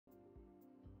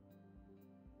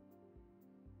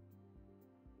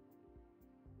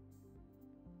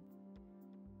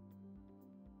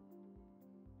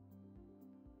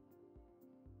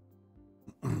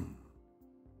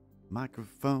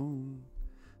Microphone,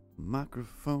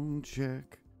 microphone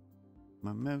check.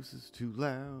 My mouse is too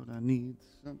loud, I need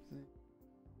something.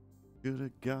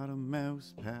 Should've got a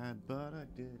mouse pad, but I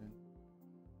didn't.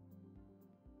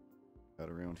 Got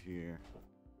around here.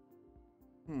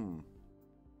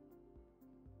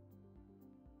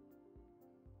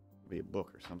 Be a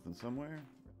book or something somewhere.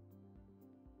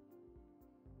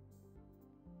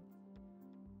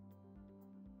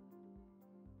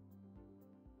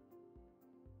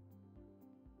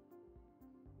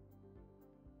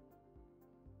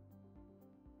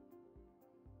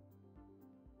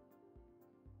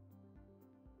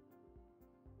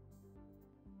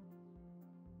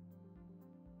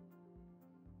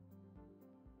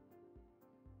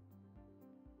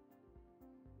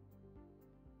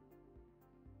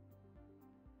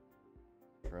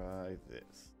 Try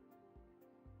this.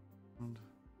 And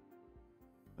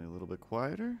play a little bit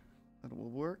quieter. That will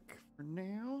work for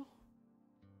now.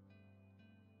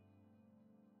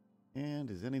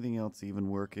 And is anything else even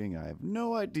working? I have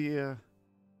no idea.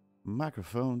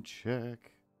 Microphone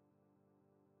check.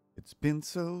 It's been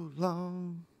so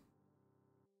long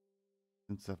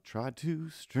since I've tried to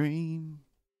stream.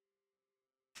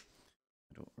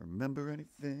 I don't remember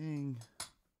anything.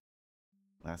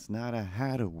 Last night I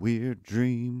had a weird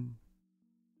dream.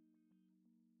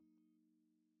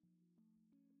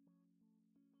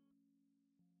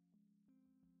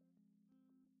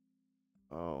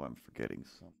 Oh, I'm forgetting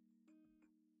something.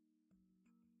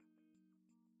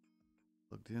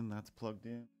 Plugged in, that's plugged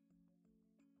in.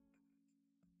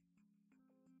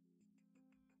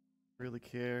 Really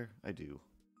care? I do.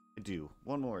 I do.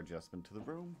 One more adjustment to the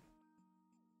room.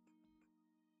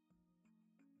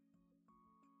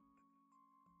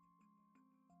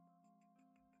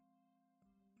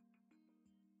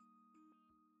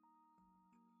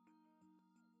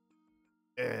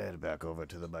 And back over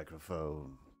to the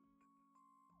microphone.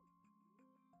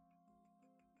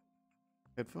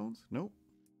 Headphones? Nope.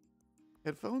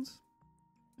 Headphones?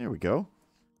 There we go.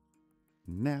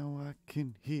 Now I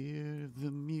can hear the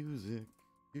music.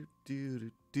 Do do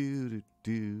do do do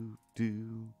do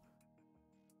do.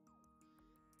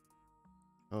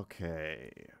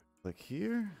 Okay. Click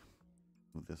here.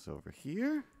 Move this over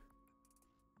here.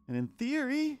 And in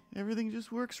theory, everything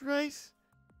just works right.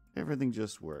 Everything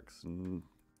just works. And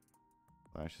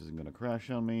Flash isn't going to crash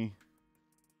on me.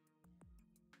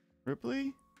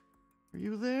 Ripley? Are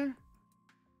you there?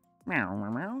 Meow,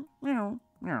 meow, meow,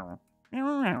 meow,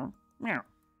 meow, meow,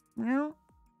 meow,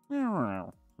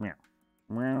 meow, meow,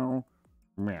 meow,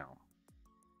 meow.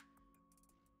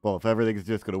 Well, if everything's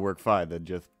just going to work fine, then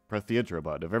just press the intro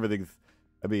button. If everything's,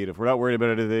 I mean, if we're not worried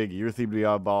about anything, you seem to be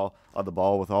on the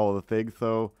ball with all of the things,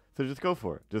 so just go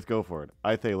for it. Just go for it.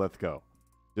 I say let's go.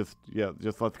 Just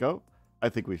let's go. I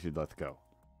think we should let's go.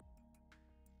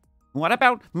 What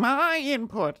about my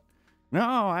input? No,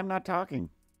 I'm not talking.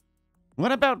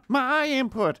 What about my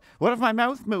input? What if my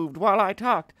mouth moved while I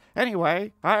talked?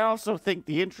 Anyway, I also think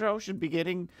the intro should be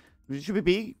beginning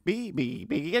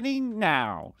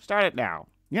now. Start it now.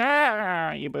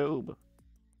 Yeah, you boob.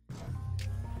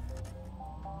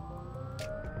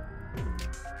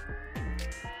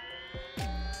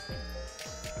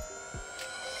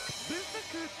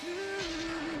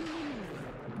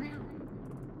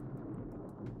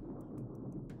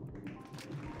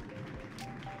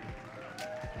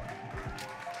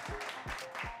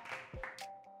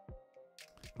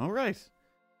 All right.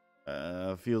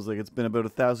 Feels like it's been about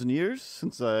 1,000 years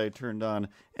since I turned on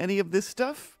any of this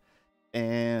stuff.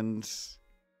 And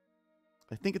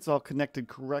I think it's all connected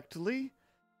correctly.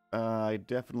 I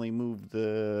definitely moved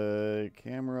the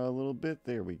camera a little bit.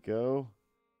 There we go.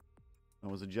 I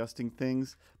was adjusting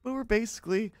things. But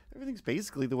everything's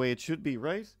basically the way it should be,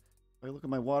 right? If I look at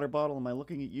my water bottle, am I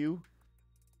looking at you?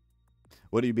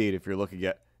 What do you mean if you're looking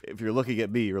at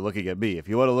me, you're looking at me? If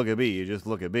you want to look at me, you just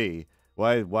look at me.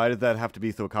 Why does that have to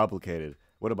be so complicated?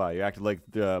 What am I? You acting like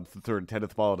the third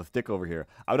tennis ball on a stick over here.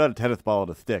 I'm not a tennis ball on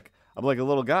a stick. I'm like a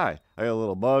little guy. I got a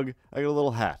little mug. I got a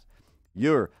little hat.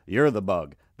 You're the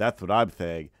bug. That's what I'm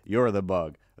saying. You're the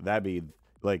bug. That means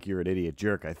like you're an idiot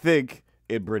jerk, I think,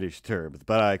 in British terms.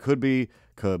 But I could be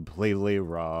completely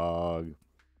wrong.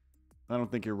 I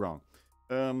don't think you're wrong.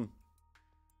 I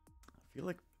feel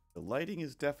like the lighting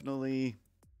is definitely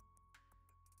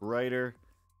brighter.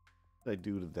 What did I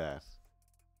do to that?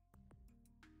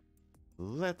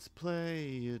 Let's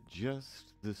play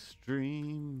adjust the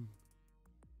stream,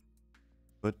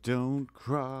 but don't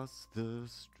cross the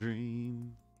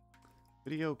stream.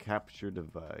 Video capture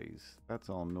device. That's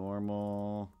all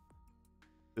normal.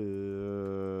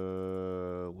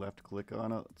 Left click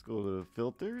on it. Let's go to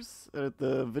filters. At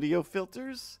the video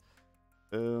filters.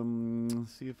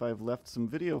 See if I've left some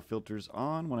video filters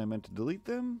on when I meant to delete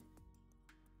them.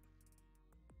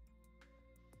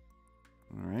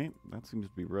 Alright, that seems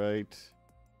to be right.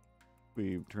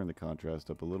 We turn the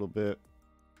contrast up a little bit.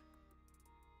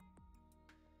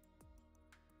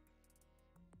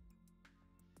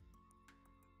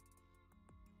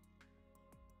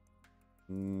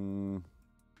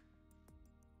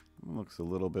 Looks a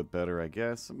little bit better, I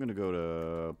guess. I'm going to go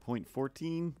to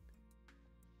 0.14.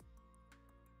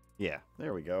 Yeah,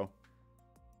 there we go.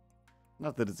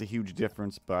 Not that it's a huge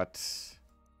difference, but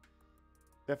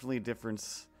definitely a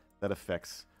difference that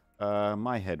affects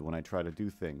my head when I try to do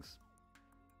things.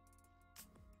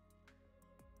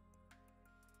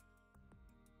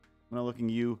 I'm not looking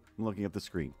at you, I'm looking at the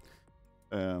screen.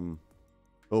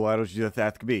 Well, why don't you just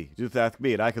ask me? Just ask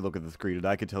me, and I could look at the screen, and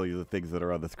I could tell you the things that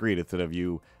are on the screen instead of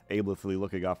you aimlessly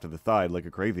looking off to the side like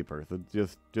a crazy person.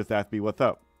 Just ask me what's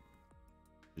up.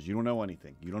 Because you don't know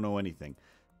anything. You don't know anything.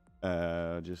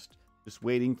 Just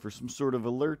waiting for some sort of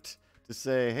alert to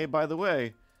say, hey, by the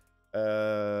way,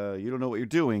 you don't know what you're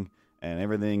doing, and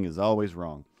everything is always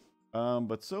wrong.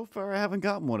 But so far, I haven't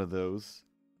gotten one of those.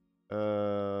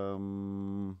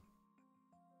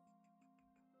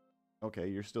 Okay,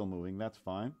 you're still moving. That's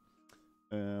fine.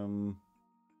 Yeah,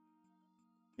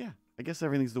 I guess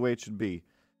everything's the way it should be.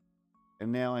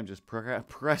 And now I'm just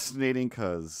procrastinating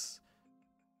because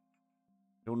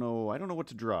I don't know what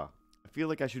to draw. I feel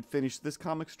like I should finish this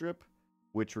comic strip,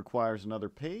 which requires another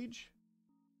page.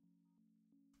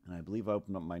 And I believe I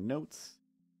opened up my notes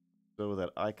so that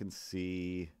I can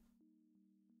see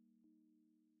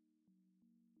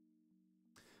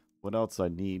what else I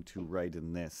need to write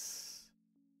in this.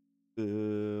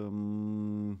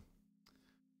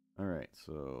 Alright,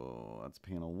 so that's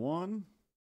panel 1.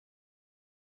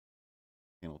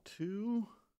 Panel 2.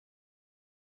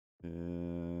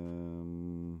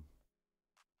 And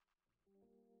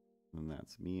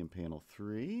that's me in panel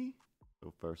 3.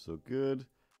 So far, so good.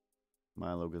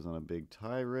 Milo goes on a big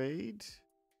tirade.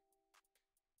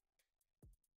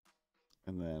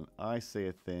 And then I say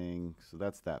a thing. So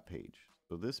that's that page.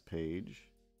 So this page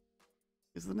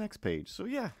is the next page. So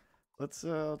yeah, let's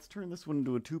turn this one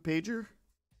into a 2-pager.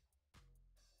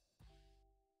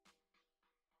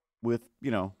 With,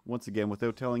 once again,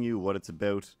 without telling you what it's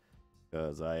about,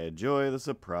 because I enjoy the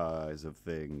surprise of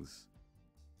things.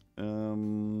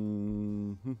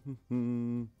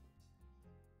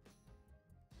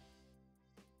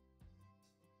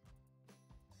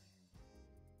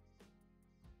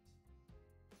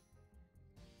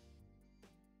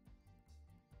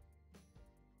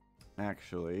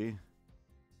 Actually,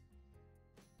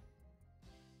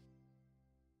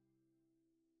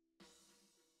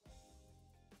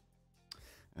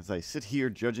 as I sit here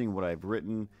judging what I've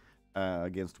written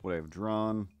against what I've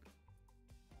drawn,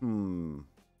 I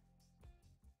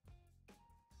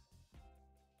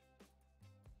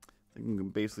think I'm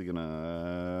basically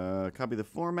gonna copy the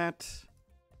format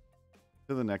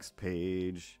to the next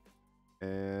page,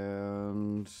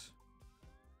 and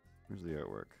where's the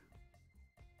artwork?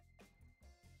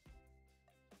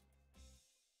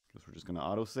 Guess we're just gonna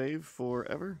autosave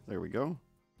forever. There we go.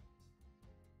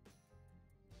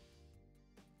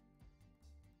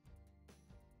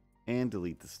 And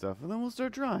delete the stuff, and then we'll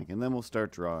start drawing,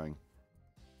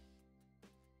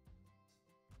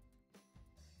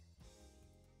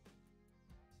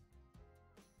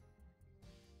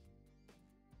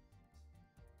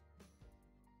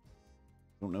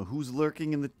 Don't know who's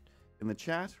lurking in the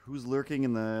chat, who's lurking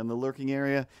in the lurking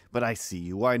area, but I see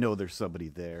you. I know there's somebody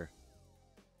there.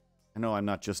 I know I'm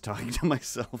not just talking to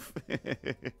myself.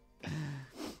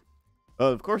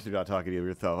 Oh, of course you're not talking to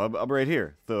yourself. I'm right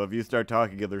here. So if you start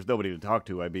talking and there's nobody to talk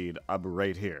to, I mean, I'm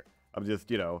right here. I'm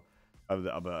just,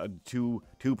 I'm two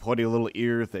pointy little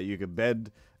ears that you can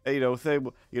bend. And, say,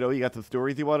 you got some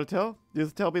stories you want to tell?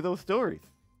 Just tell me those stories.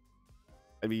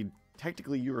 I mean,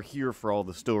 technically you're here for all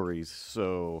the stories,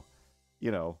 so,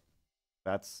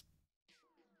 that's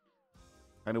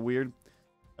kind of weird.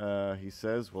 He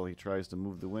says, while he tries to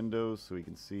move the windows so he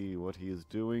can see what he is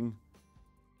doing.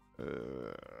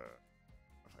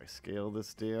 I scale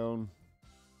this down.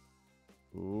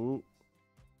 Ooh.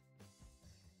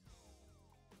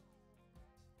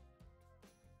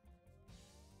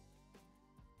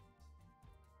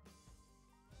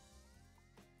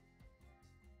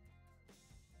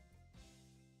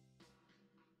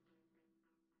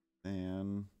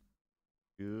 And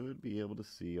should be able to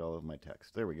see all of my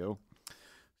text. There we go.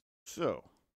 So,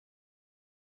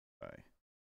 I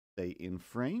stay in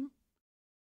frame.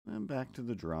 And back to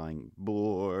the drawing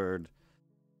board.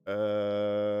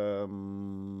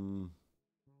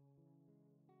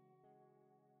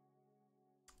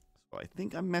 I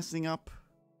think I'm messing up,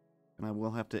 and I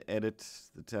will have to edit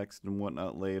the text and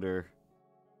whatnot later,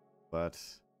 but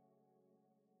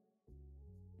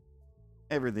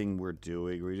everything we're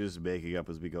doing, we're just making up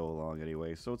as we go along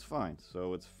anyway, so it's fine.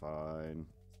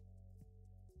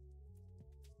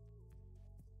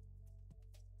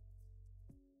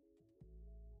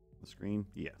 The screen?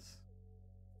 Yes.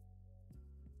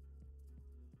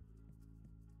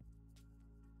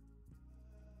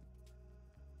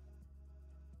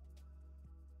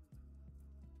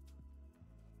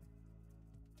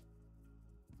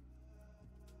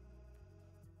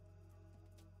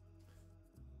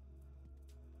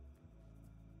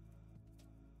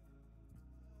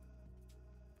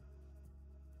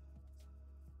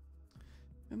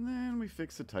 And then we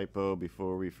fix a typo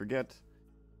before we forget,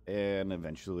 and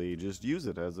eventually just use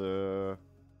it as a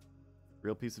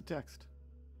real piece of text.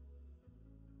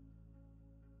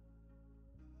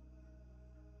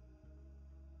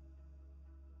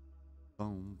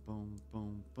 Boom, boom,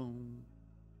 boom, boom.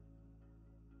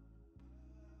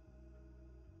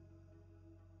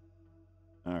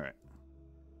 Alright.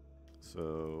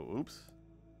 So, oops.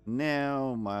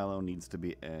 Now Milo needs to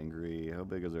be angry. How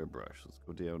big is our brush? Let's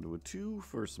go down to a 2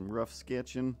 for some rough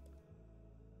sketching.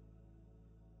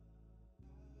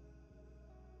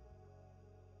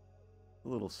 A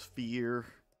little sphere.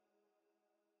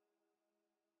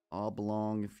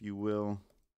 Oblong, if you will.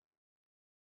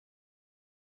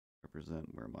 Represent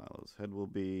where Milo's head will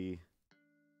be.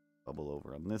 Bubble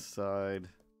over on this side.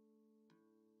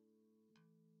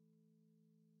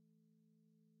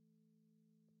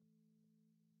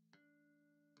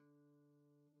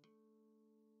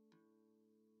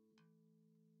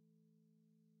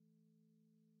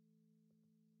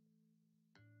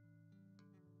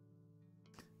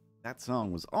 That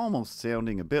song was almost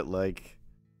sounding a bit like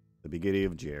the beginning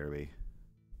of Jeremy.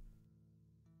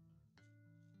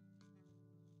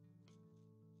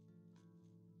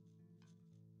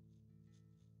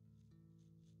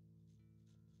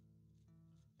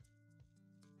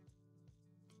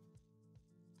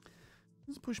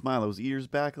 Let's push Milo's ears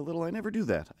back a little. I never do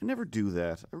that.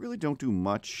 I really don't do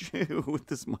much with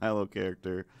this Milo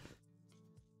character.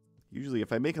 Usually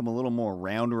if I make him a little more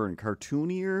rounder and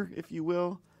cartoonier, if you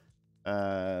will,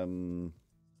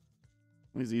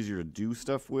 he's easier to do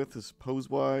stuff with, as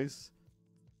pose-wise.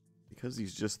 Because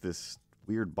he's just this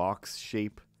weird box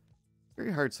shape.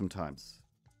 Very hard sometimes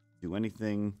to do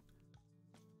anything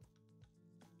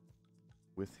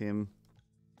with him.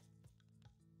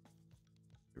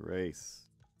 Erase.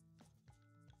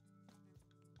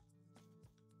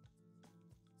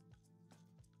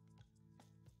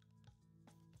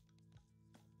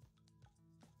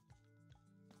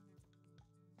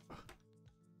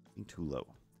 Too low.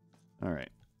 All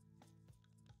right.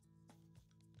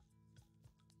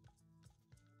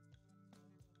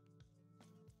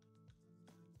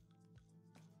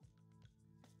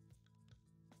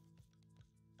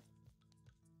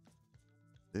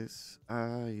 This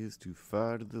eye is too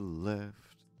far to the left,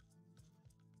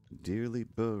 dearly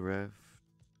bereft.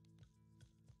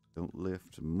 Don't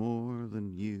lift more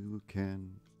than you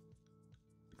can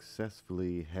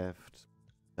successfully heft.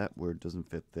 That word doesn't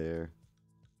fit there.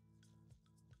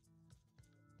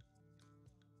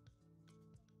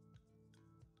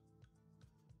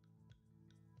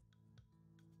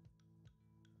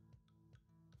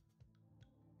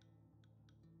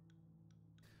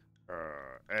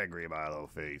 Angry Milo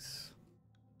face.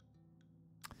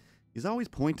 He's always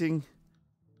pointing.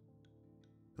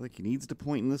 I feel like he needs to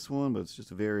point in this one, but it's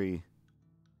just a very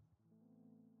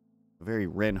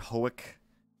Ren Hoek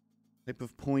type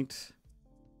of point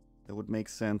that would make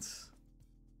sense.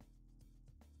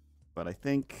 But I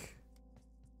think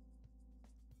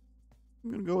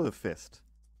I'm going to go with a fist.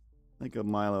 I think of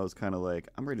Milo as kind of like,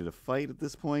 I'm ready to fight at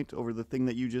this point over the thing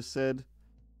that you just said.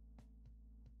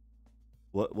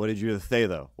 What did you just say,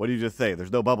 though? What did you just say?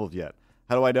 There's no bubbles yet.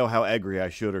 How do I know how angry I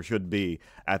should or should be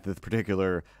at this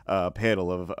particular panel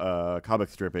of comic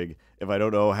stripping if I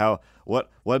don't know how... What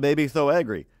made me so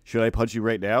angry? Should I punch you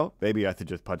right now? Maybe I should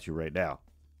just punch you right now.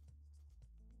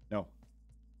 No.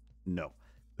 No.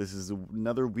 This is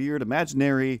another weird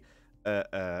imaginary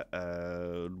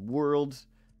world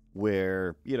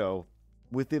where, you know,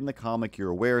 within the comic, you're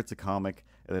aware it's a comic,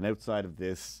 and then outside of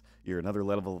this, you're another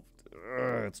level...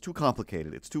 it's too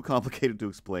complicated. It's too complicated to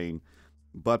explain.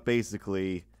 But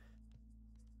basically,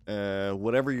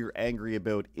 whatever you're angry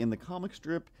about in the comic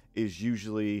strip is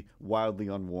usually wildly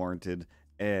unwarranted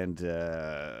and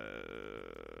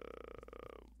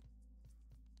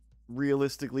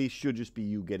realistically should just be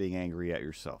you getting angry at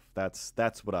yourself.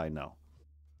 That's what I know.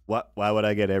 Why would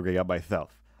I get angry at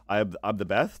myself? I'm the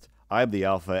best. I'm the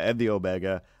alpha and the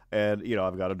omega, and you know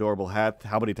I've got adorable hat.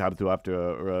 How many times do I have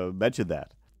to mention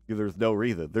that? There's no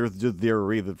reason. There's just zero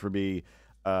reason for me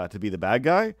to be the bad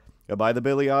guy. Am I the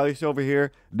Billie Eilish over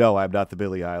here? No, I'm not the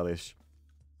Billie Eilish.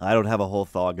 I don't have a whole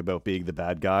thong about being the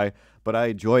bad guy, but I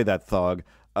enjoy that thong.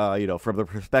 You know, from the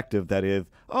perspective that is,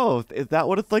 oh, is that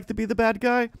what it's like to be the bad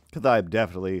guy? Because I'm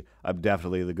definitely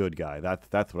the good guy.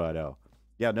 That's what I know.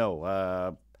 Yeah, no.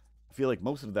 I feel like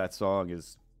most of that song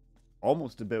is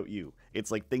almost about you.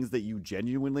 It's like things that you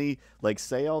genuinely like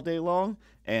say all day long,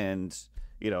 and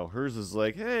you know, hers is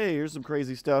like, hey, here's some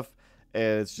crazy stuff,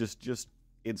 and it's just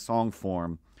in song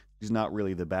form. She's not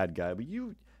really the bad guy, but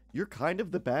you're kind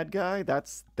of the bad guy.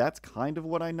 That's kind of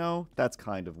what I know. That's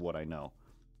kind of what I know.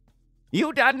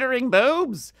 You dundering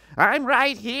boobs! I'm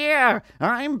right here!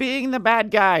 I'm being the bad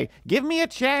guy. Give me a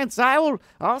chance. I'll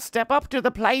step up to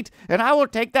the plate, and I will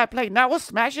take that plate, and I will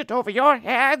smash it over your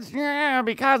heads, yeah,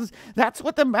 because that's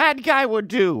what the bad guy would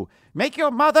do. Make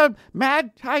your mother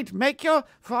mad, right? Make your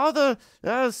father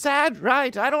sad,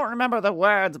 right? I don't remember the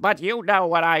words, but you know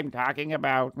what I'm talking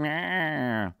about.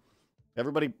 Yeah.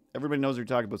 Everybody knows what you're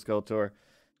talking about, Skeletor.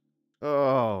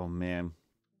 Oh, man.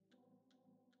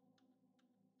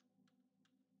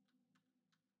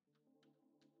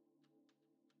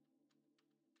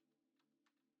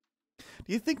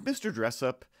 Do you think Mr.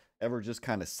 Dressup ever just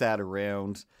kind of sat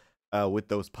around with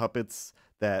those puppets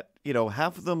that, you know,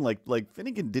 half of them, like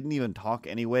Finnegan didn't even talk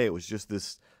anyway. It was just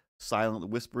this silent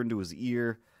whisper into his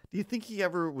ear. Do you think he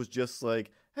ever was just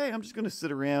like, hey, I'm just going to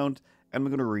sit around and I'm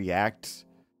going to react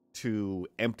to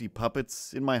empty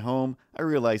puppets in my home? I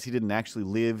realize he didn't actually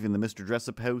live in the Mr.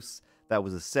 Dressup house. That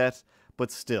was a set,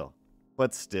 but still.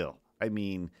 I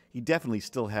mean, he definitely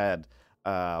still had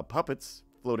puppets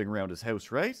floating around his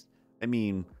house, right? I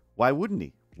mean, why wouldn't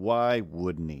he? Why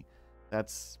wouldn't he?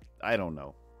 I don't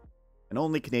know. And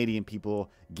only Canadian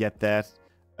people get that.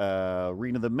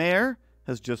 Rena the Mayor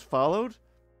has just followed.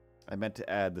 I meant to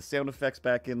add the sound effects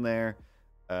back in there.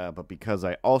 But because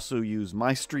I also use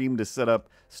my stream to set up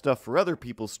stuff for other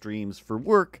people's streams for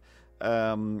work,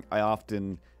 I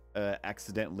often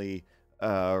accidentally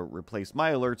replace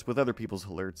my alerts with other people's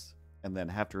alerts and then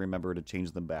have to remember to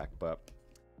change them back. But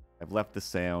I've left the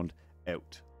sound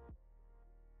out.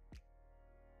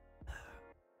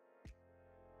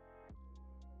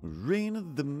 Rena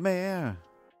the Mayor.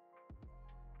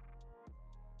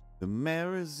 The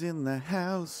mayor is in the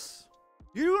house.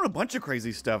 You're doing a bunch of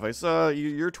crazy stuff. I saw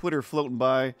your Twitter floating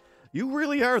by. You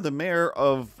really are the mayor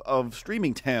of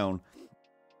Streaming Town.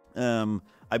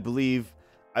 I believe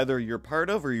either you're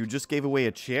part of or you just gave away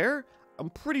a chair. I'm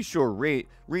pretty sure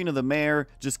Rena the Mayor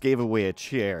just gave away a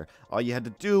chair. All you had to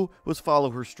do was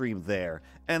follow her stream there.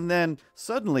 And then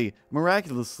suddenly,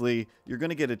 miraculously, you're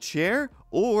going to get a chair,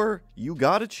 or you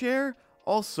got a chair.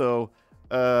 Also,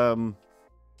 my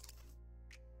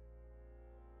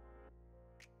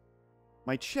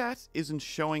chat isn't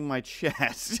showing my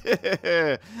chat.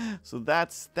 So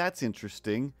that's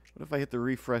interesting. What if I hit the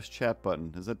refresh chat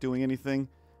button? Is that doing anything?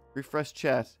 Refresh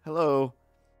chat. Hello.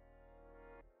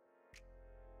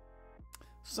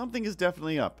 Something is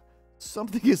definitely up.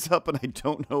 Something is up and I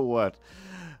don't know what.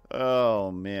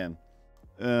 Oh, man.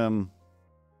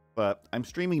 But I'm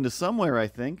streaming to somewhere, I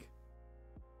think.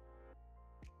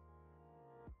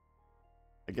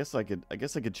 I guess I could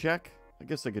check.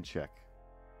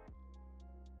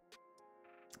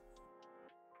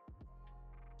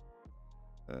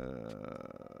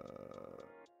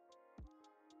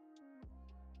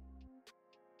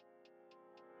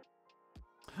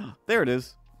 There it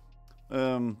is.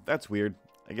 That's weird.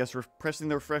 I guess pressing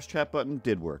the refresh chat button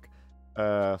did work.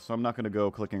 So I'm not going to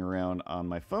go clicking around on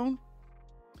my phone.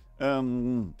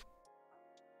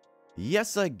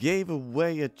 Yes, I gave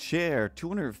away a chair.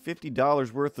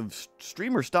 $250 worth of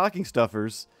streamer stocking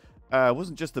stuffers. I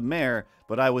wasn't just the mayor,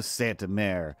 but I was Santa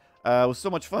Mayor. It was so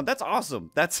much fun. That's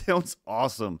awesome. That sounds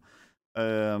awesome.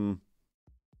 Last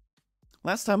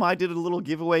time I did a little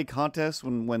giveaway contest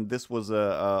when this was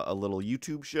a little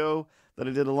YouTube show that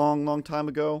I did a long time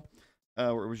ago.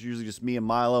 Where it was usually just me and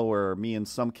Milo or me and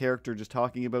some character just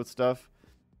talking about stuff.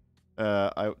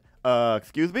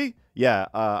 Excuse me? Yeah,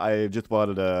 I just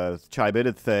wanted to chime in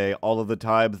and say all of the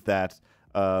times that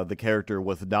the character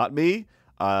was not me,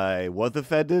 I was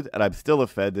offended, and I'm still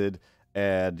offended,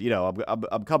 and, you know,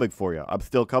 I'm coming for you. I'm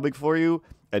still coming for you,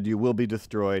 and you will be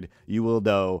destroyed. You will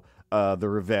know the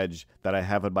revenge that I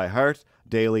have in my heart,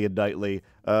 daily and nightly,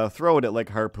 throwing it like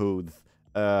harpoons.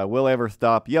 Will I ever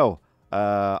stop? Yo,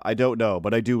 I don't know,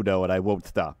 but I do know, and I won't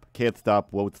stop. Can't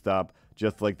stop, won't stop,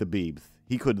 just like the Beebs.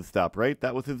 He couldn't stop, right?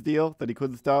 That was his deal, that he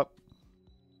couldn't stop?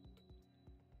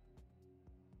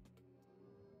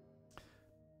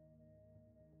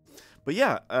 But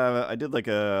yeah, I did like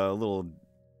a little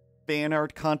fan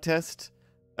art contest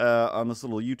on this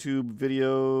little YouTube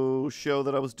video show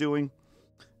that I was doing.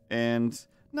 And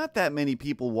not that many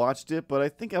people watched it, but I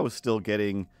think I was still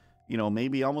getting, you know,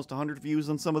 maybe almost 100 views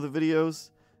on some of the videos.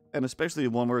 And especially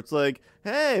the one where it's like,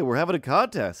 hey, we're having a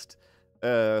contest.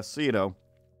 So, you know.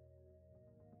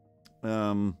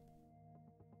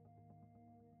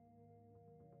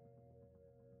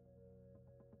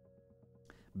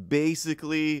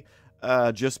 Basically,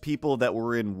 just people that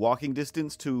were in walking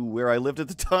distance to where I lived at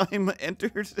the time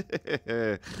entered.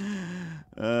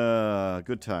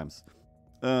 Good times.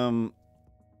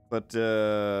 But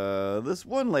this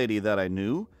one lady that I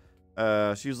knew,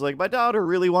 she was like, my daughter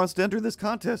really wants to enter this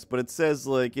contest, but it says,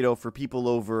 like, you know, for people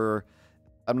over,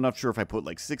 I'm not sure if I put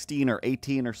like 16 or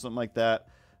 18 or something like that.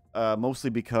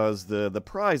 Mostly because the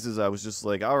prizes, I was just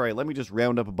like, all right, let me just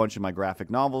round up a bunch of my graphic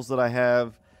novels that I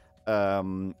have.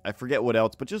 I forget what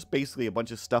else, but just basically a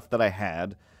bunch of stuff that I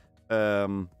had.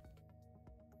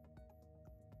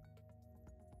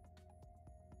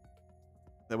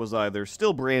 That was either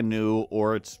still brand new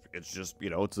or it's just, you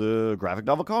know, it's a graphic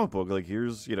novel comic book. Like,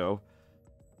 here's, you know,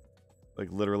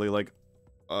 like literally like,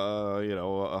 you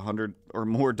know, $100 or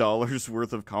more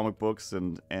worth of comic books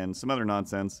and some other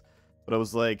nonsense. But I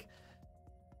was like,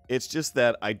 it's just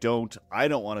that I don't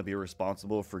want to be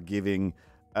responsible for giving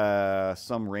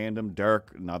some random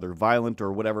dark, neither violent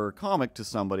or whatever comic to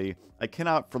somebody. I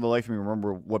cannot for the life of me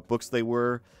remember what books they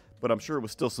were, but I'm sure it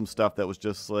was still some stuff that was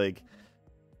just like,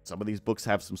 some of these books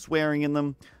have some swearing in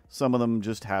them. Some of them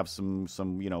just have some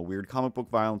you know, weird comic book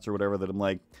violence or whatever that I'm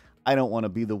like, I don't want to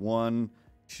be the one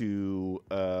to,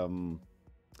 I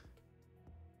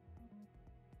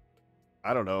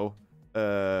don't know,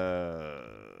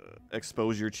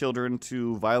 expose your children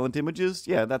to violent images.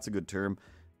 Yeah, that's a good term.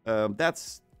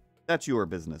 That's your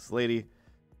business, lady.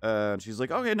 And she's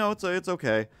like, okay, no, it's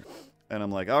okay. And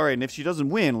I'm like, all right, and if she doesn't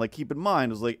win, like, keep in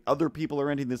mind, it's like, other people are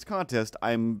entering this contest.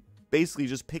 I'm basically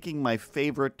just picking my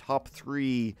favorite top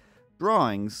 3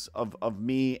 drawings of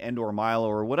me and or Milo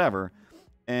or whatever.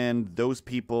 And those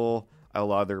people,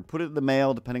 I'll either put it in the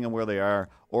mail, depending on where they are,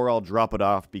 or I'll drop it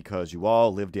off because you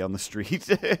all live down the street.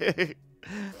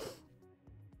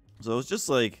 So it's just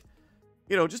like,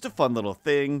 you know, just a fun little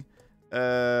thing.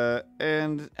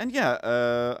 And yeah,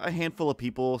 a handful of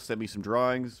people sent me some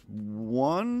drawings.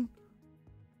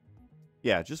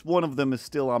 Yeah, just one of them is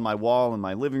still on my wall in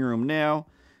my living room now.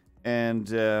 And,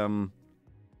 and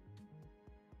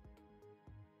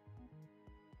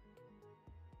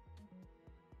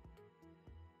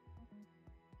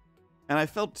I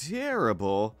felt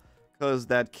terrible because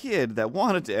that kid that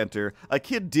wanted to enter, a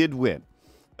kid did win.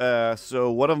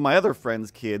 So one of my other friends'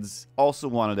 kids also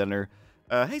wanted to enter.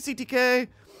 Hey, CTK!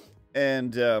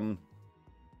 And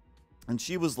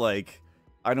she was like,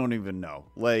 I don't even know,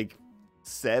 like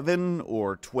 7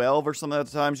 or 12 or something at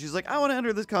the time. She's like, I want to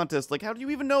enter this contest. Like, how do you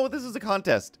even know this is a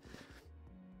contest?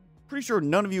 Pretty sure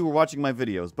none of you were watching my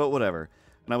videos, but whatever.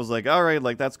 And I was like, all right,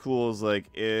 like, that's cool. It's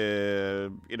like, you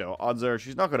know, odds are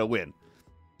she's not going to win.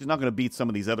 She's not going to beat some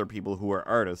of these other people who are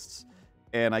artists.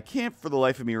 And I can't for the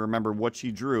life of me remember what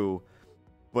she drew,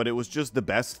 but it was just the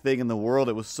best thing in the world.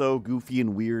 It was so goofy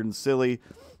and weird and silly.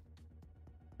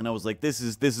 And I was like, this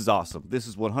is awesome. This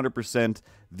is 100%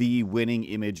 the winning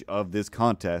image of this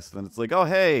contest. And it's like, oh,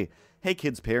 hey,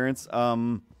 kids' parents.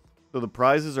 So the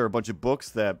prizes are a bunch of books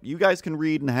that you guys can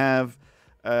read and have.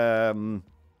 I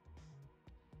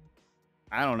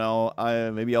don't know.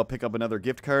 Maybe I'll pick up another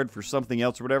gift card for something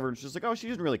else or whatever. It's just like, oh, she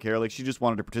doesn't really care. Like, she just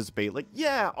wanted to participate. Like,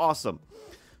 yeah, awesome.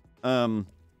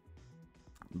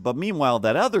 But meanwhile,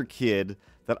 that other kid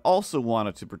that also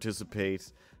wanted to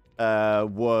participate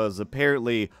was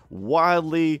apparently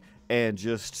wildly and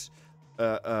just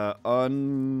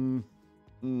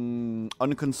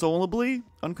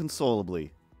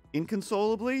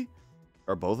inconsolably,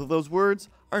 are both of those words,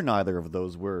 are neither of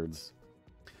those words.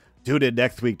 Tune in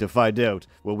next week to find out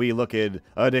when we look in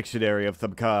a dictionary of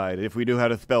some kind. If we knew how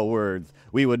to spell words,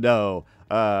 we would know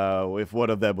if one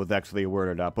of them was actually a word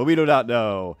or not. But we do not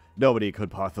know. Nobody could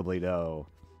possibly know.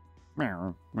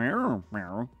 Meow, meow,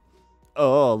 meow.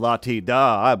 Oh,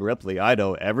 la-ti-da, I'm Ripley. I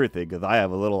know everything because I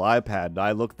have a little iPad and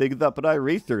I look things up and I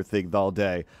research things all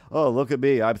day. Oh, look at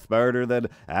me. I'm smarter than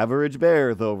average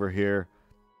bears over here.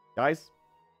 Guys,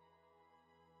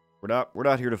 we're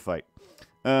not here to fight.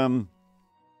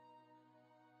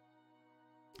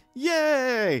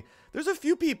 Yay! There's a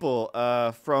few people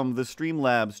from the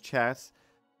Streamlabs chat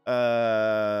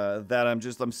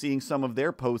that I'm seeing some of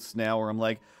their posts now where I'm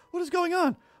like, what is going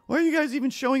on? Why are you guys even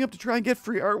showing up to try and get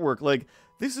free artwork? Like,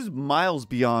 this is miles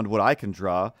beyond what I can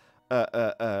draw.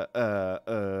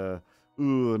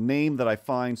 name that I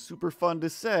find super fun to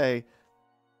say,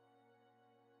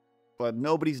 but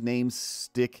nobody's names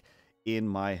stick in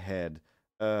my head.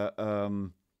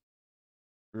 I'm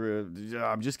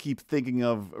just keep thinking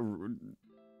of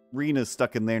Rena's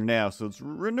stuck in there now, so it's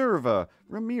Renerva,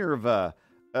 Ramirva.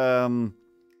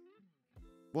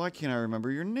 Why can't I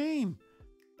remember your name?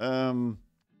 Yasmira?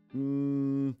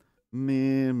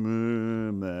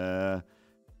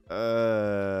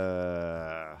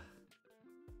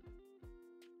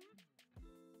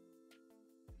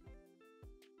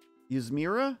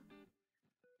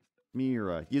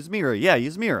 Yasmira, yeah,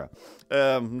 Yasmira.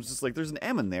 It's just like there's an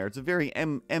M in there. It's a very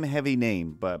M heavy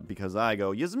name, but because I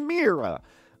go Yasmira,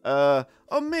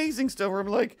 amazing stuff. Where I'm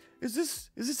like, is this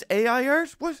AI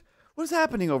art? What is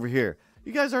happening over here?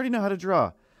 You guys already know how to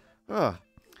draw.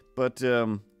 But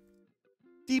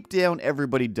deep down,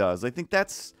 everybody does. I think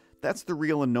that's the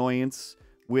real annoyance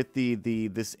with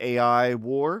this AI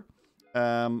war.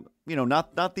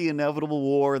 Not the inevitable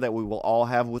war that we will all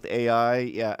have with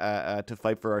AI to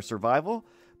fight for our survival,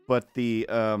 but the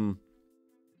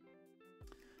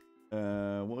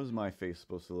what was my face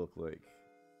supposed to look like?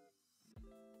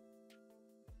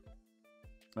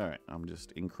 All right, I'm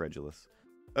just incredulous.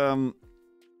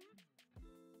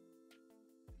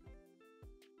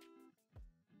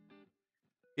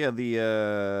 Yeah,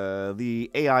 the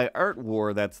AI art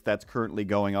war that's currently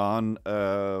going on,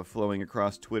 flowing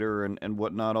across Twitter and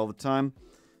whatnot all the time,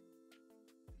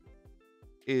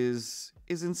 is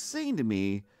insane to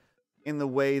me, in the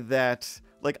way that,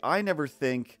 like, I never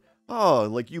think, oh,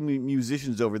 like, you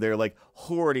musicians over there, like,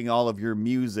 hoarding all of your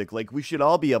music, like, we should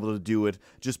all be able to do it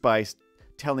just by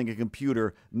telling a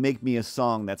computer, make me a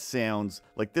song that sounds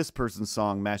like this person's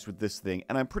song matched with this thing,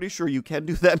 and I'm pretty sure you can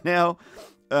do that now.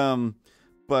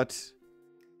 But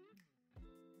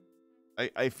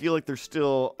I feel like there's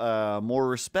still more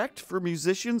respect for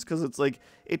musicians, because it's like,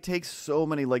 it takes so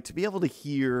many, like, to be able to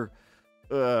hear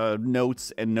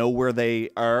notes and know where they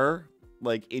are,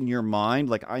 like, in your mind.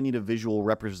 Like, I need a visual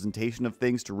representation of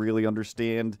things to really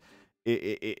understand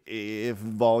if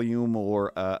volume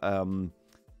or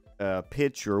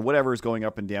pitch or whatever is going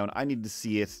up and down. I need to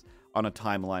see it on a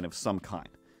timeline of some kind.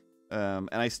 And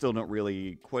I still don't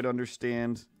really quite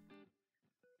understand.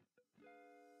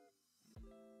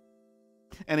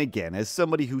 And again, as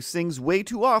somebody who sings way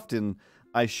too often,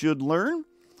 I should learn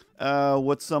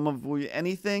what some of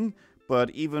anything. But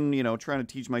even, trying to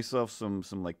teach myself some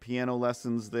like piano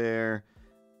lessons there.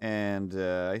 And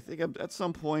I think I'm at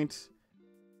some point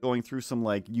going through some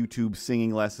like YouTube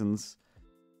singing lessons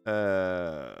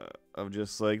of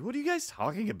just like, what are you guys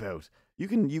talking about? You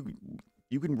can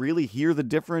really hear the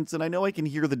difference. And I know I can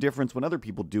hear the difference when other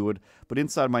people do it. But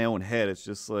inside my own head, it's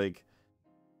just like,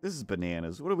 this is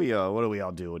bananas. What are we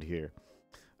all doing here?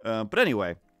 But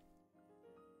anyway,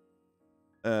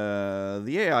 the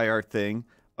AI art thing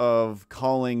of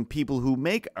calling people who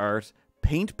make art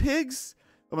paint pigs.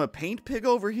 I'm a paint pig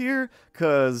over here,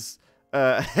 cause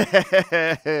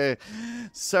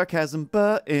sarcasm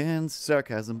button.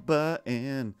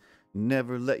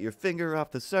 Never let your finger off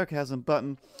the sarcasm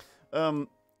button. And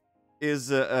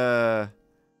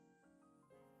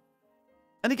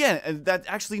again, that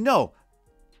actually no.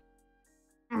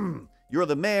 You're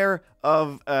the mayor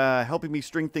of helping me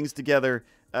string things together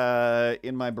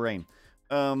in my brain.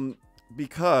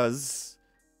 Because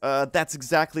that's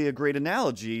exactly a great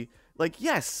analogy. Like,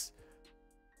 yes,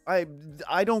 I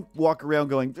don't walk around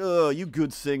going, oh, you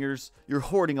good singers, you're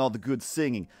hoarding all the good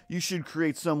singing. You should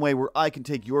create some way where I can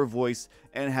take your voice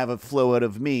and have it flow out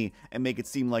of me and make it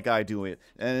seem like I do it.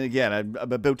 And again, I'm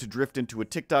about to drift into a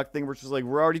TikTok thing where it's just like,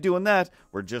 we're already doing that.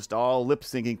 We're just all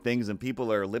lip-syncing things and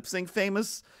people are lip-sync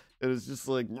famous. It's just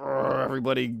like,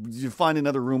 everybody, you find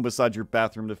another room beside your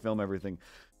bathroom to film everything.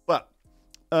 But,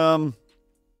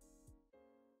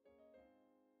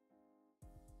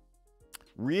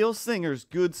 real singers,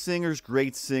 good singers,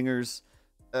 great singers,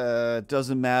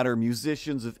 doesn't matter,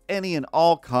 musicians of any and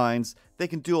all kinds, they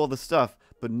can do all the stuff,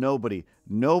 but nobody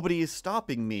is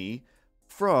stopping me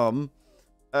from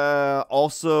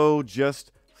also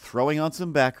just throwing on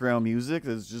some background music.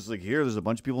 It's just like, there's a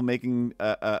bunch of people making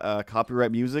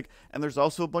copyright music, and there's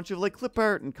also a bunch of like clip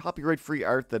art and copyright-free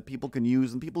art that people can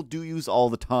use, and people do use all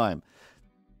the time.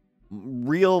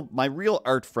 My real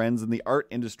art friends in the art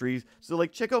industry, so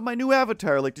like, check out my new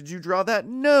avatar. Like, did you draw that?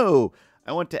 No,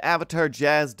 I went to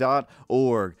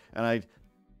avatarjazz.org and I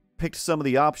picked some of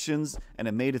the options and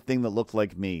it made a thing that looked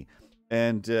like me.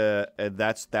 And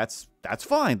that's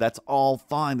fine. That's all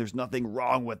fine. There's nothing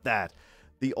wrong with that.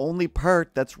 The only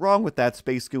part that's wrong with that,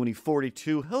 Space Goonie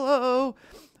 42, hello,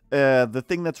 the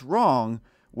thing that's wrong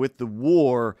with the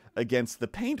war against the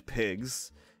paint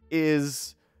pigs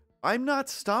is I'm not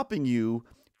stopping you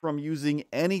from using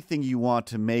anything you want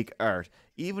to make art.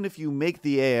 Even if you make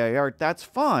the AI art, that's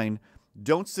fine.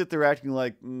 Don't sit there acting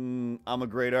like, I'm a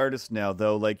great artist now,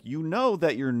 though. Like, you know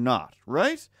that you're not,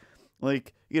 right?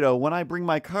 Like, when I bring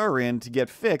my car in to get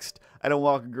fixed, I don't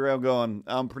walk around going,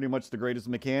 I'm pretty much the greatest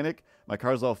mechanic. My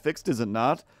car's all fixed, is it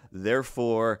not?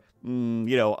 Therefore,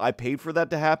 I paid for that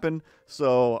to happen,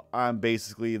 so I'm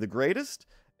basically the greatest.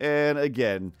 And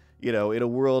again, in a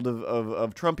world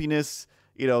of Trumpiness,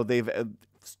 they've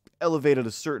elevated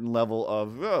a certain level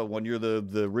of, when you're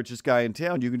the richest guy in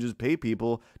town, you can just pay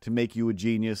people to make you a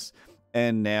genius.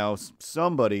 And now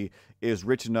somebody is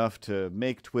rich enough to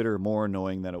make Twitter more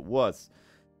annoying than it was.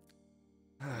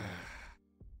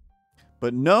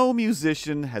 But no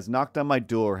musician has knocked on my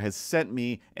door, has sent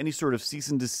me any sort of cease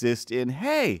and desist in,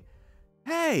 hey,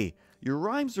 your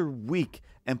rhymes are weak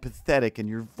and pathetic, and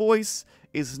your voice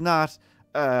is not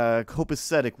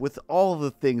copacetic with all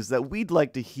the things that we'd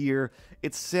like to hear.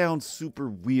 It sounds super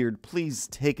weird. Please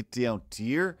take it down,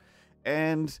 dear.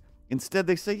 And instead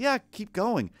they say, yeah, keep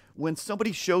going. When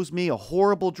somebody shows me a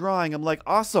horrible drawing, I'm like,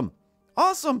 awesome.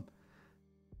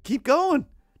 Keep going.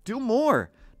 Do more.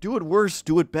 Do it worse.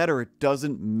 Do it better. It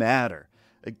doesn't matter.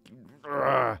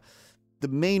 The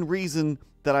main reason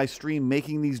that I stream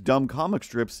making these dumb comic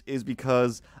strips is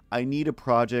because I need a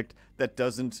project that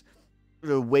doesn't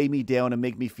weigh me down and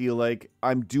make me feel like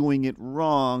I'm doing it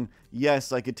wrong.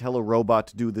 Yes, I could tell a robot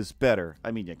to do this better. I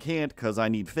mean, you can't, because I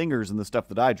need fingers in the stuff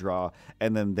that I draw,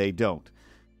 and then they don't.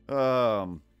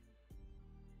 What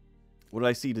did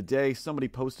I see today? Somebody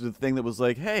posted a thing that was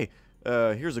like, hey,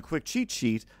 here's a quick cheat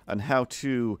sheet on how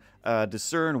to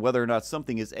discern whether or not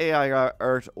something is AI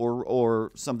art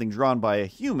or something drawn by a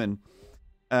human.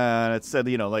 And it said,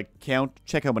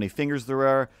 check how many fingers there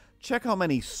are. Check how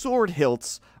many sword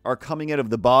hilts are coming out of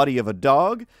the body of a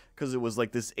dog, because it was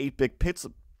like this 8-bit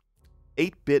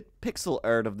pixel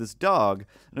art of this dog.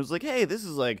 And it was like, hey, this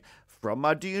is like from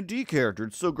my D&D character.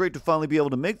 It's so great to finally be able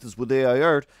to make this with AI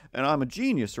art, and I'm a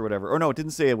genius or whatever. Or no, it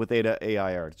didn't say it with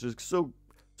AI art. It's just so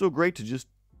great to just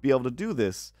be able to do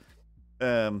this.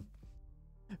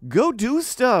 Go do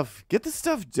stuff. Get the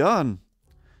stuff done.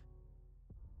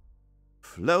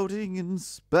 Floating in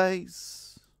space.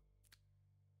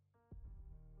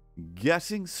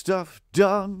 Getting stuff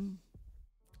done.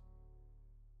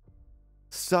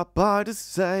 Stop by to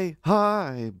say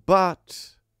hi,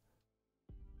 but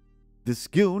this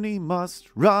Goonie must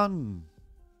run.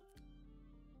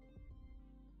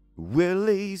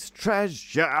 Willie's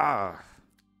treasure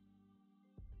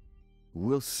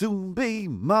will soon be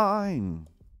mine.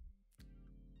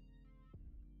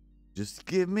 Just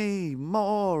give me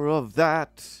more of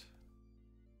that.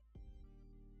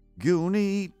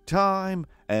 Goonie time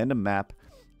and a map.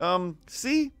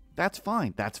 See? That's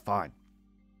fine. That's fine.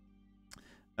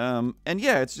 And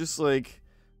yeah, it's just like,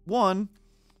 one,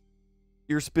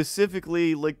 you're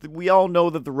specifically, like, we all know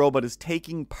that the robot is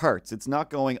taking parts. It's not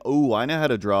going, oh, I know how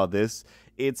to draw this.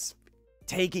 It's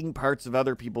taking parts of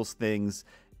other people's things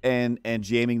and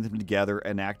jamming them together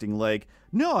and acting like,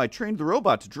 no, I trained the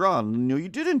robot to draw. No, you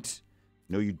didn't.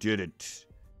 No, you didn't.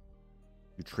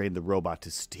 You trained the robot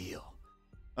to steal.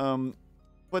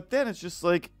 But then it's just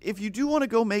like, if you do want to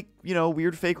go make,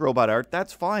 weird fake robot art,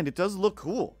 that's fine. It does look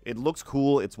cool. It looks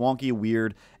cool. It's wonky,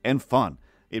 weird, and fun.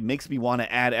 It makes me want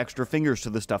to add extra fingers to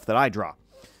the stuff that I draw.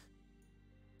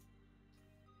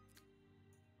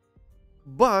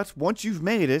 But once you've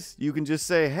made it, you can just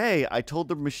say, hey, I told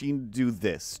the machine to do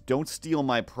this. Don't steal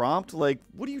my prompt. Like,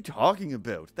 what are you talking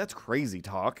about? That's crazy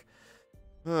talk.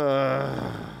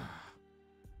 But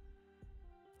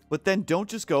then don't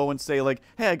just go and say, like,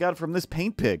 hey, I got it from this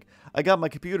paint pig. I got my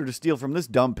computer to steal from this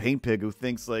dumb paint pig who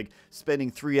thinks, like, spending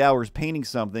 3 hours painting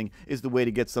something is the way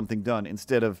to get something done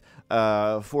instead of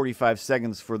 45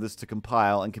 seconds for this to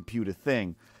compile and compute a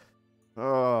thing.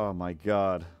 Oh, my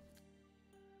God.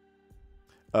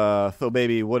 So,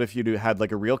 baby, what if you had,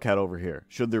 like, a real cat over here?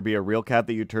 Should there be a real cat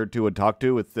that you turn to and talk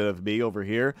to instead of me over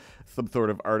here? Some sort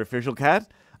of artificial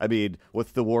cat? I mean,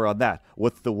 what's the war on that?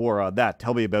 What's the war on that?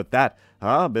 Tell me about that.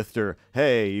 Huh, Mr.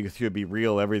 Hey, you should be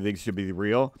real. Everything should be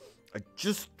real. I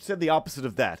just said the opposite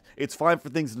of that. It's fine for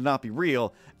things to not be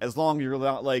real as long as you're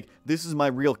not like, this is my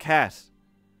real cat.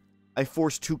 I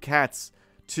forced 2 cats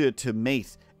to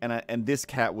mate, and this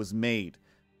cat was made.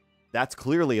 That's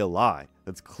clearly a lie.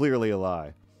 That's clearly a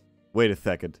lie. Wait a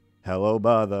second. Hello,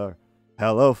 mother.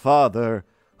 Hello, father.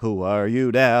 Who are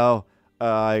you now?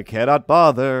 I cannot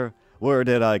bother. Where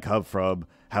did I come from?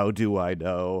 How do I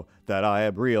know that I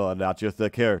am real and not just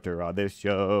a character on this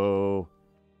show?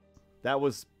 That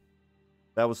was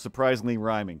surprisingly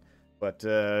rhyming, but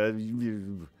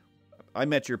I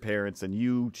met your parents and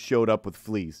you showed up with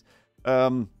fleas.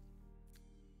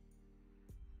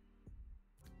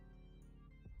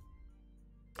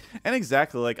 And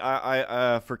exactly, like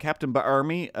I for Captain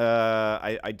Army,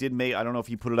 I did make. I don't know if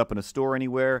you put it up in a store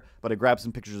anywhere, but I grabbed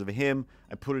some pictures of him.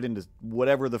 I put it into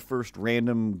whatever the first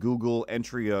random Google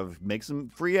entry of make some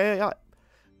free AI,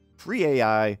 some free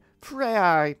AI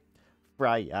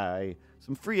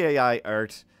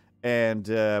art, and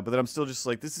but then I'm still just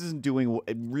like, this isn't doing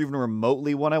even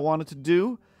remotely what I wanted to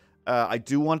do. I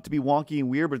do want it to be wonky and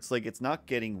weird, but it's like it's not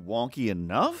getting wonky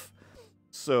enough.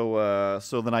 So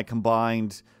then I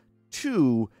combined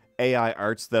two AI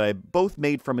arts that I both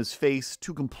made from his face,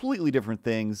 two completely different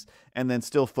things, and then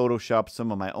still photoshopped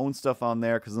some of my own stuff on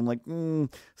there because I'm like,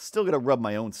 still gonna rub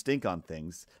my own stink on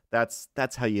things.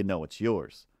 That's how you know it's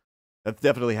yours. That's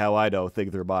definitely how I know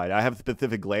things are mine. I have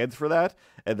specific glands for that,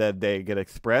 and then they get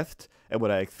expressed. And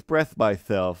when I express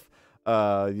myself,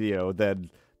 then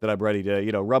I'm ready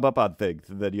to, rub up on things.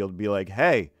 And then you'll be like,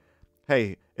 hey,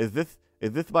 is this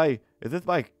my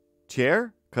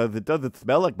chair? Because it doesn't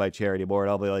smell like my chair anymore. And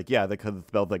I'll be like, yeah, because it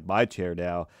smells like my chair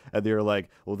now. And they're like,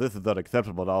 well, this is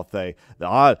unacceptable. And I'll say,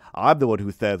 I'm the one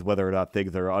who says whether or not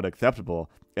things are unacceptable.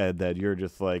 And then you're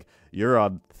just like, you're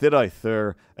on thin ice,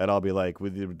 sir. And I'll be like,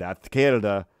 that's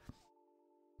Canada.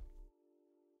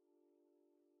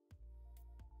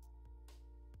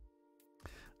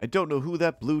 I don't know who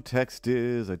that blue text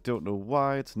is. I don't know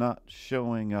why it's not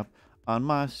showing up on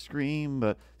my screen,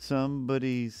 but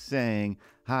somebody's saying,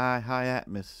 hi at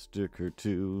Mr.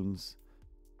 Cartoons.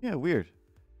 Yeah, weird.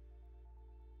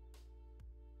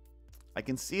 I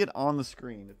can see it on the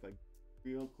screen if I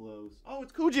real close. Oh,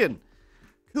 it's Kujin!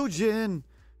 Kujin!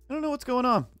 I don't know what's going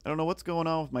on. I don't know what's going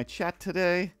on with my chat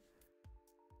today.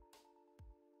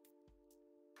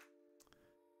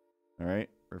 Alright,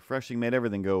 refreshing made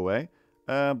everything go away.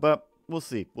 But we'll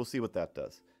see. We'll see what that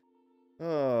does.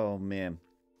 Oh, man.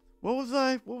 What was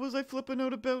I flipping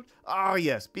out about? Oh,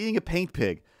 yes, being a paint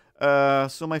pig.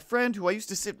 So my friend who I used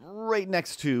to sit right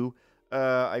next to,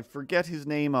 I forget his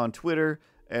name on Twitter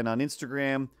and on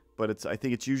Instagram, but I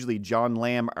think it's usually John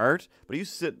Lamb Art. But I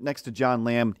used to sit next to John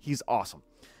Lamb. He's awesome.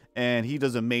 And he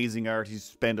does amazing art. He's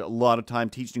spent a lot of time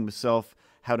teaching himself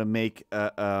how to make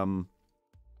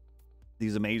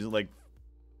these amazing, like,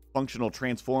 functional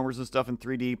transformers and stuff in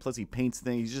 3D. Plus he paints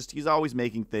things. He's always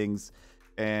making things.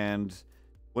 And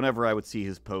whenever I would see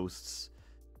his posts,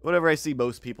 whenever I see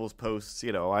most people's posts,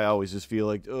 I always just feel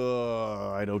like,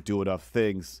 oh, I don't do enough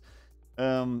things.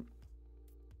 But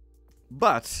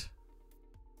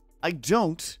I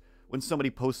don't, when somebody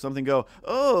posts something, go,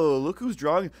 oh, look who's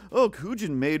drawing. Oh,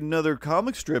 Kujin made another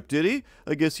comic strip, did he?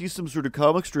 I guess he's some sort of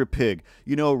comic strip pig.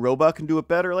 A robot can do it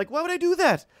better. Like, why would I do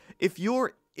that? If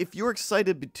you're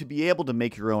excited to be able to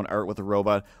make your own art with a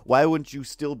robot, why wouldn't you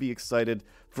still be excited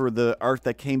for the art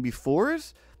that came before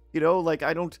it? Like,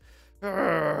 I don't...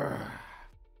 But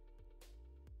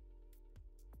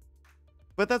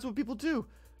that's what people do.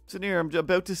 Sitting here, I'm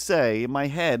about to say, in my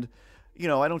head,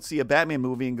 I don't see a Batman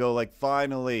movie and go, like,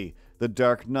 finally, The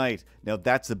Dark Knight. Now,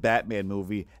 that's a Batman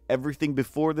movie. Everything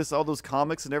before this, all those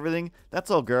comics and everything, that's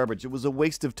all garbage. It was a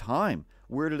waste of time.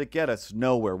 Where did it get us?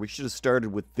 Nowhere. We should have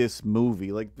started with this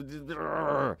movie. Like, in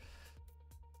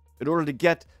order to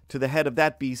get to the head of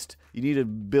that beast, you need to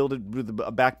build it with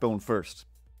a backbone first.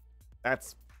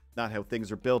 That's not how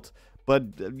things are built, but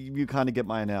you kind of get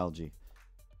my analogy.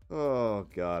 Oh,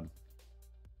 God.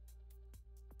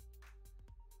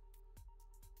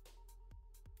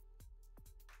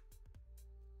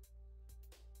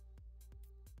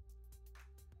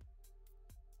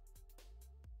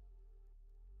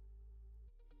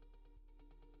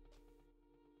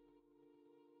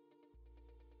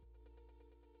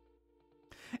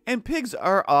 And pigs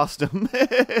are awesome.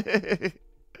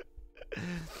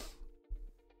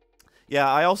 Yeah,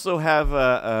 I also have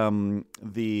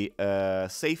the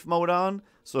safe mode on,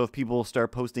 so if people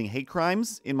start posting hate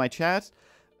crimes in my chat,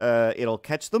 it'll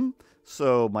catch them.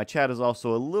 So my chat is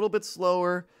also a little bit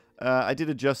slower. I did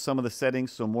adjust some of the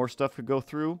settings so more stuff could go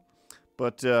through,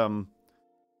 but yeah,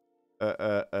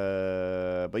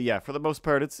 for the most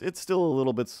part, it's still a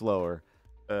little bit slower.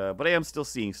 But I am still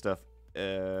seeing stuff,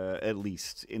 at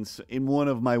least in one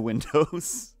of my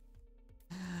windows.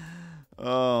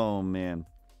 Oh man.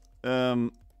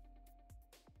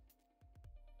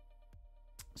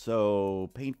 So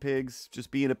paint pigs,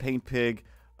 just being a paint pig.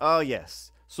 Oh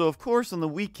yes. So of course on the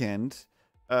weekend,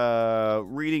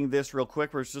 reading this real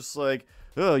quick, where it's just like,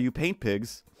 oh, you paint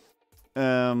pigs,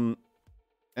 and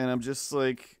I'm just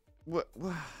like, what?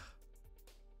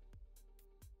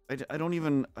 I don't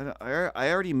even.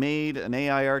 I already made an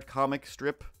AI art comic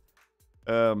strip.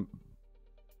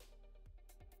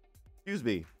 Excuse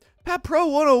me. Pat Pro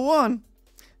 101.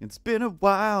 It's been a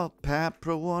while, Pat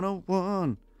Pro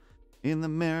 101. In the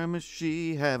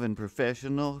Miramichi having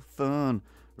professional fun.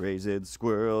 Raising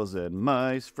squirrels and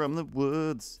mice from the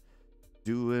woods.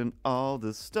 Doing all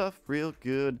the stuff real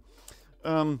good.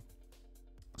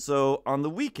 So on the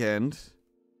weekend,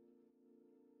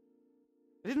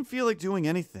 I didn't feel like doing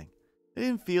anything.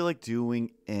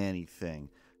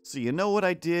 So you know what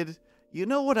I did?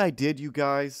 You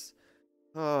guys?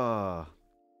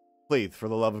 Please, for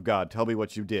the love of God, tell me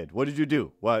what you did. What did you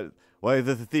do? Why is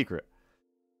this a secret?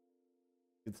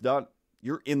 It's not...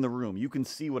 You're in the room. You can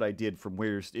see what I did from where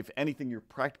you're... If anything, you're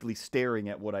practically staring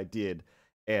at what I did,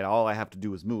 and all I have to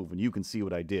do is move, and you can see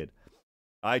what I did.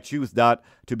 I choose not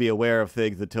to be aware of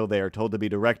things until they are told to me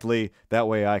directly. That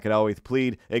way I can always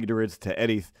plead ignorance to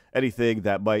anything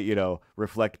that might,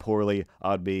 reflect poorly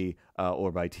on me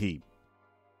or my team.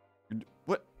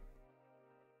 What?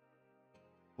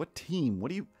 What team? What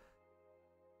do you...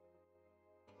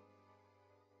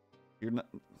 You're not...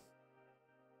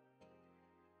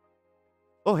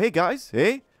 Oh, hey, guys.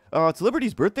 Hey? It's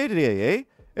Liberty's birthday today, eh?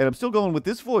 And I'm still going with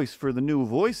this voice for the new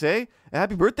voice, eh?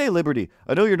 Happy birthday, Liberty.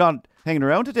 I know you're not hanging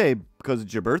around today because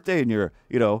it's your birthday and you're,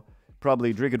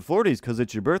 probably drinking 40s because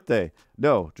it's your birthday.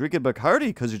 No, drinking Bacardi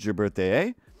because it's your birthday,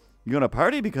 eh? You're going to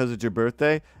party because it's your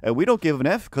birthday, and we don't give an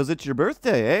F because it's your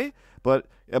birthday, eh? But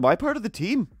am I part of the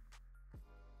team?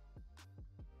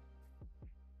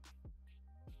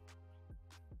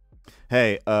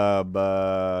 Hey,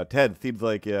 Ted, seems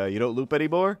like you don't loop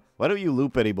anymore? Why don't you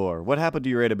loop anymore? What happened to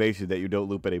your animation that you don't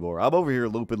loop anymore? I'm over here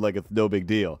looping like it's no big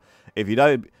deal. If you're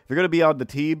going to be on the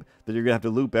team, then you're going to have to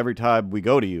loop every time we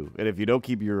go to you. And if you don't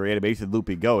keep your animation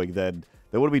looping going, then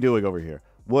what are we doing over here?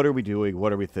 What are we doing?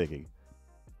 What are we thinking?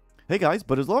 Hey, guys,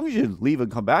 but as long as you leave and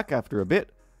come back after a bit,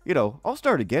 I'll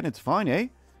start again. It's fine, eh?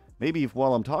 Maybe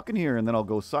while I'm talking here, and then I'll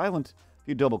go silent. If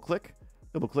you double-click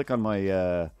on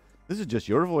my... This is just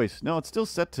your voice. No, it's still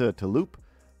set to loop.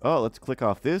 Oh, let's click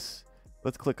off this.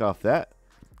 Let's click off that.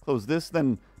 Close this.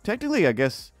 Then, technically, I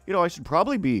guess, I should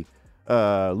probably be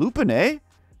looping, eh?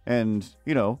 And,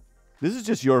 this is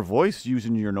just your voice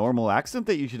using your normal accent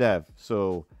that you should have.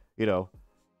 So, you're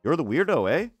the weirdo,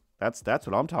 eh? That's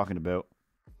what I'm talking about.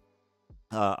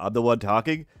 I'm the one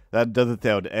talking? That doesn't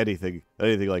sound anything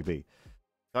like me.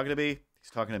 Talking to me?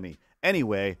 He's talking to me.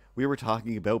 Anyway, we were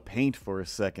talking about paint for a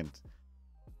second.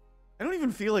 I don't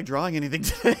even feel like drawing anything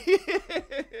today.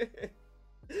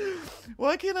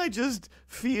 Why can't I just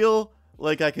feel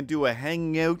like I can do a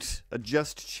hangout, a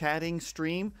just chatting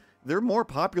stream? They're more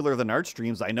popular than art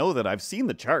streams. I know that. I've seen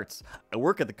the charts. I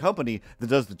work at the company that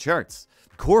does the charts.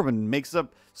 Corbin makes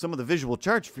up some of the visual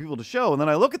charts for people to show, and then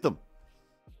I look at them.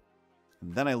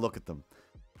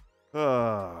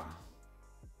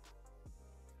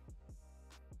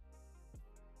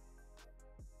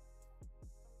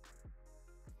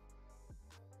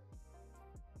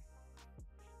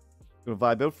 Gonna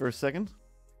vibe out for a second.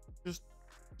 Just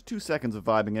 2 seconds of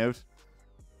vibing out.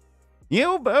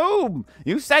 You boom!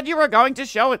 You said you were going to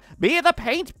show it. Be the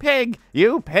paint pig,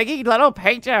 you piggy little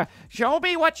painter. Show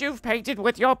me what you've painted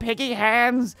with your piggy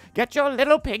hands. Get your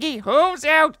little piggy hooves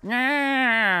out.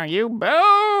 You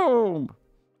boom!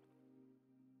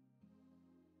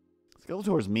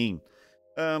 Skeletor's mean.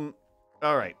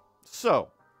 Alright. So,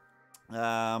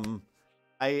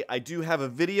 I do have a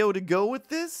video to go with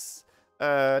this.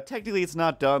 Technically it's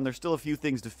not done. There's still a few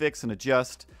things to fix and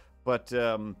adjust, but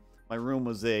my room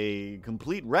was a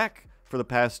complete wreck for the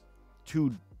past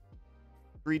 3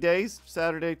 days.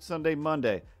 Saturday, Sunday,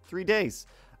 Monday. 3 days.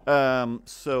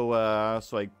 So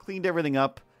I cleaned everything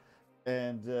up,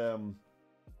 and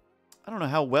I don't know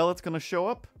how well it's gonna show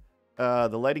up.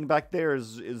 The lighting back there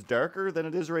is darker than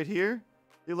it is right here.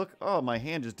 You look, oh, my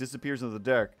hand just disappears into the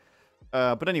dark.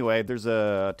 But anyway, there's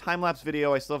a time-lapse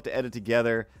video I still have to edit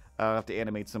together. I have to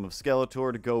animate some of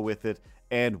Skeletor to go with it,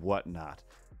 and whatnot.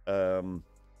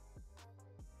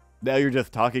 Now you're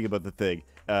just talking about the thing.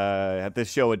 At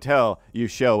this show and tell, you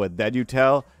show and then you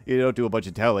tell. You don't do a bunch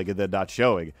of telling and then not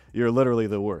showing. You're literally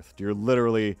the worst. You're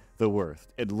literally the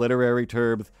worst. In literary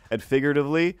terms and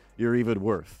figuratively, you're even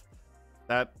worse.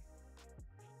 That...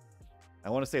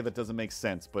 I want to say that doesn't make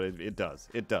sense, but it does.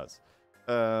 It does.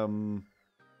 I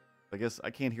guess I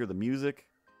can't hear the music.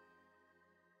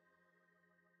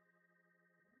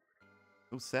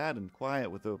 So sad and quiet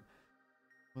without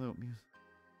music.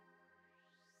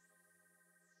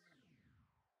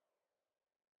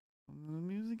 The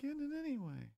music ended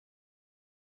anyway.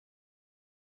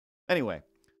 Anyway,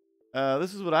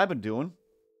 this is what I've been doing.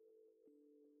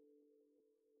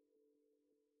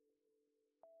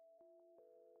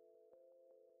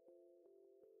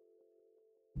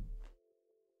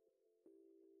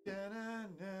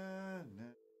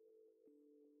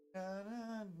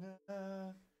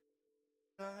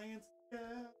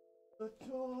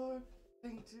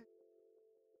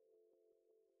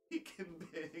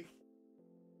 fucking big.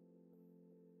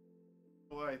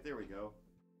 Alright, there we go.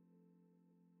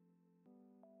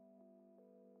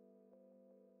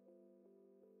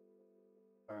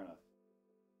 Fair enough.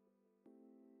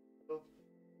 So,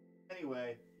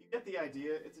 anyway, you get the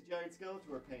idea. It's a giant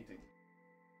Skeletor painting.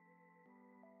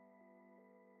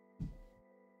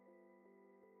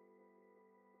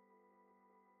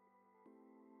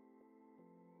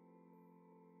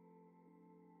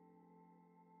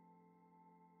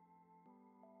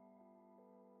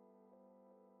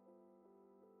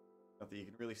 Not that you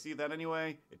can really see that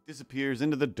anyway. It disappears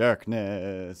into the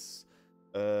darkness.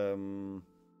 I don't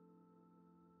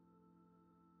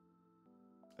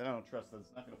trust that it's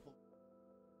not going to pull.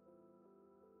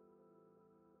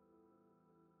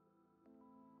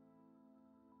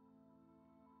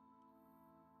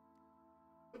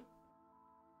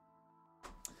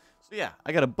 So yeah,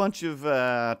 I got a bunch of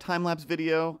time-lapse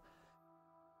video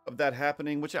of that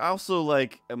happening, which I also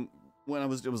like. When it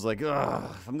was like,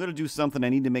 ugh, if I'm gonna do something, I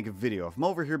need to make a video. If I'm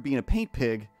over here being a paint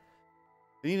pig,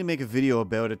 I need to make a video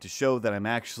about it to show that I'm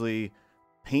actually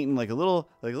painting like a little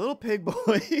pig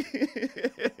boy.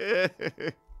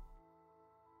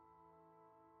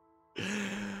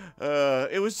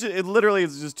 It literally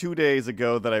is just 2 days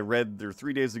ago that I read, or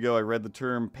 3 days ago, I read the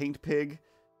term paint pig.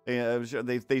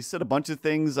 They said a bunch of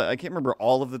things. I can't remember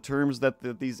all of the terms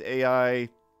that these AI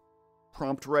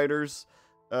prompt writers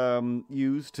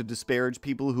use to disparage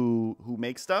people who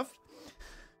make stuff.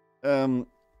 And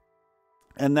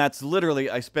that's literally,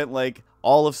 I spent like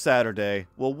all of Saturday.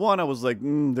 Well, one, I was like,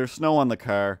 there's snow on the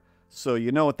car, so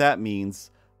you know what that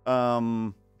means.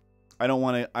 I don't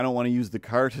want to use the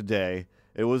car today.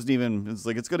 It wasn't even, it's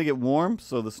like, it's going to get warm,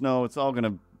 so the snow, it's all going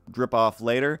to drip off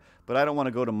later, but I don't want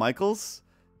to go to Michael's,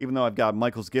 even though I've got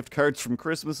Michael's gift cards from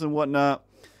Christmas and whatnot.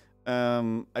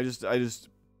 I'm just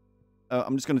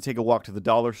going to take a walk to the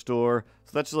dollar store.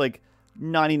 So that's like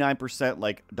 99%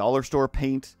 like dollar store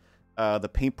paint. The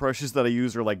paintbrushes that I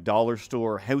use are like dollar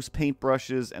store house paint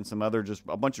brushes and some other, just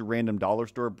a bunch of random dollar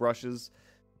store brushes.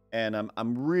 And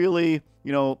I'm really,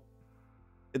 you know,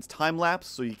 it's time lapse,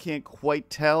 so you can't quite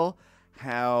tell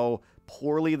how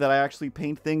poorly that I actually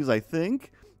paint things, I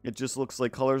think. It just looks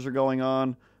like colors are going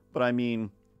on. But I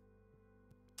mean,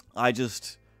 I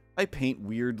paint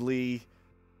weirdly.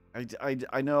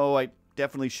 I know I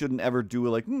definitely shouldn't ever do it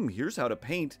like, here's how to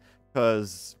paint,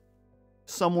 because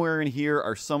somewhere in here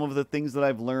are some of the things that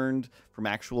I've learned from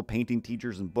actual painting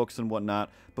teachers and books and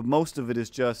whatnot, but most of it is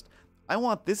just, I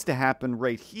want this to happen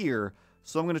right here,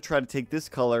 so I'm going to try to take this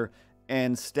color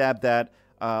and stab that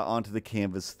onto the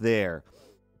canvas there,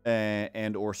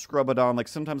 and or scrub it on. Like,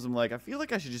 sometimes I'm like, I feel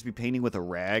like I should just be painting with a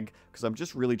rag, because I'm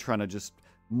just really trying to just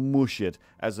mush it,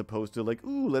 as opposed to like,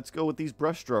 ooh, let's go with these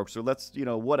brush strokes, or let's, you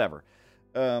know, whatever.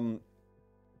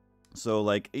 So,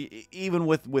 like, even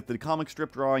with the comic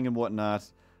strip drawing and whatnot,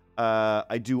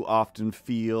 I do often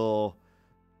feel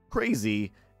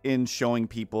crazy in showing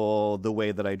people the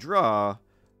way that I draw.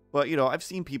 But, you know, I've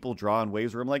seen people draw in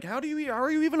ways where I'm like, how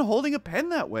are you even holding a pen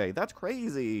that way? That's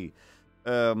crazy.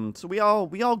 So we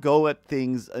all go at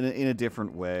things in a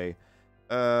different way.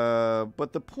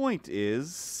 But the point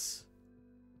is,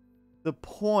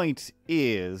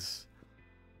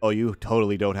 oh, you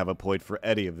totally don't have a point for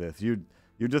any of this. You're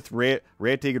just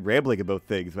ranting and rambling about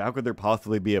things. How could there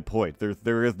possibly be a point?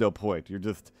 There is no point. You're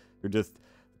just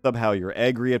somehow you're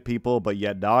angry at people, but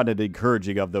yet not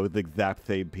encouraging of those exact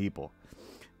same people.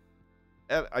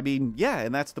 I mean, yeah,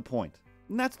 and that's the point.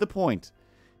 And that's the point.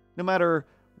 No matter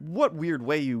what weird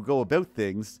way you go about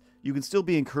things, you can still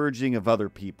be encouraging of other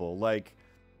people. Like,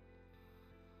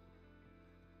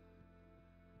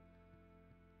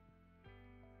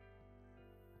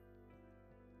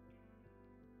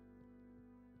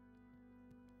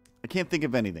 I can't think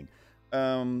of anything.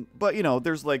 But, you know,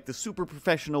 there's like the super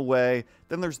professional way,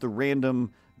 then there's the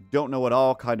random, don't know it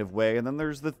all kind of way, and then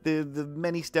there's the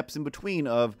many steps in between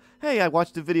of, hey, I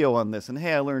watched a video on this, and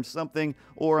hey, I learned something,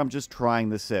 or I'm just trying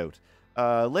this out.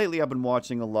 Lately, I've been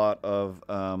watching a lot of,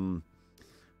 I'm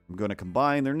going to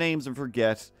combine their names and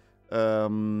forget,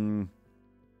 what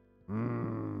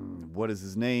is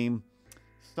his name?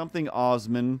 Something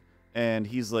Osman. And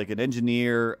he's like an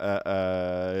engineer,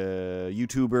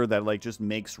 YouTuber that like just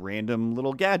makes random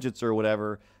little gadgets or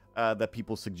whatever that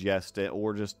people suggest,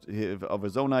 or just of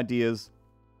his own ideas.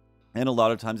 And a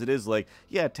lot of times it is like,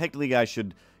 yeah, technically I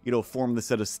should, you know, form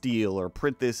this out of steel or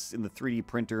print this in the 3D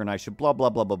printer, and I should blah, blah,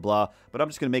 blah, blah, blah. But I'm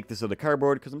just going to make this out of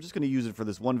cardboard because I'm just going to use it for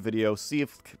this one video, see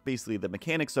if basically the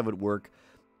mechanics of it work.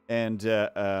 And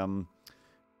then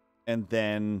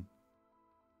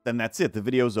that's it. The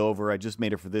video's over. I just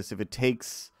made it for this. If it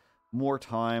takes more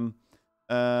time,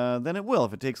 then it will.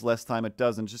 If it takes less time, it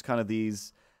doesn't. Just kind of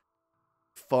these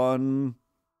fun,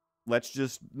 let's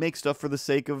just make stuff for the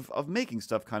sake of making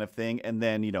stuff kind of thing. And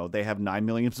then, you know, they have 9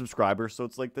 million subscribers, so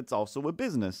it's like that's also a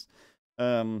business.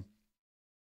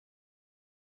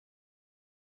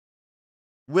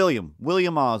 William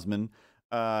Osman,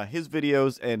 his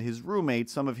videos and his roommate,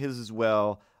 some of his as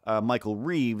well, Michael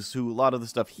Reeves, who a lot of the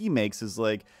stuff he makes is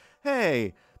like,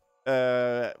 hey,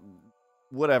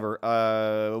 whatever.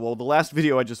 Well, the last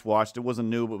video I just watched, it wasn't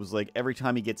new, but it was like every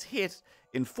time he gets hit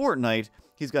in Fortnite,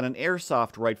 he's got an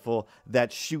airsoft rifle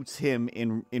that shoots him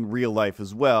in real life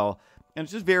as well. And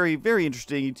it's just very, very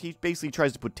interesting. He basically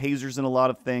tries to put tasers in a lot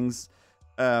of things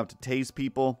to tase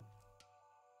people.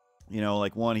 You know,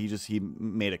 like one, he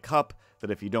made a cup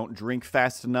that if you don't drink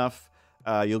fast enough,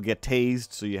 you'll get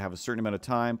tased, so you have a certain amount of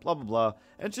time, blah, blah, blah.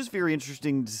 And it's just very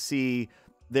interesting to see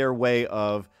their way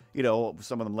of, you know,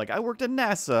 some of them, like, I worked at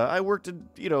NASA, I worked at,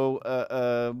 you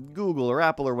know, Google or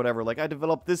Apple or whatever. Like, I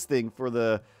developed this thing for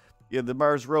the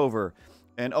Mars rover.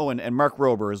 And, oh, and Mark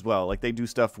Rober as well. Like, they do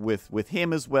stuff with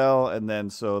him as well. And then,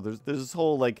 so there's this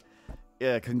whole, like,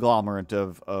 conglomerate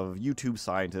of YouTube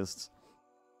scientists.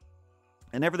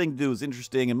 And everything to do is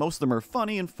interesting, and most of them are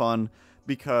funny and fun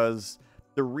because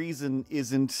the reason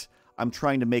isn't I'm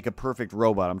trying to make a perfect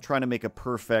robot. I'm trying to make a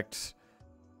perfect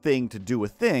thing to do a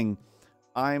thing.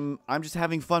 I'm just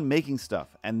having fun making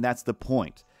stuff, and that's the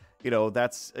point. You know,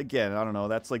 that's, again, I don't know,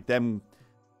 that's like them,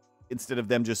 instead of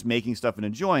them just making stuff and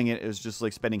enjoying it, it's just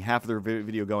like spending half of their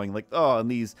video going like, oh,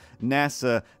 and these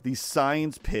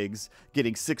science pigs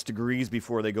getting 6 degrees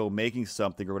before they go making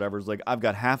something or whatever. It's like, I've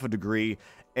got half a degree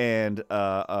and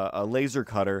a laser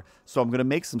cutter, so I'm going to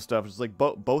make some stuff. It's like,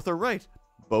 both are right.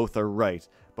 Both are right.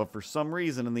 But for some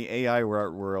reason in the AI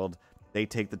world, they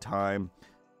take the time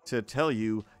to tell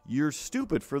you you're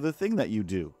stupid for the thing that you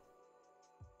do.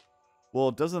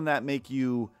 Well, doesn't that make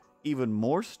you even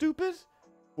more stupid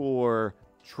for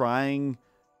trying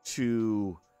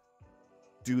to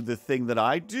do the thing that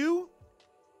I do?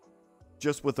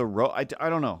 Just with a I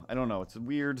don't know. I don't know. It's a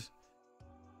weird,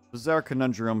 bizarre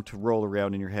conundrum to roll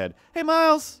around in your head. Hey,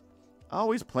 Miles!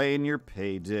 Always playing your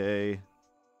payday.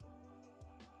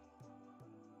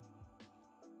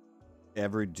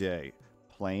 Every day.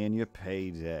 Playing your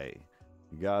payday.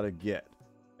 You gotta get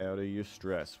out of your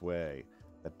stress way.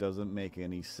 That doesn't make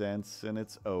any sense, and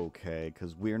it's okay,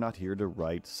 because we're not here to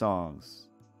write songs.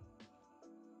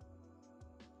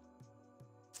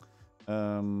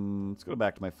 Let's go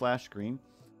back to my flash screen.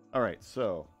 Alright,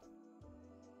 so.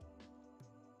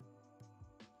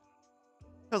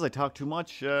 Because I talk too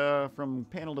much from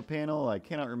panel to panel, I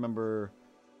cannot remember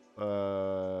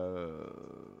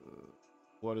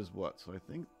what is what. So I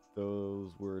think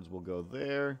those words will go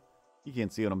there. You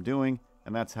can't see what I'm doing,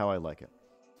 and that's how I like it.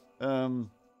 And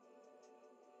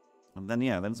then,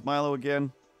 yeah, then it's Milo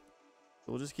again.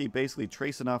 So we'll just keep basically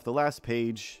tracing off the last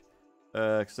page,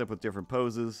 except with different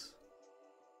poses.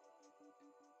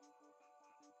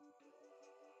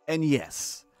 And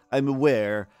yes, I'm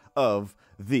aware of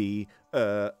the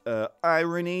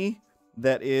irony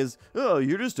that is, oh,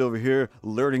 you're just over here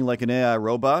learning like an AI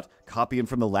robot, copying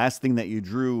from the last thing that you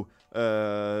drew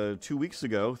 2 weeks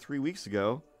ago, 3 weeks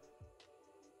ago.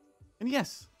 And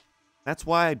yes, that's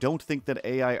why I don't think that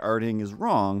AI arting is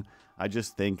wrong. I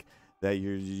just think that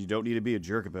you don't need to be a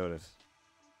jerk about it.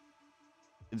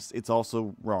 It's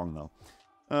also wrong though.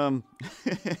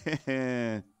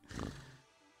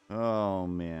 Oh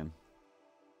man.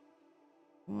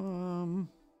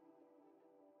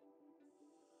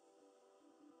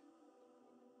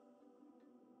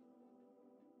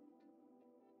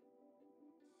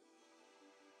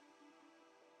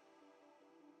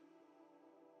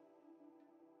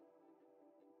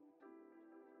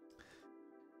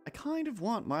 I kind of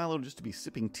want Milo just to be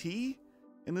sipping tea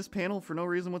in this panel for no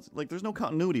reason. Like, there's no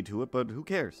continuity to it, but who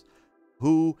cares?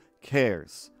 Who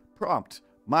cares? Prompt: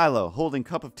 Milo holding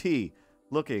cup of tea,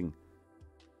 looking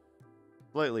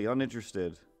slightly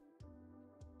uninterested.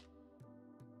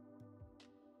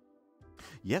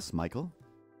 Yes, Michael.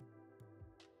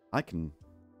 I can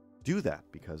do that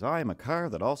because I am a car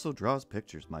that also draws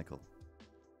pictures, Michael.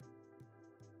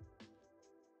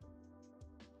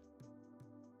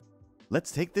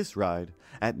 Let's take this ride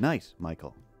at night,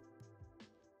 Michael.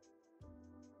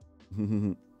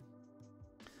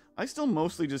 I still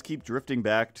mostly just keep drifting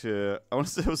back to, I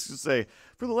was going to say,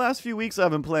 for the last few weeks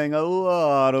I've been playing a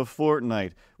lot of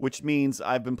Fortnite, which means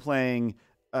I've been playing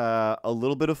a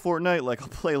little bit of Fortnite. Like, I'll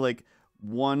play like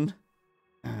one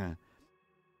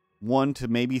to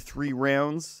maybe 3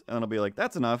 rounds, and I'll be like,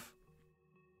 that's enough.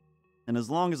 And as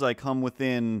long as I come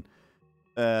within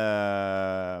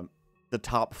the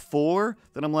top 4,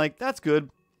 then I'm like, that's good.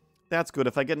 That's good.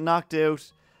 If I get knocked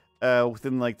out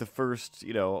within like the first,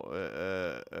 like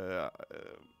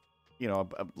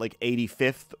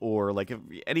 85th, or like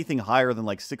anything higher than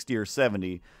like 60 or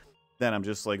 70, then I'm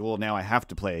just like, well, now I have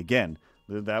to play again.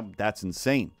 That's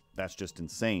insane. That's just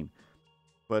insane.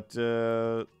 But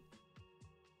I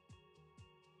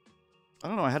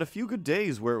don't know. I had a few good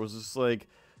days where it was just like,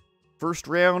 first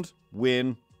round,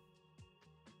 win.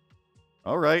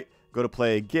 All right, go to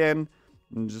play again,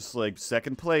 and just like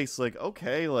second place. Like,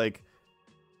 okay, like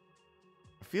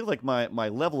I feel like my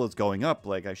level is going up.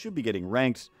 Like I should be getting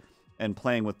ranked and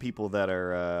playing with people that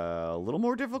are a little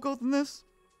more difficult than this.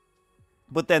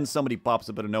 But then somebody pops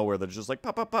up out of nowhere that's just like,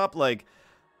 pop, pop, pop, like,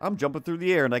 I'm jumping through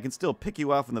the air and I can still pick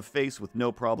you off in the face with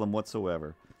no problem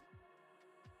whatsoever.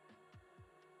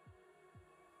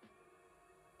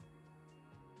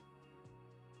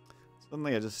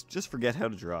 Suddenly I just forget how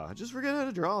to draw. I just forget how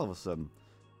to draw all of a sudden.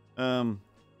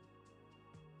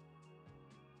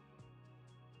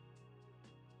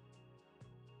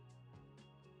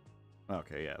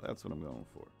 Okay, yeah, that's what I'm going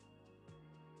for.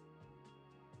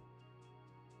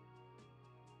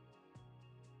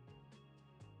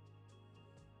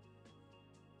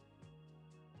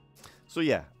 So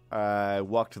yeah, I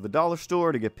walked to the dollar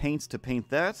store to get paints to paint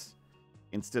that.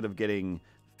 Instead of getting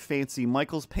fancy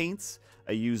Michaels paints,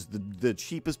 I used the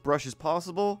cheapest brushes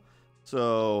possible.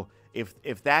 So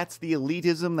if that's the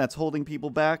elitism that's holding people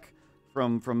back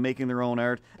from making their own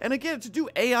art, and again, to do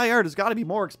AI art has got to be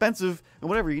more expensive and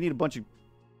whatever. You need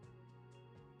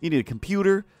you need a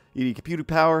computer, you need computer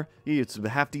power, you need some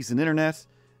half decent internet,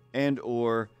 and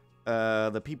or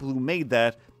the people who made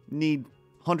that need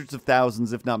hundreds of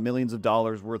thousands, if not millions of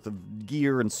dollars worth of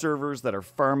gear and servers that are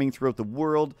farming throughout the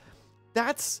world.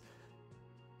 That's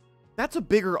a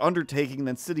bigger undertaking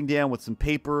than sitting down with some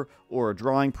paper or a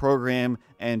drawing program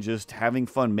and just having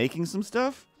fun making some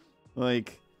stuff.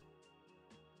 Like,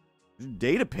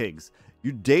 data pigs.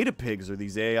 You data pigs are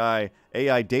these AI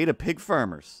data pig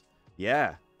farmers.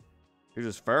 Yeah. You're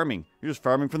just farming. You're just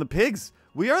farming from the pigs.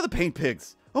 We are the paint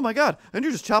pigs. Oh my god. And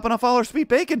you're just chopping off all our sweet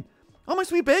bacon. Oh, my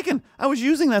sweet bacon. I was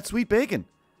using that sweet bacon.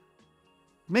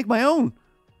 Make my own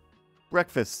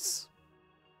breakfasts.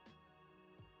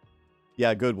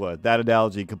 Yeah, good one. That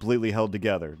analogy completely held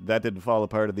together. That didn't fall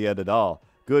apart at the end at all.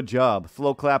 Good job.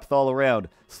 Slow claps all around.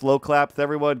 Slow claps,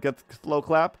 everyone get the slow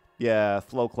clap? Yeah,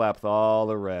 slow claps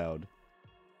all around.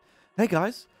 Hey,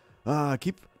 guys. I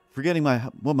keep forgetting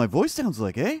what my voice sounds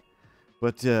like, eh?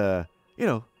 But, if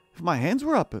my hands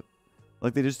were up,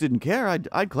 like they just didn't care,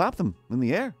 I'd clap them in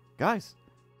the air. Guys,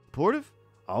 supportive?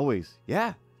 Always,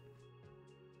 yeah.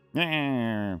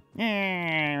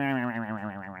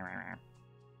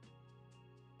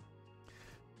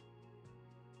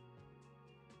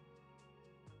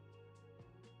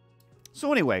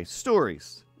 So anyway,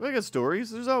 stories. I got stories.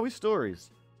 There's always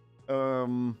stories.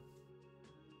 Oh,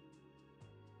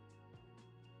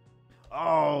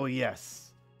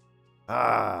 yes.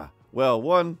 Well,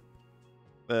 one,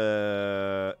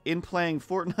 in playing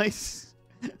Fortnite,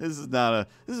 this is not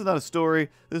a story.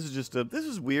 This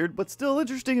is weird, but still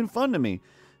interesting and fun to me.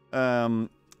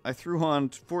 I threw on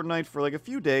Fortnite for like a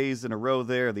few days in a row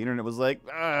there. The internet was like,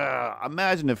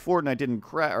 imagine if Fortnite didn't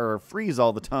crash or freeze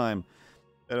all the time.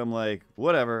 And I'm like,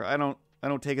 whatever. I don't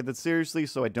take it that seriously,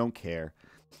 so I don't care.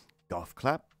 Golf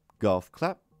clap, golf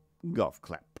clap, golf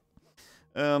clap.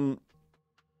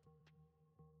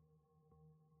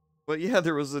 But yeah,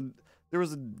 there was a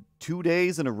 2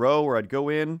 days in a row where I'd go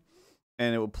in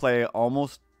and it would play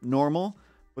almost normal,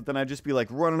 but then I'd just be like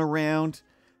running around,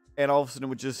 and all of a sudden it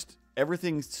would just,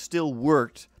 everything still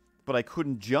worked, but I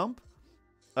couldn't jump,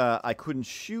 I couldn't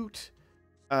shoot,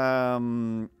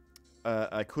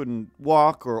 I couldn't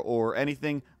walk or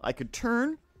anything. I could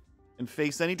turn and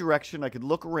face any direction. I could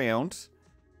look around,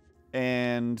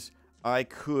 and I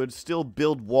could still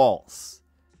build walls.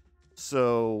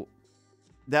 So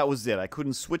that was it. I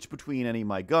couldn't switch between any of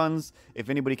my guns. If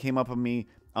anybody came up on me,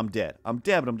 I'm dead. I'm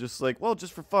dead, but I'm just like, well,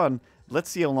 just for fun, let's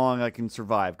see how long I can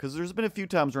survive. Because there's been a few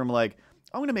times where I'm like,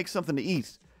 I'm going to make something to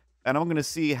eat, and I'm going to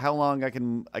see how long I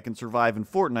can survive in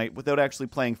Fortnite without actually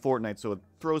playing Fortnite. So it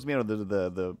throws me out of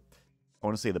the I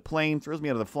want to say the plane, throws me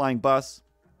out of the flying bus.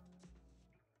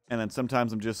 And then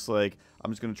sometimes I'm just like,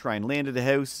 I'm just going to try and land at a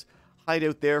house, hide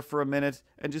out there for a minute,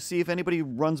 and just see if anybody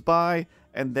runs by.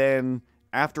 And then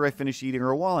after I finish eating,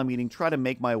 or while I'm eating, try to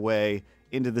make my way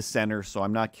into the center so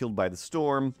I'm not killed by the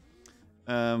storm.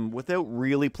 Without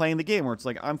really playing the game, where it's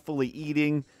like I'm fully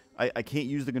eating. I can't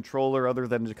use the controller other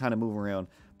than to kind of move around.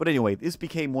 But anyway, this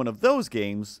became one of those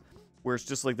games where it's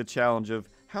just like the challenge of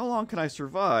how long can I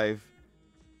survive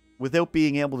without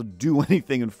being able to do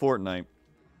anything in Fortnite.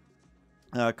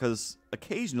 Because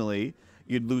occasionally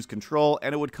you'd lose control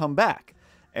and it would come back.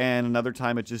 And another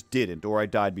time it just didn't, or I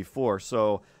died before.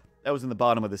 So I was in the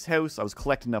bottom of this house. I was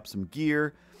collecting up some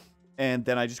gear. And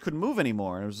then I just couldn't move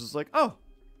anymore. And I was just like, oh,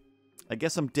 I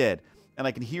guess I'm dead. And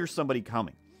I can hear somebody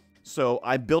coming. So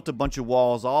I built a bunch of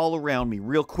walls all around me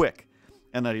real quick.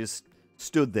 And I just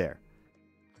stood there,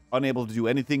 unable to do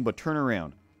anything but turn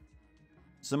around.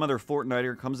 Some other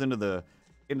Fortniter comes into the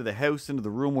house, into the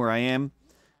room where I am.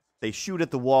 They shoot at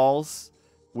the walls,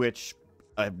 which,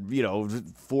 4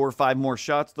 or 5 more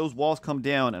shots, those walls come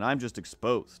down, and I'm just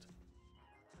exposed.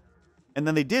 And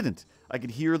then they didn't. I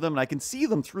could hear them, and I can see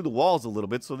them through the walls a little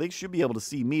bit, so they should be able to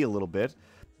see me a little bit.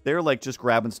 They're, like, just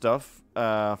grabbing stuff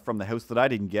from the house that I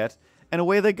didn't get, and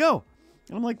away they go.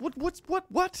 And I'm like,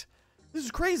 what? This is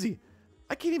crazy.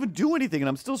 I can't even do anything, and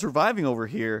I'm still surviving over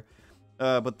here.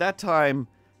 But that time,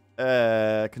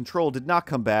 Control did not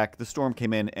come back. The storm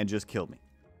came in and just killed me.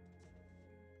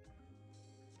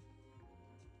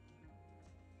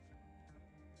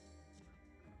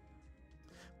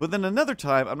 But then another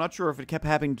time, I'm not sure if it kept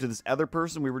happening to this other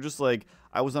person. We were just like,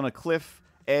 I was on a cliff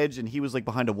edge and he was like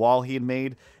behind a wall he had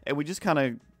made. And we just kind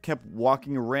of kept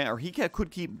walking around, or he could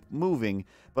keep moving,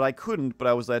 but I couldn't. But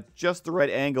I was at just the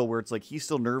right angle where it's like, he's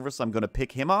still nervous. I'm going to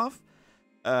pick him off.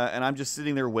 And I'm just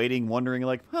sitting there waiting, wondering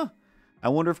like, I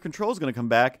wonder if Control's going to come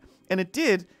back. And it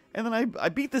did. And then I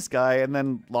beat this guy and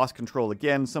then lost control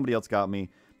again. Somebody else got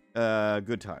me.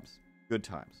 Good times. Good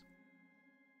times.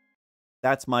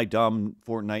 That's my dumb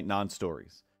Fortnite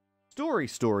non-stories.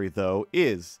 Story, though,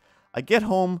 is I get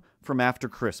home from after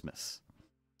Christmas.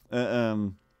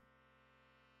 Oh,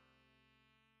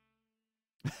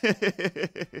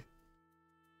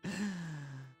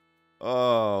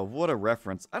 what a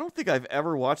reference. I don't think I've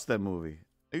ever watched that movie.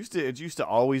 It used to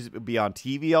always be on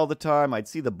TV all the time. I'd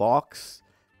see the box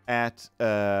at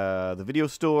the video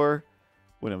store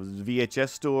when it was a VHS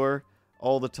store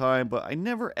all the time, but I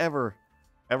never, ever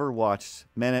watched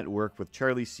Men at Work with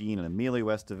Charlie Sheen and Emilio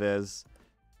Estevez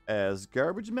as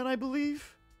garbage men, I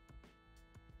believe.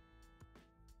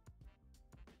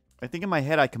 I think in my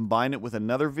head I combined it with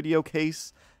another video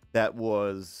case that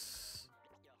was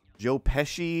Joe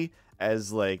Pesci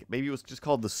as like, maybe it was just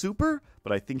called The Super,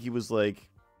 but I think he was like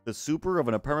the super of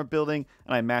an apartment building,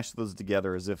 and I mashed those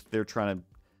together as if they're trying to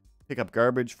pick up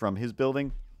garbage from his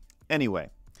building. Anyway,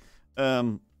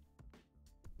 I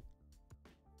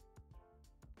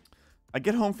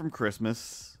get home from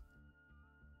Christmas.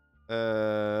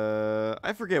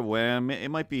 I forget when.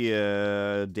 It might be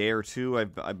a day or two.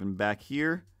 I've been back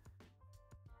here.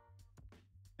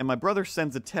 And my brother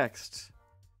sends a text.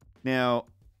 Now,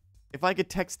 if I get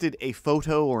texted a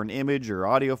photo or an image or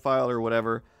audio file or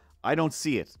whatever, I don't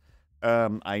see it.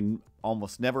 I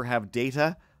almost never have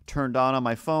data turned on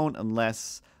my phone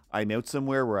unless I'm out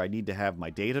somewhere where I need to have my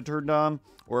data turned on,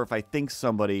 or if I think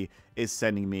somebody is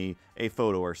sending me a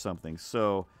photo or something.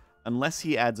 So unless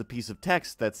he adds a piece of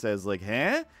text that says like,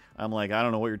 huh? I'm like, I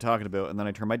don't know what you're talking about. And then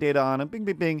I turn my data on and bing,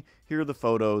 bing, bing. Here are the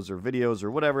photos or videos or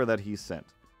whatever that he sent.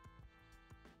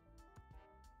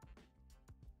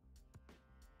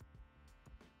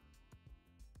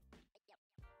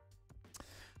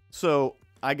 So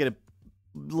I get a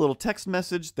little text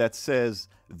message that says,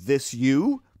 "This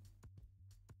you?"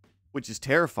 Which is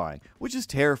terrifying.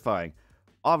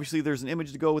 Obviously, there's an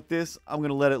image to go with this. I'm going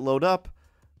to let it load up.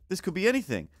 This could be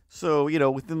anything. So,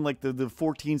 within like the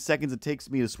 14 seconds it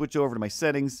takes me to switch over to my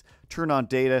settings, turn on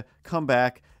data, come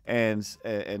back, and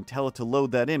tell it to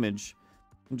load that image.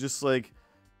 I'm just like,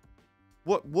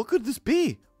 what could this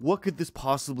be? What could this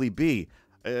possibly be?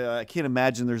 I can't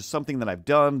imagine there's something that I've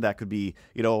done that could be,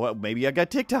 maybe I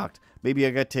got TikToked. Maybe I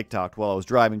got TikToked while I was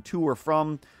driving to or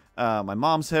from my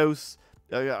mom's house.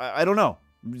 I don't know.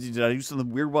 Did I do something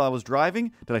weird while I was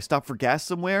driving? Did I stop for gas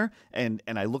somewhere and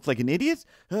I looked like an idiot?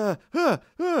 So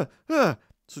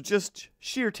just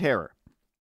sheer terror.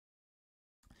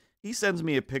 He sends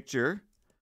me a picture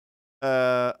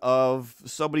of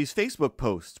somebody's Facebook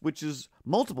post, which is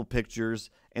multiple pictures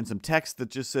and some text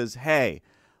that just says, hey,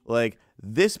 like,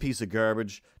 this piece of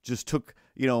garbage just took,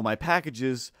 my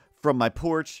packages from my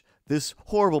porch. This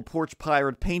horrible porch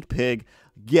pirate paint pig,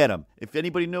 get him. If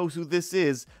anybody knows who this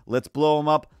is, let's blow him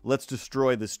up. Let's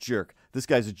destroy this jerk. This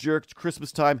guy's a jerk. It's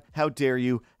Christmas time. How dare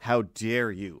you? How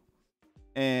dare you?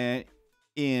 And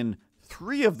in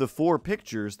 3 of the 4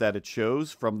 pictures that it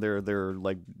shows from their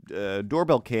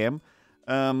doorbell cam,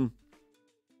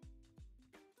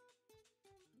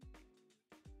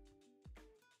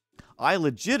 I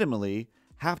legitimately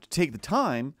have to take the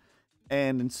time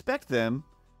and inspect them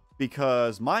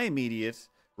because my immediate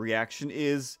reaction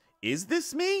is is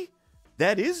this me?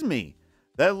 That is me.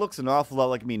 That looks an awful lot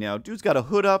like me now. Dude's got a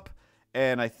hood up,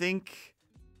 and I think...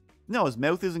 No, his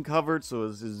mouth isn't covered, so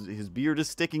his beard is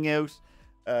sticking out.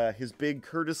 His big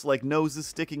Curtis-like nose is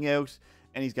sticking out,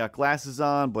 and he's got glasses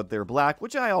on, but they're black,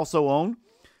 which I also own.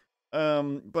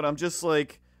 But I'm just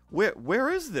like, where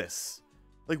is this?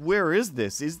 Like, where is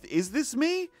this? Is this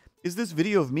me? Is this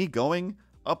video of me going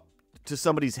up to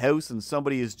somebody's house and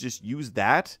somebody has just used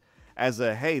that as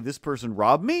a, hey, this person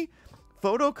robbed me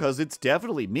photo? Because it's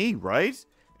definitely me, right?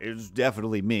 It's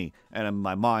definitely me. And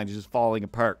my mind is just falling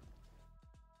apart.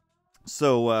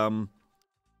 So,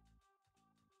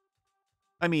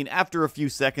 I mean, after a few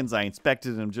seconds, I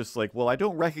inspected and I'm just like, well, I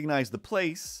don't recognize the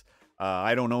place.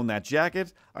 I don't own that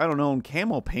jacket. I don't own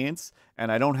camo pants.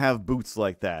 And I don't have boots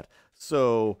like that.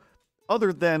 So,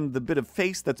 other than the bit of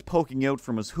face that's poking out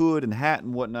from his hood and hat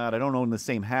and whatnot, I don't own the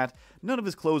same hat. None of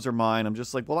his clothes are mine. I'm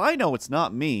just like, well, I know it's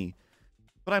not me.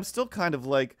 But I'm still kind of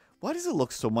like, why does it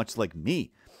look so much like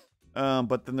me?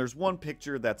 But then there's one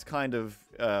picture that's kind of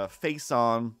face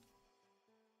on.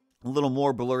 A little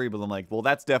more blurry, but I'm like, well,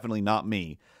 that's definitely not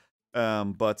me.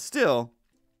 But still,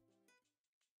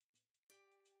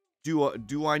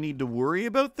 do I need to worry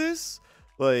about this?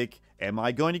 Like, am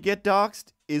I going to get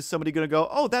doxxed? Is somebody going to go,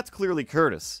 oh, that's clearly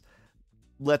Curtis.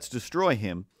 Let's destroy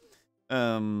him.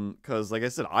 Because, like I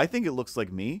said, I think it looks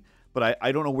like me, but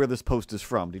I don't know where this post is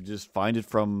from. Did you just find it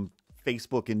from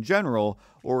Facebook in general?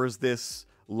 Or is this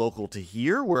local to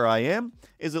here, where I am?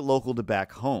 Is it local to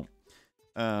back home?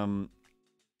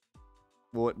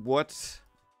 What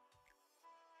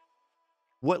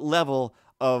level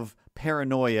of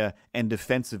paranoia and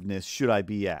defensiveness should I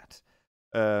be at?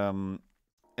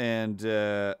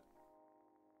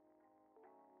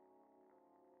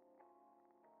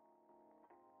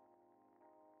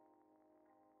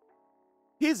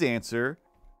 His answer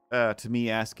to me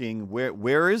asking,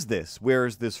 where is this? Where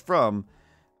is this from?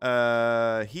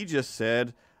 He just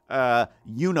said,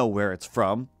 you know where it's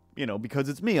from. You know, because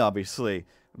it's me, obviously.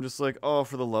 I'm just like, oh,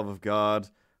 for the love of God,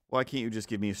 why can't you just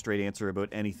give me a straight answer about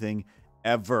anything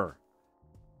ever?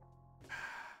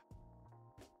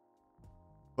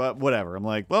 But whatever. I'm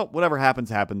like, well, whatever happens,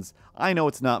 happens. I know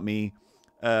it's not me.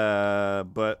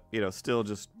 But, you know, still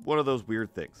just one of those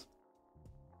weird things.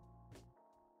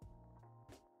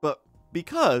 But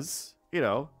because, you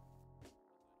know,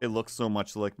 it looks so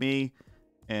much like me,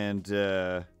 and,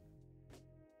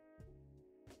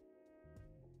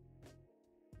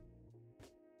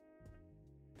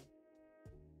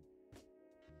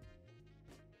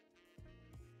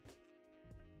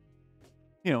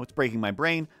 you know, it's breaking my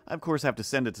brain. I, of course, have to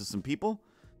send it to some people.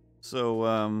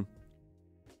 So,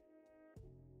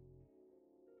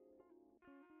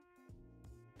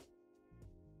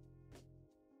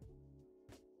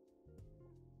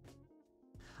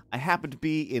 I happen to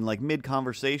be in, like,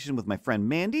 mid-conversation with my friend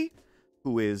Mandy,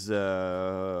 who is,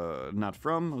 not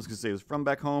from, I was going to say was from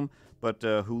back home, but,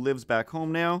 who lives back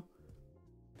home now.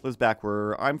 Lives back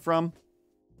where I'm from.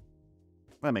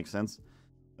 That makes sense.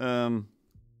 And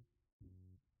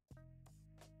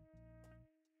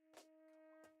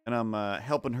I'm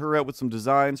helping her out with some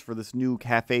designs for this new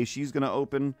cafe she's going to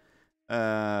open.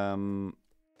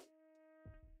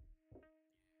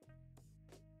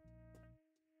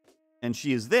 And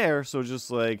she is there, so just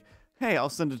like, hey, I'll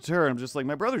send it to her. I'm just like,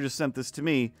 my brother just sent this to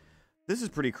me. This is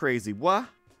pretty crazy. What?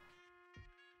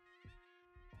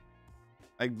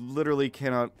 I literally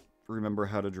cannot remember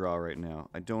how to draw right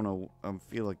now. I don't know. I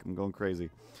feel like I'm going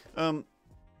crazy.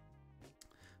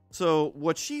 So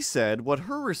what she said, what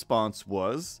her response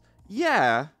was,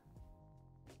 yeah,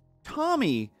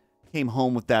 Tommy came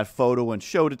home with that photo and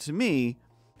showed it to me,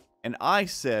 and I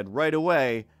said right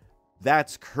away,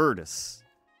 that's Curtis.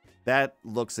 That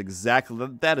looks exactly,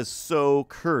 that is so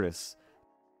Curtis.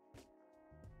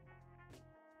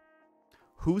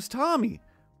 Who's Tommy?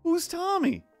 Who's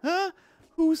Tommy? Huh?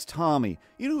 Who's Tommy?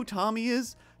 You know who Tommy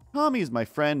is? Tommy is my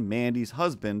friend Mandy's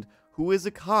husband, who is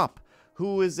a cop.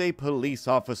 Who is a police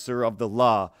officer of the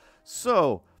law.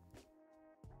 So,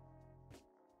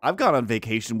 I've gone on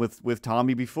vacation with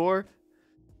Tommy before.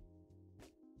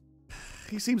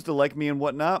 He seems to like me and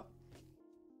whatnot.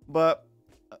 But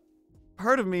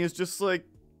part of me is just like,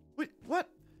 wait, what?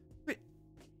 Wait.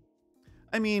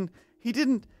 I mean, he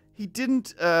didn't, you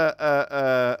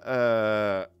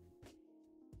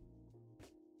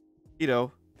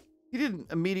know, he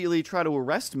didn't immediately try to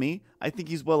arrest me. I think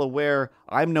he's well aware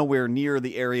I'm nowhere near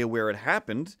the area where it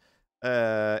happened,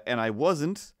 and I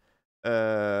wasn't.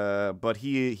 But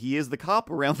he is the cop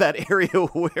around that area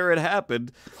where it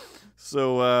happened.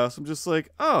 So I'm just like,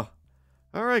 oh,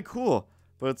 all right, cool.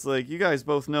 But it's like, you guys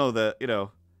both know that, you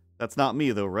know, that's not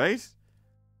me though, right?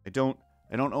 I don't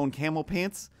own camel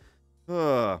pants.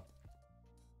 Ugh.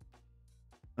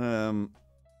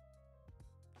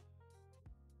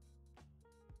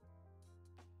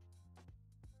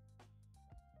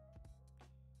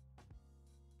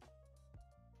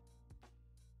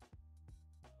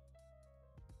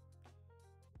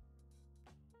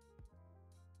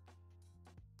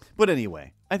 But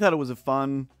anyway, I thought it was a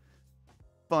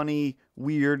funny,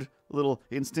 weird little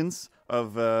instance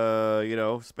of,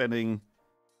 spending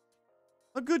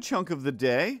a good chunk of the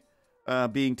day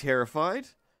being terrified.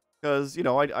 Because,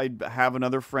 I have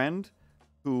another friend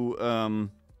who,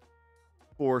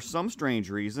 for some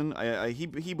strange reason,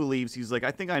 he believes, he's like,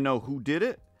 I think I know who did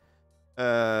it.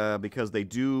 Because they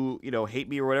do, hate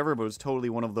me or whatever, but it was totally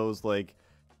one of those, like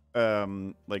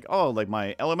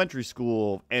my elementary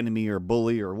school enemy or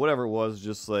bully or whatever it was,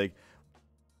 just like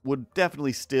would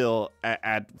definitely still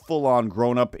at full on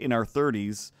grown up in our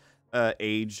 30s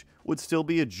age would still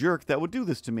be a jerk that would do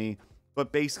this to me.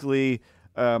 But basically,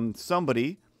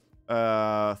 somebody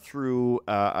threw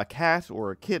a cat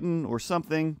or a kitten or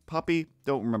something, puppy,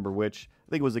 don't remember which. I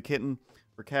think it was a kitten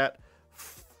or cat.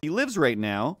 He lives right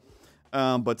now,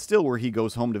 but still where he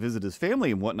goes home to visit his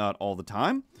family and whatnot all the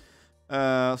time.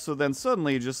 So then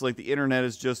suddenly, just like the internet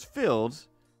is just filled,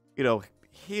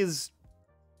 his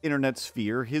internet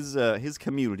sphere, his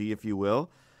community, if you will,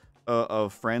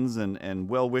 of friends and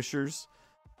well-wishers,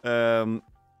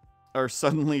 are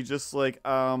suddenly just like,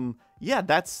 yeah,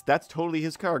 that's totally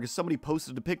his car, because somebody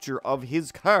posted a picture of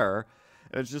his car,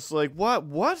 and it's just like, what?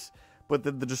 But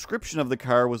the description of the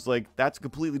car was like, that's a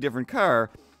completely different car.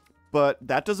 But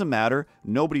that doesn't matter.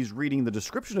 Nobody's reading the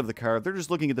description of the car. They're just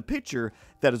looking at the picture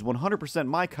that is 100%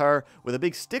 my car with a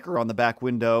big sticker on the back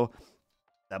window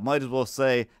that might as well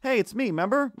say, hey, it's me,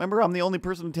 remember? Remember, I'm the only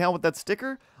person in town with that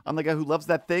sticker? I'm the guy who loves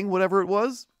that thing, whatever it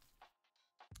was.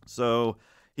 So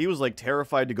he was, like,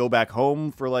 terrified to go back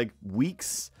home for, like,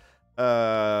 weeks,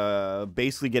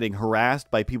 basically getting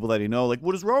harassed by people that he know. Like,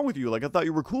 what is wrong with you? Like, I thought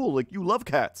you were cool. Like, you love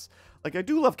cats. Like, I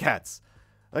do love cats.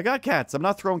 I got cats. I'm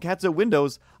not throwing cats at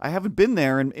windows. I haven't been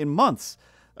there in months.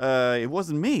 It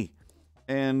wasn't me.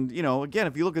 And, again,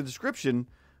 if you look at the description,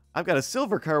 I've got a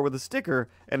silver car with a sticker,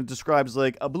 and it describes,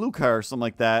 like, a blue car or something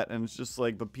like that, and it's just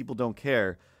like, but people don't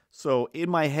care. So in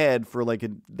my head for, like,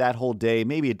 that whole day,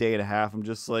 maybe a day and a half, I'm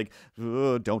just like,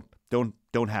 don't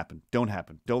happen. Don't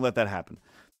happen. Don't let that happen.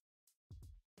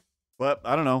 But,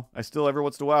 I don't know. I still, every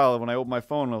once in a while, when I open my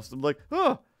phone, I'll still be like,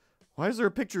 oh, why is there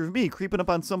a picture of me creeping up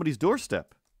on somebody's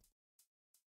doorstep?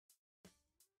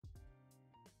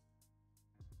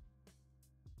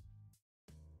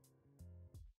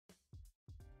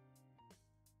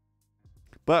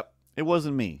 But it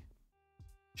wasn't me.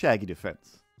 Shaggy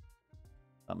defense.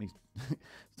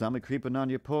 Saw me creeping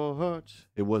on your porch.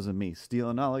 It wasn't me.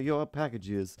 Stealing all of your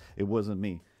packages. It wasn't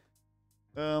me.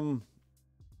 How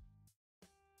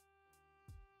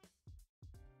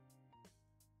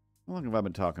long have I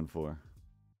been talking for?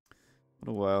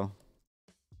 What a while.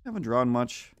 Haven't drawn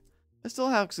much. I still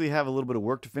actually have a little bit of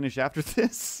work to finish after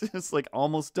this. It's like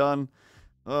almost done.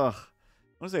 Ugh.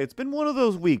 I want to say it's been one of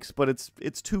those weeks, but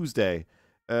it's Tuesday.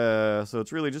 So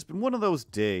it's really just been one of those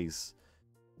days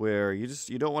where you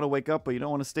don't want to wake up, but you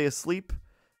don't want to stay asleep.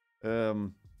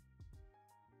 This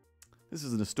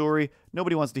isn't a story.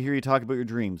 Nobody wants to hear you talk about your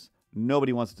dreams.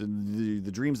 Nobody wants to,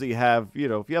 the dreams that you have,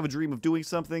 if you have a dream of doing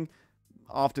something,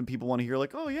 often people want to hear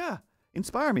like, oh yeah,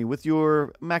 inspire me with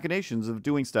your machinations of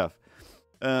doing stuff.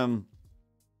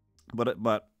 But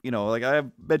like I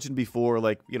have mentioned before,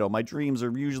 like, my dreams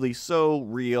are usually so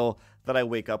real that I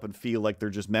wake up and feel like they're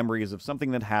just memories of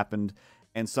something that happened,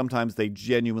 and sometimes they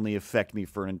genuinely affect me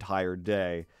for an entire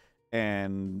day.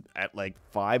 And at like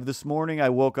 5 this morning, I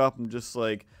woke up and just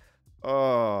like,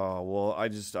 oh, well, I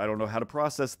don't know how to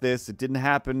process this. It didn't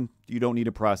happen. You don't need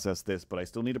to process this, but I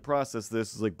still need to process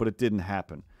this. It's like, but it didn't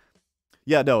happen.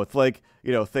 Yeah, no, it's like,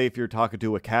 say if you're talking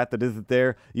to a cat that isn't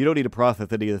there, you don't need to process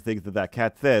any of the things that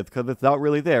cat says, because it's not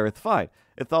really there. It's fine.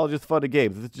 It's all just fun and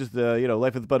games. It's just,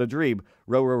 life is but a dream.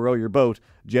 Row, row, row your boat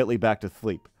gently back to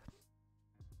sleep.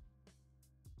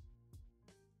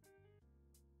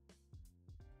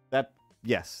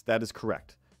 Yes, that is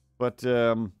correct. But,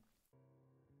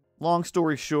 long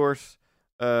story short,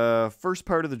 first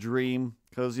part of the dream,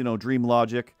 because, dream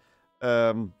logic,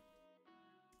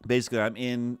 basically I'm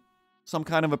in some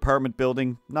kind of apartment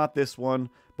building, not this one,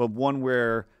 but one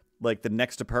where, like, the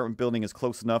next apartment building is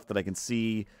close enough that I can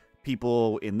see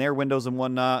people in their windows and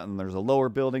whatnot, and there's a lower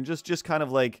building, just kind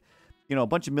of like, a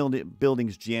bunch of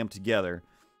buildings jammed together.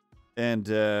 And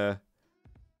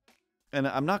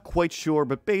I'm not quite sure,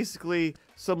 but basically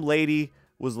some lady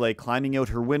was like climbing out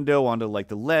her window onto like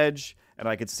the ledge, and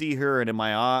I could see her, and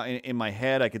in my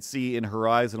head I could see in her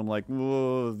eyes, and I'm like,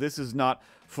 whoa, this is not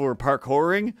for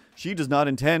parkouring. She does not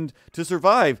intend to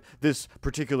survive this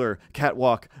particular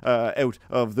catwalk out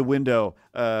of the window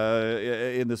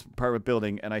in this apartment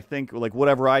building. And I think like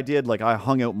whatever I did, like I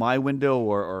hung out my window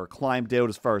or climbed out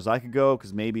as far as I could go,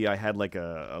 because maybe I had like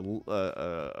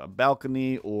a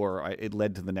balcony, or it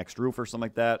led to the next roof or something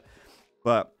like that.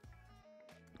 But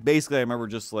basically, I remember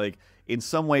just like in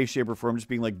some way, shape, or form, just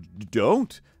being like,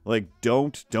 don't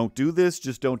do this.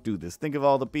 Just don't do this. Think of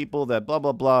all the people that blah,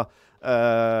 blah, blah.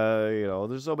 You know,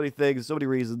 there's so many things, so many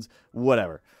reasons,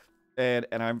 whatever. And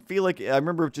I feel like I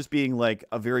remember just being like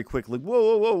a very quick, like, whoa,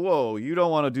 whoa, whoa, whoa, you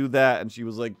don't want to do that. And she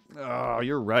was like, oh,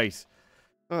 you're right.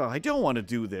 Oh, I don't want to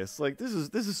do this. Like, this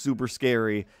is super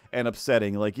scary and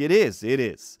upsetting. Like, it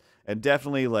is. And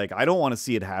definitely, like, I don't want to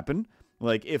see it happen.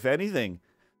 Like, if anything,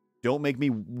 don't make me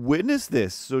witness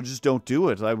this. So just don't do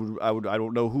it. I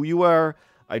don't know who you are.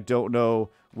 I don't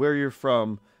know where you're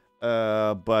from.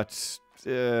 But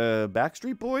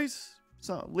Backstreet Boys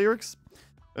lyrics.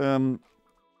 Just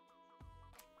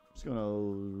gonna.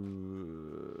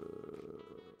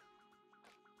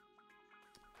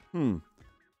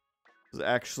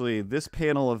 Actually, this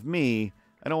panel of me,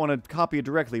 I don't want to copy it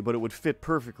directly, but it would fit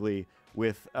perfectly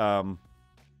with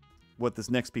what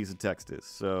this next piece of text is.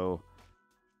 So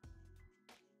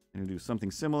I'm gonna do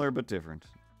something similar but different.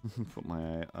 Put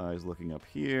my eyes looking up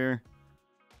here.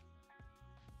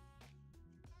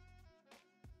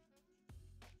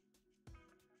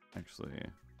 Actually,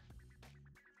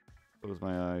 close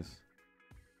my eyes.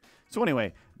 So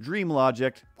anyway, dream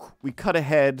logic. We cut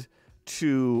ahead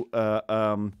to have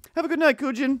a good night,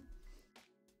 Kujin,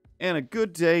 and a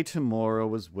good day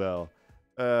tomorrow as well.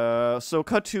 So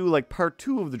cut to like part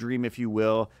 2 of the dream, if you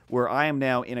will, where I am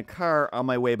now in a car on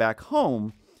my way back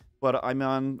home, but I'm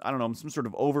on, I don't know, some sort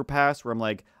of overpass where I'm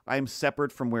like, I'm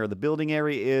separate from where the building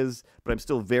area is, but I'm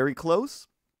still very close.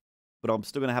 But I'm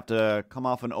still going to have to come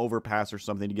off an overpass or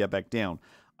something to get back down.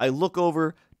 I look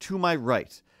over to my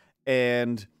right,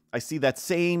 and I see that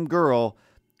same girl,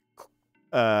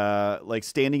 like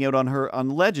standing out on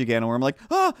the ledge again, where I'm like,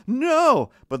 oh, no!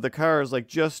 But the car is like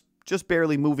just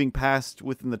barely moving past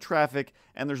within the traffic,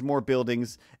 and there's more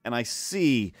buildings, and I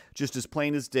see, just as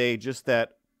plain as day, just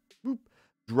that whoop,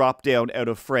 drop down out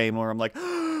of frame, where I'm like,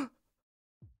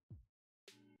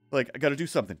 like, I gotta do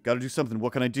something,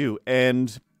 what can I do?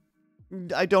 And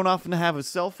I don't often have a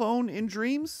cell phone in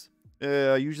dreams.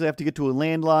 I usually have to get to a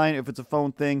landline if it's a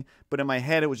phone thing. But in my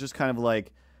head, it was just kind of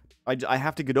like, I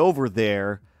have to get over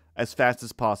there as fast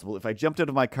as possible. If I jumped out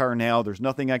of my car now, there's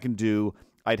nothing I can do.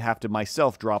 I'd have to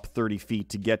myself drop 30 feet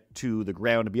to get to the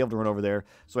ground to be able to run over there.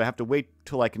 So I have to wait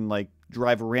till I can, like,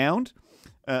 drive around.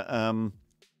 Kujin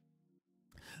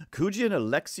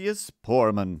Alexius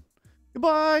Porman.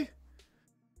 Goodbye.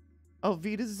 Auf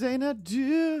Wiedersehen,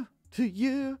 adieu to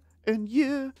you. And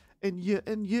yeah, and yeah,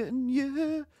 and yeah, and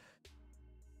yeah.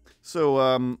 So,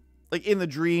 like, in the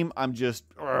dream, I'm just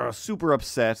super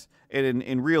upset. And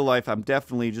in real life, I'm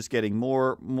definitely just getting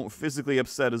more physically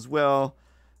upset as well.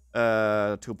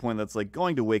 To a point that's, like,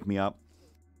 going to wake me up.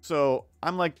 So,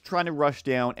 I'm, like, trying to rush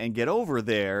down and get over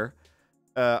there.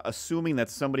 Assuming that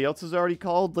somebody else has already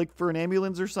called, like, for an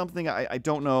ambulance or something. I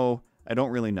don't know. I don't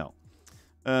really know.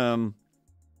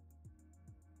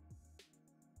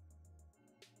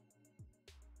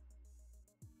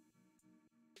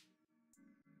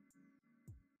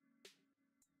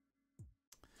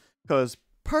 Because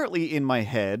partly in my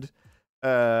head,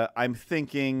 I'm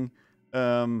thinking,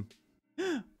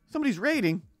 somebody's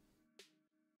raiding.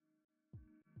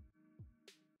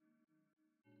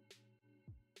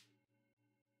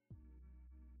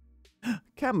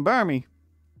 Captain Barmy.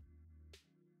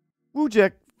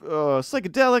 Wujek,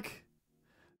 Psychedelic,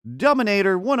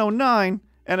 Dominator 109,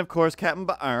 and of course, Captain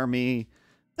Barmy.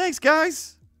 Thanks,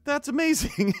 guys. That's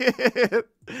amazing.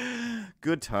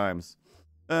 Good times.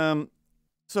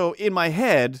 So in my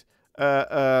head,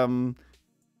 Kayleen?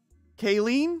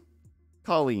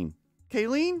 Colleen?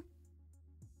 Kayleen?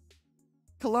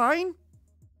 Kaline?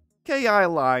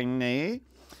 K-I-line, eh?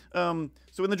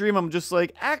 So in the dream, I'm just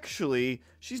like, actually,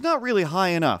 she's not really high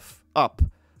enough up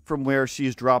from where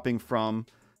she's dropping from.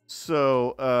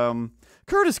 So,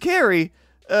 Curtis Carey,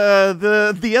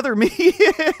 the other me.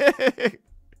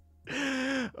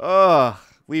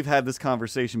 We've had this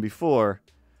conversation before.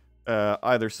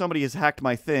 Either somebody has hacked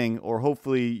my thing, or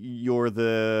hopefully you're I'm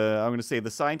going to say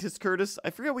the scientist, Curtis.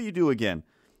 I forget what you do again.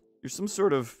 You're some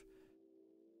sort of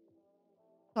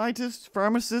scientist,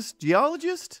 pharmacist,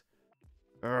 geologist?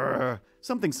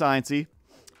 Something sciencey.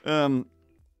 So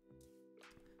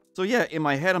yeah, in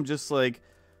my head, I'm just like,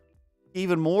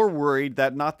 even more worried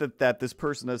that not that this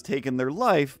person has taken their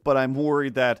life, but I'm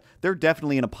worried that they're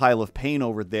definitely in a pile of pain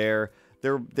over there.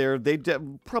 They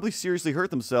probably seriously hurt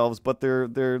themselves, but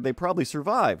they probably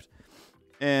survived.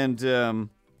 And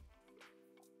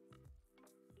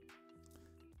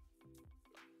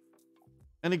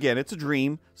again, it's a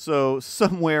dream, so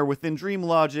somewhere within dream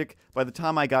logic, by the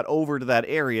time I got over to that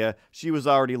area, she was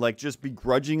already, like, just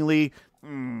begrudgingly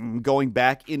going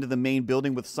back into the main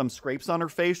building with some scrapes on her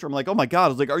face. Or I'm like, oh my god, I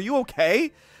was like, are you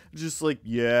okay? Just like,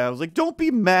 yeah. I was like, don't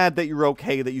be mad that you're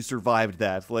okay, that you survived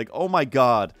that. Like, oh my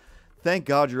god. Thank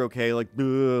god you're okay. Like,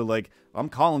 like, I'm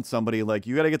calling somebody. Like,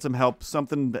 you gotta get some help.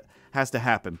 Something has to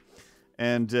happen.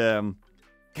 And,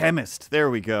 chemist.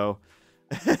 There we go.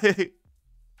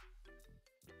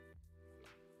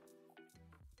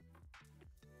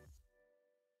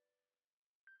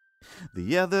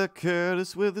 The other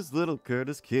Curtis with his little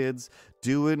Curtis kids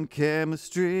doing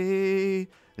chemistry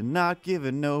and not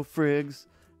giving no frigs.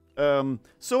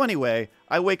 So anyway,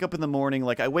 I wake up in the morning,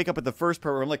 like I wake up at the first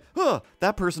part where I'm like, huh,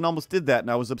 that person almost did that and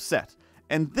I was upset.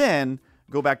 And then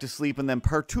go back to sleep and then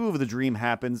part 2 of the dream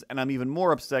happens and I'm even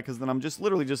more upset because then I'm just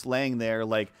literally just laying there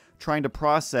like trying to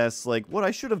process like what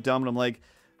I should have done. And I'm like,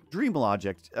 dream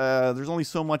logic, there's only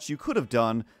so much you could have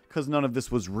done because none of this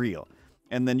was real.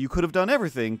 And then you could have done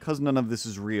everything because none of this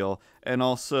is real. And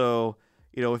also,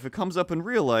 you know, if it comes up in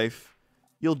real life,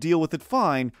 you'll deal with it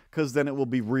fine because then it will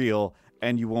be real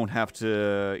and you won't have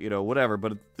to, you know, whatever.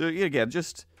 But again,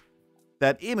 just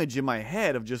that image in my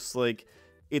head of just like,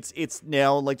 it's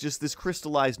now like just this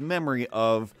crystallized memory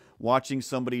of watching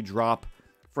somebody drop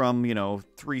from, you know,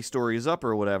 3 stories up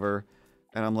or whatever.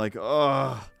 And I'm like,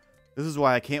 oh, this is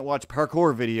why I can't watch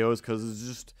parkour videos because it's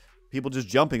just people just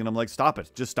jumping. And I'm like, stop it.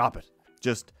 Just stop it.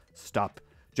 Just stop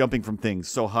jumping from things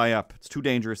so high up. It's too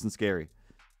dangerous and scary.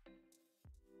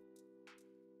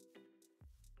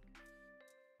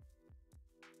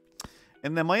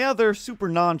 And then my other super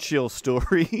non-chill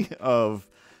story of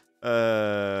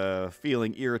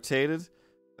feeling irritated.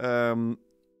 I'm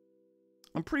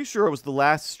pretty sure it was the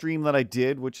last stream that I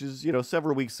did, which is, you know,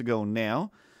 several weeks ago now.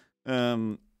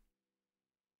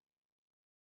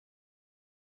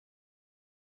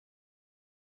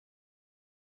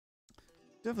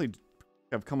 Definitely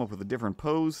have come up with a different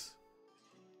pose.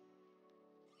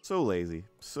 So lazy.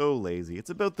 So lazy.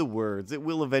 It's about the words. It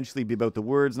will eventually be about the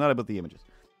words, not about the images.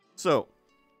 So,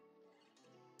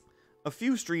 a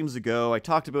few streams ago, I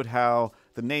talked about how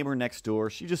the neighbor next door,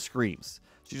 she just screams.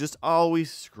 She just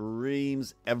always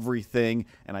screams everything,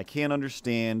 and I can't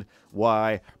understand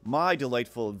why my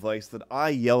delightful advice that I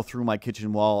yell through my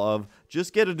kitchen wall of,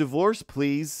 just get a divorce,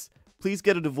 please. Please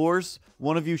get a divorce.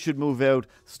 One of you should move out.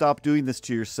 Stop doing this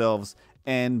to yourselves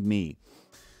and me.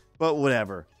 But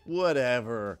whatever.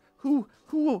 Whatever. Who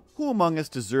among us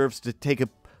deserves to take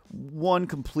one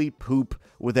complete poop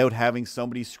without having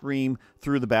somebody scream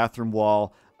through the bathroom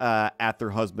wall at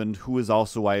their husband, who is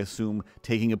also, I assume,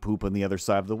 taking a poop on the other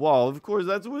side of the wall? Of course,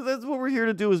 that's what we're here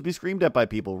to do, is be screamed at by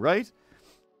people, right?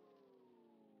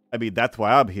 I mean, that's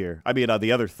why I'm here. I mean, on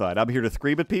the other side, I'm here to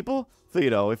scream at people. So,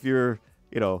 you know, if you're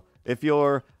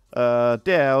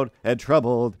down and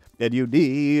troubled and you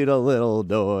need a little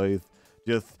noise,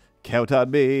 just count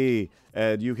on me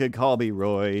and you can call me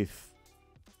Royce.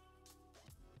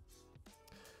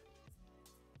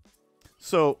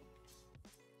 So,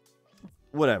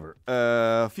 whatever.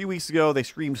 A few weeks ago, they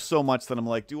screamed so much that I'm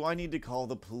like, do I need to call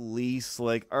the police?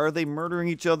 Like, are they murdering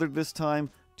each other this time?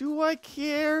 Do I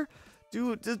care?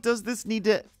 Does this need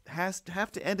to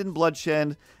have to end in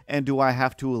bloodshed? And do I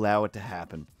have to allow it to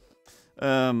happen?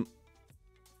 Because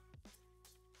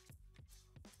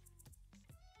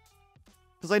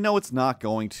I know it's not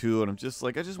going to, and I'm just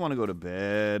like, I just want to go to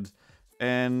bed.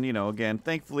 And, you know, again,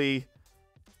 thankfully,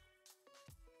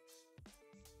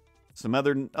 some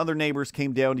other neighbors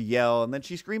came down to yell, and then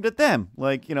she screamed at them.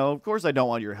 Like, you know, of course I don't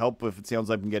want your help if it sounds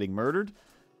like I'm getting murdered.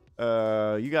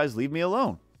 You guys leave me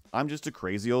alone. I'm just a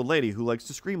crazy old lady who likes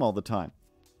to scream all the time.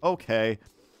 Okay.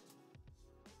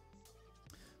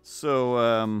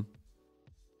 So,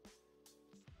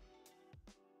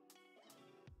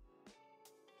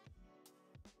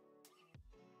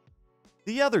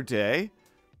 the other day,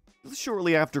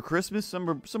 shortly after Christmas,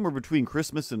 somewhere between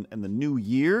Christmas and the New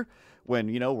Year, when,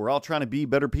 you know, we're all trying to be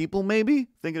better people, maybe,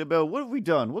 thinking about what have we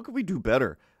done? What could we do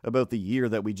better about the year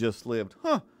that we just lived?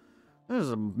 Huh. There's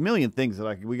a million things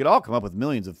that we could all come up with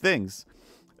millions of things.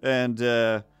 And,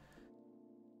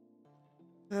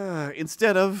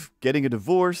 instead of getting a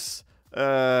divorce,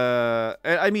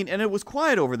 I mean, and it was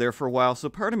quiet over there for a while, so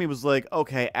part of me was like,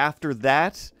 okay, after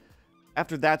that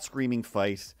screaming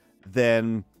fight,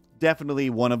 then definitely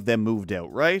one of them moved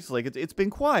out, right? Like, it's been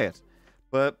quiet.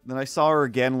 But then I saw her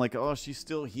again, like, oh, she's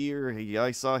still here.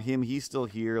 I saw him, he's still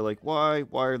here. Like, why?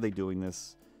 Why are they doing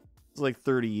this? It's like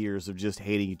 30 years of just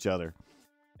hating each other.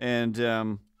 And,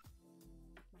 it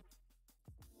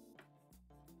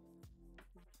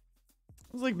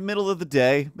was like middle of the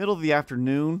day, middle of the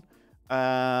afternoon.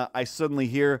 I suddenly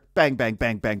hear bang, bang,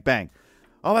 bang, bang, bang.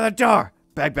 Open the door.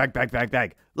 Bang, bang, bang, bang,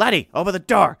 bang. Letty, open the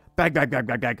door. Bang, bang, bang,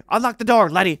 bang, bang. Unlock the door,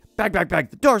 Letty. Bang, bang, bang.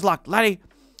 The door's locked, Letty.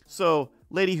 So,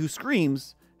 lady who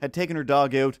screams had taken her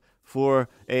dog out for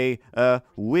a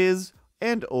whiz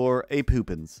and or a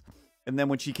poopins. And then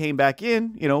when she came back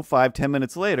in, 5-10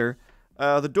 minutes later,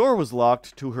 the door was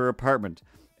locked to her apartment.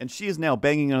 And she is now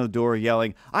banging on the door,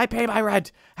 yelling, I pay my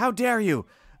rent. How dare you?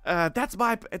 It's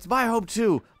my home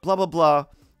too. Blah, blah, blah.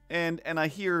 And I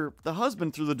hear the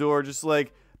husband through the door just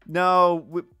like,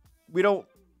 no, we don't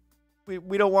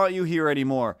want you here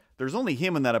anymore. There's only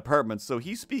him in that apartment, so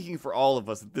he's speaking for all of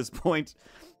us at this point.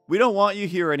 We don't want you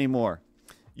here anymore.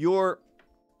 You're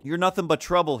nothing but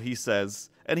trouble, he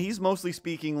says. And he's mostly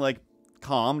speaking like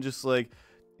calm, just like,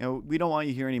 we don't want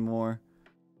you here anymore.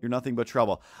 You're nothing but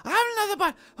trouble. I'm nothing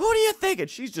but, who do you think? And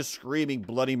she's just screaming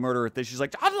bloody murder at this. She's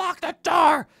like, unlock the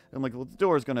door. And I'm like, well, the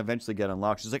door is going to eventually get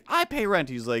unlocked. She's like, I pay rent.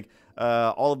 He's like,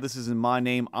 all of this is in my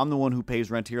name. I'm the one who pays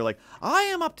rent here. Like, I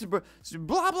am up to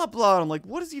blah, blah, blah. And I'm like,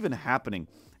 what is even happening?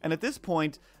 And at this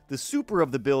point, the super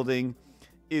of the building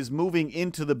is moving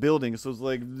into the building. So it's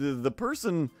like the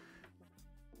person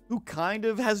who kind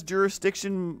of has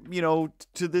jurisdiction,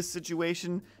 to this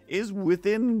situation is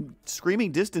within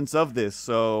screaming distance of this.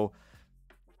 So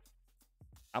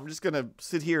I'm just going to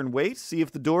sit here and wait, see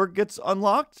if the door gets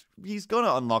unlocked. He's going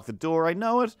to unlock the door. I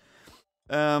know it.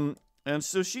 And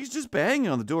so she's just banging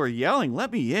on the door, yelling,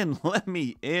 let me in,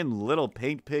 little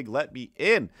paint pig, let me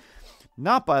in.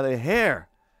 Not by the hair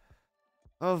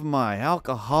of my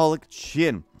alcoholic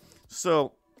chin.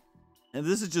 So, and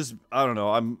this is just, I don't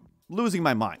know, I'm losing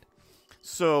my mind.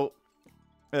 So,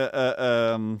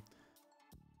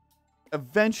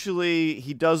 eventually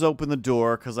he does open the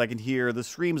door because I can hear the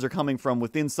screams are coming from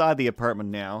within inside the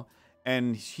apartment now.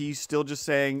 And he's still just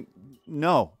saying,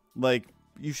 no, like,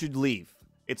 you should leave.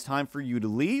 It's time for you to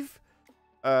leave.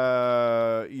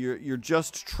 You're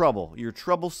just trouble. You're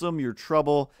troublesome. You're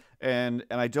trouble. And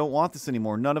I don't want this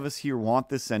anymore. None of us here want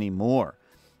this anymore.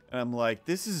 And I'm like,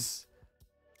 this is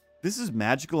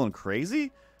magical and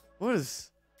crazy? What is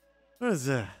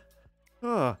that?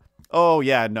 Oh,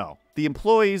 yeah, no. The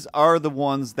employees are the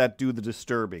ones that do the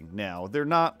disturbing now. They're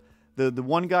not the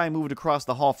one guy moved across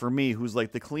the hall for me who's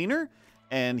like the cleaner,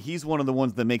 and he's one of the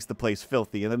ones that makes the place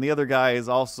filthy. And then the other guy is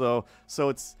also, so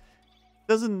it's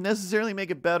doesn't necessarily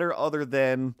make it better other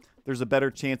than there's a better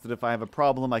chance that if I have a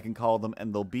problem, I can call them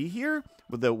and they'll be here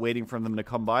without waiting for them to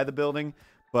come by the building.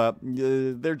 But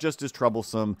they're just as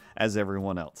troublesome as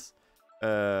everyone else.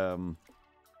 But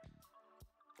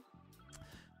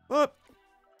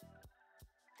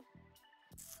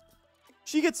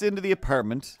she gets into the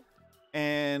apartment,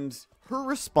 and her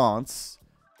response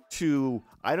to,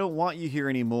 I don't want you here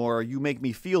anymore, you make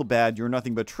me feel bad, you're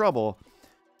nothing but trouble,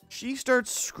 she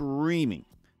starts screaming.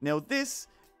 Now this,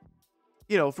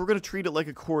 if we're going to treat it like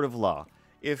a court of law,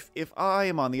 if I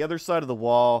am on the other side of the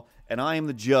wall, and I am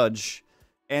the judge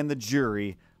and the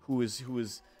jury who is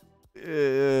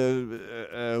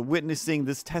witnessing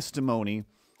this testimony,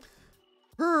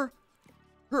 her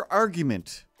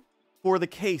argument for the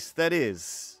case that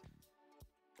is,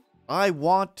 I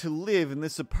want to live in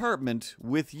this apartment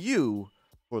with you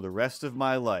for the rest of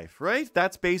my life, right?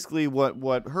 That's basically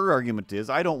what her argument is.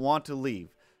 I don't want to leave.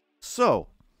 So,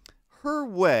 her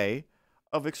way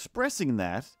of expressing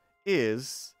that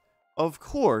is, of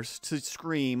course, to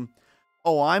scream,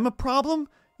 oh, I'm a problem?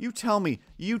 You tell me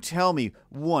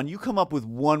one. You come up with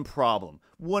one problem.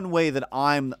 One way that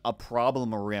I'm a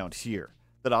problem around here.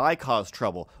 That I cause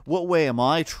trouble. What way am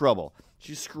I trouble?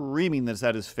 She's screaming this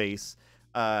at his face.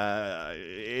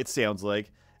 It sounds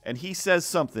like. And he says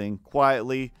something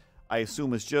quietly. I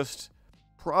assume it's just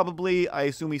I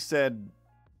assume he said,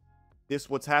 this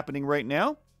what's happening right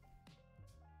now?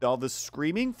 All this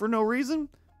screaming for no reason?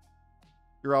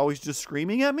 You're always just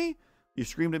screaming at me? You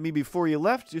screamed at me before you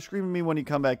left. You're screaming at me when you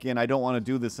come back in. I don't want to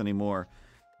do this anymore.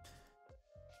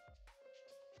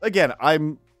 Again,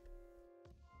 I'm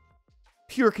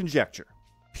pure conjecture.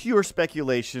 Pure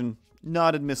speculation.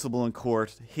 Not admissible in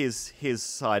court. His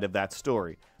side of that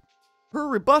story. Her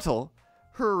rebuttal,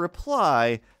 her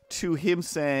reply to him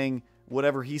saying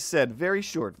whatever he said, very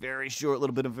short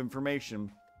little bit of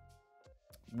information,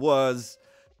 was,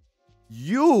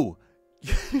 you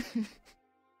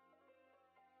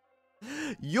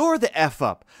You're the F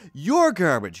up. You're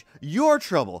garbage. You're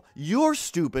trouble. You're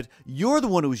stupid. You're the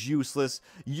one who's useless.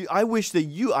 I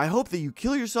hope that you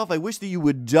kill yourself. I wish that you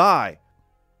would die.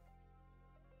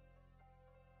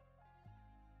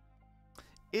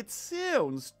 It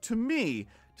sounds to me,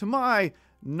 to my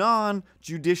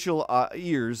non-judicial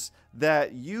ears,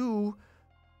 that you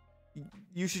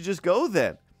should just go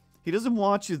then. He doesn't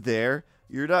want you there.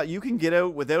 You can get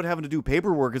out without having to do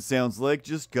paperwork, it sounds like.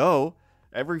 Just go.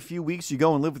 Every few weeks you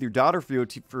go and live with your daughter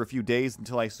for a few days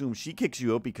until I assume she kicks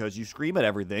you out because you scream at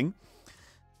everything.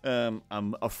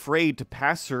 I'm afraid to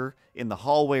pass her in the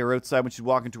hallway or outside when she's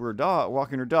walking her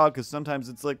dog, because sometimes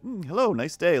it's like, hello,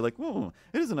 nice day. Like,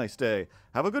 it is a nice day.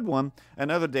 Have a good one.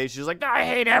 Another day she's like, I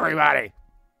hate everybody.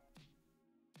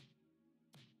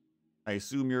 I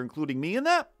assume you're including me in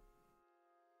that?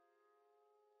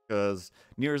 Because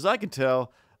near as I can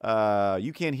tell,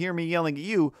 you can't hear me yelling at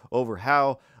you over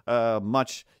how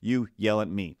much you yell at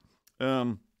me.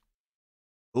 Oh,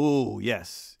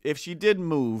 yes. If she did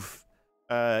move,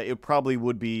 it probably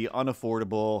would be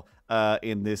unaffordable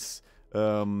in this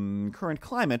current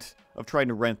climate of trying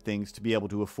to rent things to be able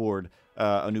to afford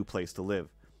a new place to live.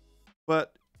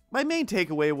 But my main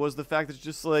takeaway was the fact that it's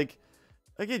just like,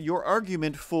 again, your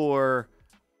argument for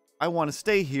I want to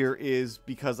stay here is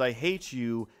because I hate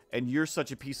you and you're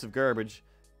such a piece of garbage.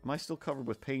 Am I still covered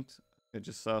with paint? I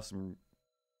just saw some...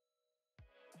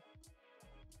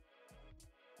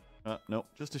 no,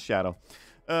 just a shadow.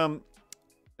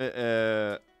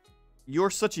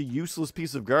 You're such a useless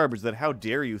piece of garbage that how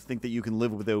dare you think that you can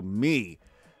live without me?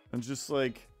 I'm just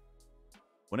like,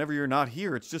 whenever you're not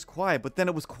here, it's just quiet. But then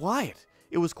it was quiet.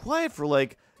 It was quiet for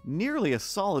like nearly a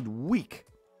solid week.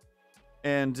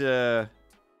 And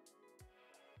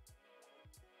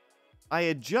I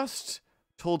had just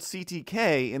told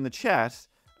CTK in the chat,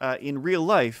 in real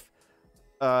life,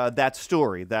 that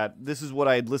story, that this is what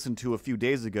I had listened to a few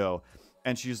days ago.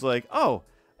 And she's like, oh,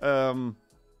 you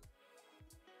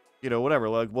know, whatever.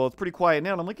 Like, well, it's pretty quiet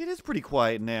now. And I'm like, it is pretty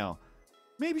quiet now.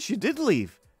 Maybe she did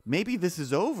leave. Maybe this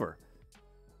is over.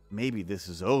 Maybe this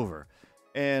is over.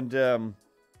 And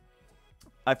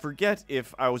I forget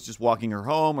if I was just walking her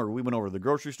home or we went over to the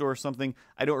grocery store or something.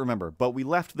 I don't remember. But we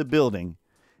left the building.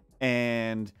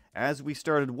 And as we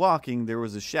started walking, there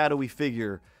was a shadowy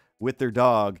figure with their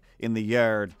dog in the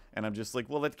yard. And I'm just like,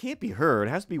 well, that can't be her. It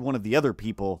has to be one of the other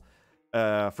people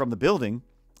from the building.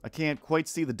 I can't quite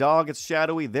see the dog. It's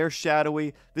shadowy. They're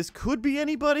shadowy. This could be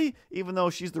anybody, even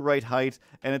though she's the right height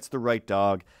and it's the right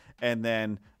dog. And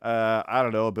then, I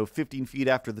don't know, about 15 feet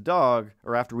after the dog,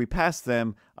 or after we passed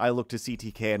them, I look to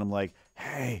CTK and I'm like,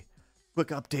 hey, quick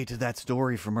update to that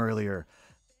story from earlier.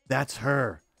 That's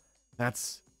her.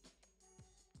 That's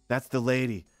the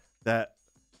lady that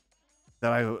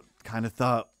I kind of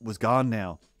thought was gone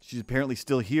now. She's apparently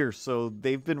still here, so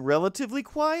they've been relatively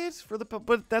quiet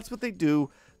but that's what they do.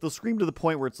 They'll scream to the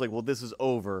point where it's like, well, this is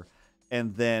over,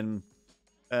 and then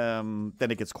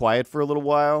it gets quiet for a little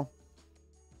while,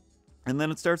 and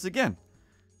then it starts again.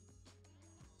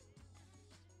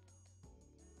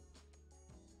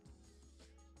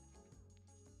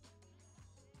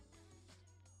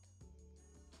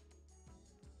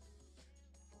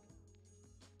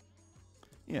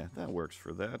 Yeah, that works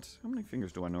for that. How many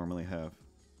fingers do I normally have?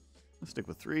 Let's stick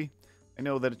with 3. I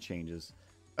know that it changes.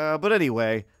 But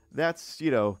anyway, that's,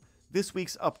 you know, this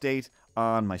week's update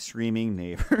on my screaming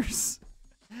neighbors.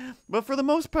 But for the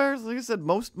most part, like I said,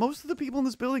 most of the people in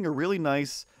this building are really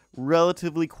nice,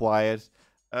 relatively quiet.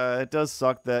 It does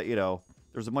suck that, you know,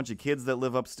 there's a bunch of kids that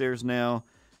live upstairs now,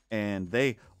 and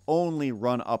they only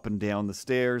run up and down the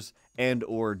stairs and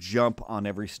or jump on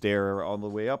every stair all the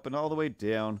way up and all the way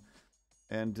down.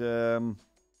 And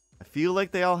I feel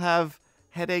like they all have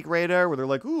headache radar where they're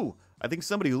like, ooh, I think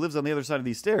somebody who lives on the other side of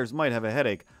these stairs might have a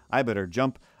headache. I better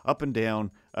jump up and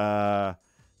down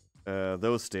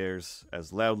those stairs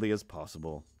as loudly as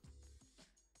possible.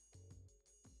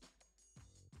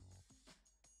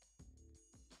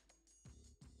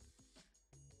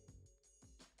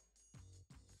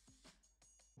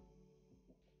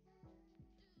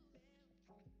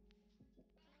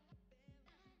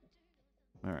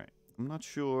 All right. I'm not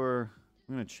sure.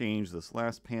 I'm going to change this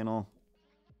last panel.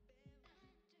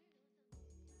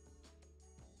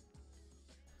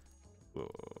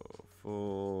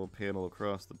 Full panel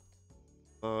across the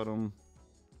bottom.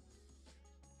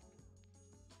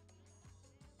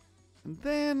 And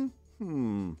then, I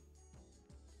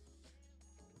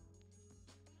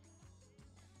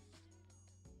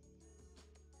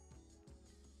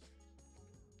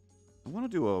want to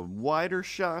do a wider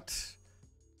shot.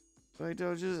 But I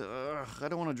don't I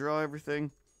don't want to draw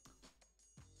everything.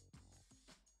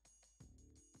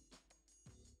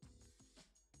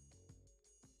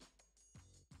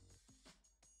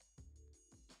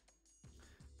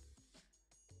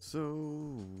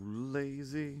 so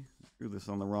lazy. Drew this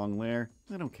on the wrong layer.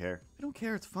 I don't care. I don't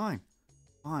care. It's fine.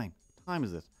 Fine. What time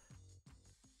is it?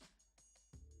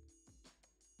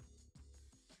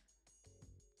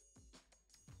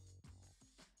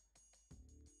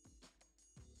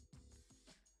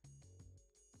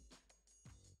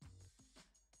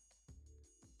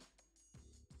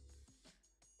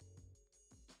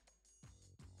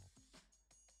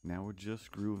 Now we're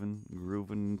just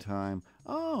grooving time.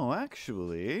 Oh,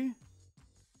 actually,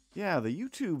 yeah, the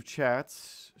YouTube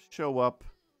chats show up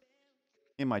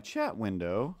in my chat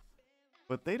window,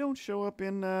 but they don't show up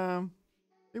in,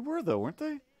 they were though, weren't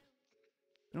they? They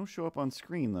don't show up on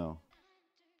screen though.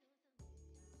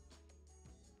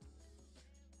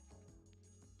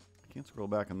 I can't scroll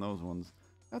back on those ones.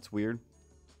 That's weird.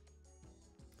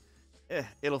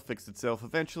 It'll fix itself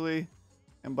eventually.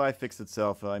 And by fix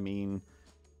itself, I mean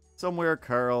somewhere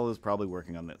Carl is probably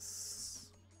working on this.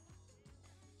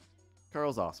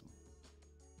 Carl's awesome.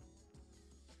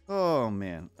 Oh,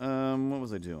 man. What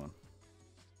was I doing?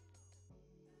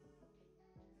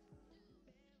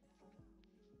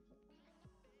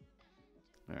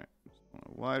 Alright.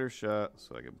 A wider shot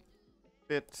so I can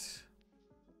fit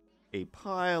a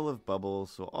pile of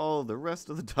bubbles so all the rest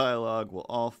of the dialogue will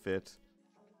all fit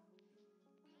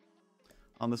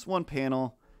on this one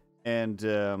panel.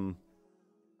 And,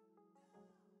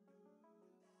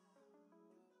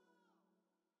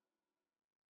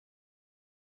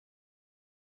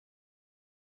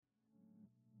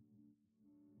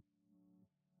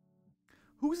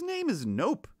 whose name is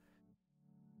Nope?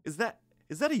 Is that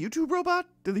a YouTube robot?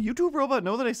 Did the YouTube robot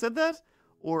know that I said that?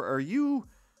 Or are you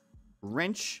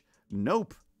Wrench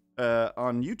Nope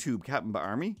on YouTube, Captain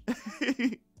Army?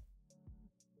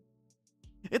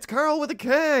 It's Carl with a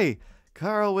K!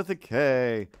 Carl with a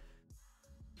K.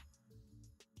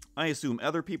 I assume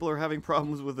other people are having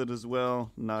problems with it as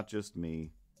well, not just me.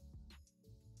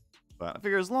 But I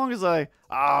figure as long as I...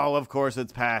 Oh, of course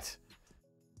it's Pat.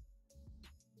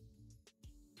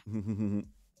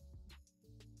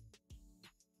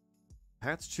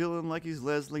 Pat's chillin' like he's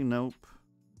Leslie Nope.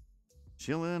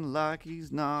 Chillin' like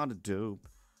he's not a dope.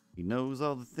 He knows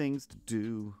all the things to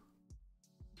do.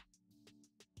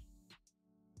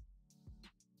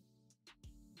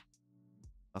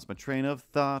 Lost my train of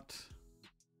thought.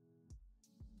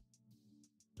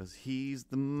 'Cause he's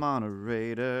the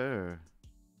moderator.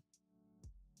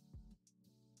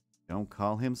 Don't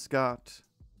call him Scott.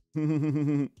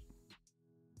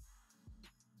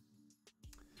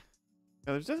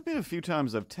 There's just been a few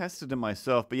times I've tested it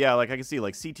myself, but yeah, like I can see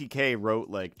like CTK wrote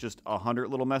like just 100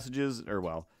 little messages, or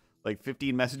well, like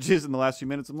 15 messages in the last few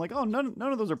minutes. I'm like, oh, none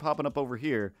of those are popping up over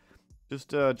here. Just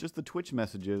the Twitch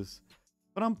messages.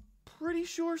 But I'm pretty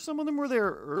sure some of them were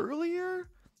there earlier.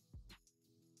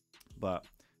 But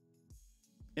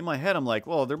in my head, I'm like,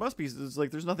 well, there must be. It's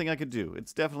like there's nothing I could do.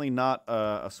 It's definitely not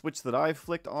a switch that I've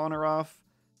flicked on or off.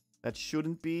 That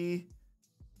shouldn't be.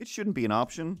 It shouldn't be an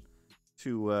option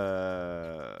to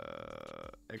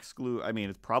exclude. I mean,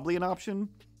 it's probably an option,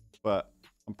 but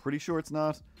I'm pretty sure it's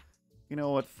not. You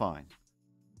know what? Fine.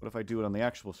 What if I do it on the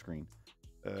actual screen?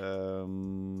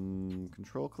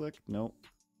 Control click? Nope.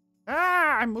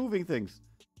 Ah! I'm moving things.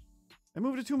 I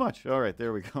moved it too much. All right,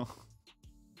 there we go.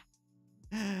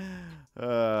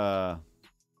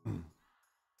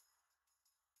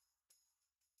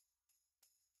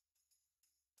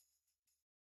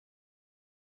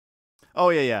 Oh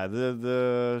yeah.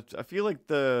 I feel like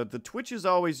the Twitch is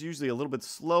always usually a little bit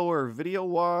slower video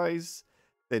wise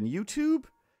than YouTube,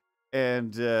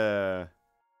 and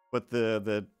but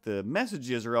the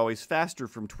messages are always faster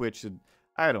from Twitch, and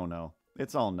I don't know.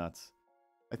 It's all nuts.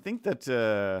 I think that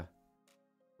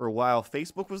for a while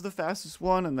Facebook was the fastest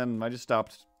one, and then I just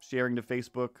stopped sharing to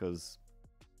Facebook because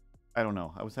I don't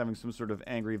know. I was having some sort of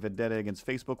angry vendetta against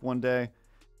Facebook one day,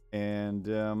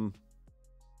 and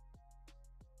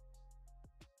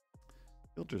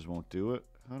filters won't do it.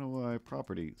 How do I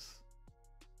properties?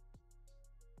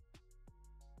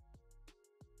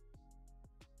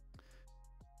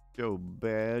 Show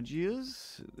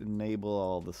badges. Enable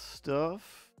all the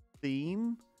stuff.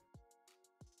 Theme.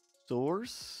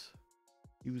 Source.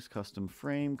 Use custom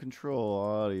frame control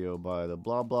audio by the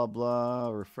blah blah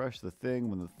blah. Refresh the thing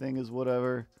when the thing is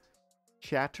whatever.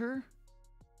 Chatter.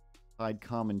 Hide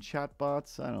common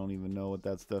chatbots. I don't even know what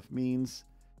that stuff means.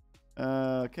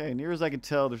 Okay, near as I can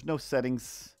tell, there's no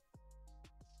settings.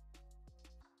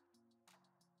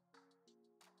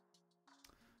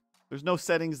 There's no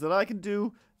settings that I can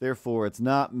do, therefore it's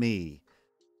not me.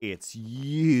 It's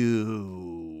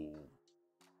you.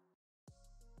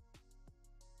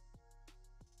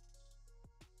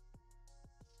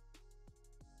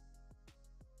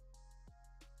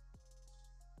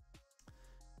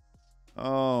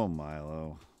 Oh,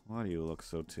 Milo. Why do you look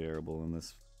so terrible in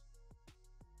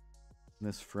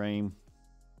this frame?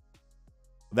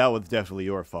 That was definitely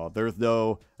your fault.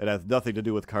 It has nothing to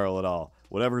do with Carl at all.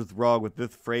 Whatever's wrong with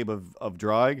this frame of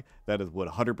drawing, that is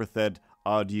 100%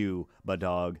 on you, my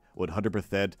dog.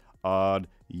 100% on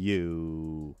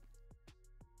you.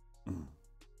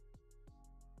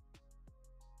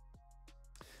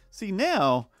 See,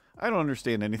 now, I don't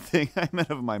understand anything. I'm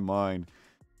out of my mind.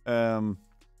 Captain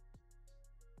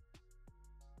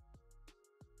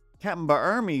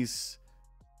Ba'army's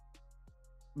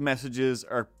messages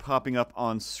are popping up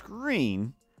on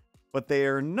screen, but they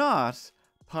are not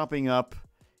popping up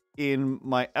in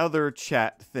my other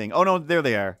chat thing. Oh, no, there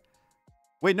they are.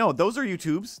 Wait, no, those are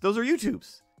YouTubes. Those are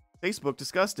YouTubes. Facebook,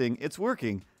 disgusting. It's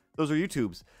working. Those are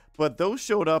YouTubes. But those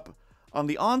showed up on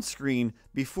the on-screen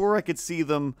before I could see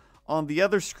them on the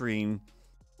other screen,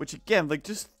 which, again, like,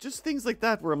 just things like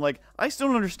that where I'm like, I still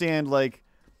don't understand, like,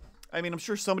 I mean, I'm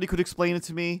sure somebody could explain it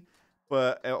to me,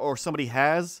 but, or somebody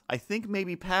has. I think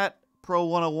maybe Pat Pro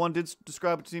 101 did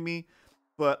describe it to me,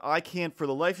 but I can't for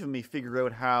the life of me figure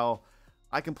out how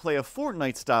I can play a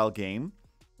Fortnite-style game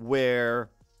where,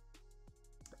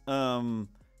 all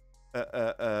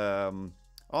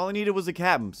I needed was a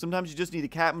captain. Sometimes you just need a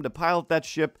captain to pilot that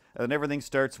ship, and then everything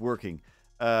starts working.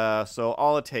 So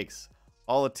all it takes,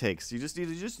 you just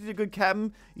need a good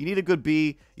captain. You need a good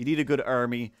bee. You need a good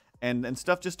army, and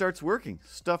stuff just starts working.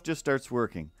 Stuff just starts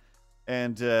working,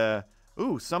 and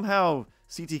ooh, somehow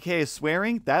CTK is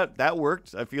swearing. That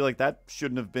worked. I feel like that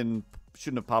shouldn't have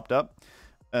popped up,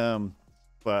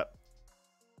 but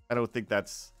I don't think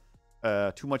that's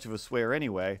too much of a swear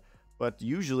anyway. But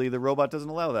usually the robot doesn't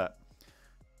allow that.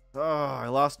 Oh, I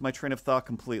lost my train of thought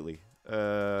completely.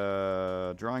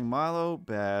 Drawing Milo,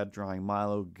 bad. Drawing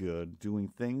Milo, good. Doing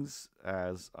things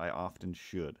as I often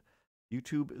should.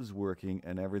 YouTube is working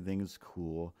and everything's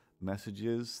cool.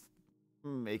 Messages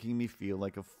making me feel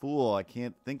like a fool. I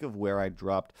can't think of where I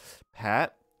dropped.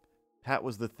 Pat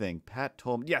was the thing. Pat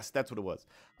told me. Yes, that's what it was.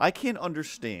 I can't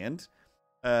understand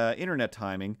internet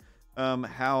timing.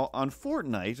 How on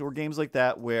Fortnite or games like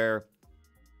that where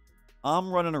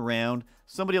I'm running around,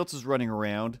 somebody else is running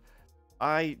around,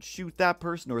 I shoot that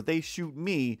person or they shoot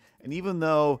me, and even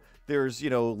though there's,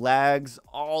 lags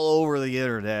all over the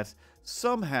internet,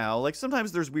 somehow, like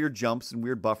sometimes there's weird jumps and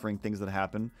weird buffering things that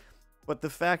happen, but the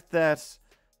fact that,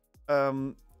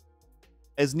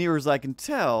 as near as I can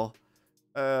tell,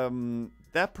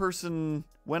 that person,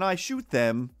 when I shoot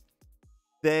them,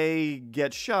 they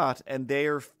get shot and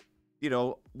they're,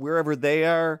 wherever they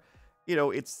are,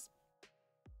 it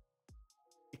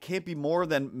can't be more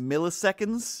than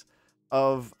milliseconds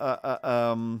of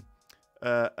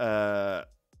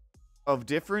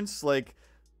difference, like,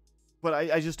 but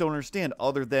I just don't understand,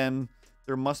 other than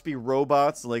there must be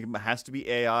robots, like it has to be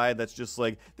AI that's just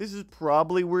like, this is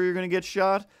probably where you're gonna get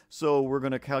shot, so we're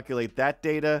gonna calculate that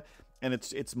data, and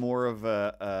it's more of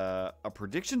a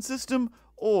prediction system,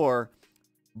 or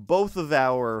both of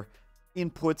our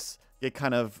inputs get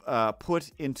kind of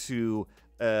put into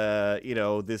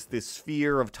this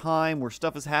sphere of time where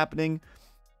stuff is happening,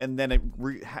 and then it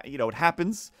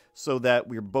happens so that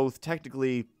we're both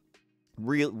technically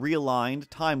realigned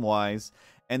time-wise,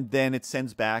 and then it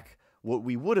sends back what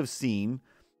we would have seen,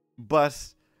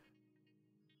 but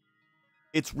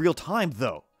it's real time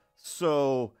though.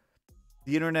 So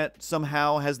the internet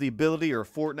somehow has the ability, or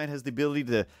Fortnite has the ability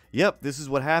to, yep, this is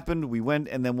what happened, we went,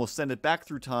 and then we'll send it back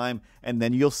through time, and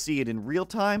then you'll see it in real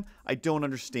time. I don't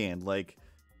understand, like,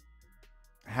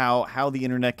 how the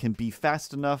internet can be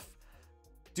fast enough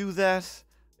to do that.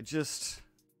 I just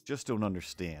don't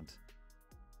understand.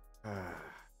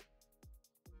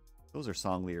 Those are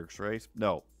song lyrics, right?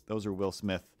 No, those are Will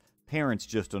Smith. Parents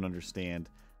just don't understand.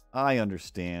 I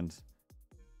understand.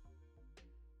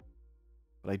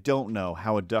 But I don't know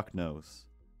how a duck knows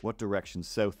what direction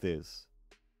south is.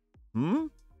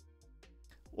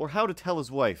 Or how to tell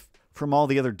his wife from all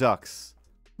the other ducks.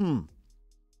 I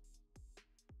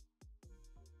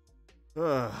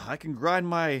can grind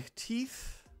my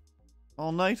teeth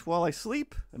all night while I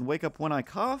sleep and wake up when I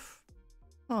cough.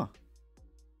 Huh.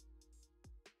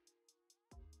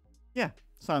 Yeah,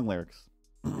 song lyrics.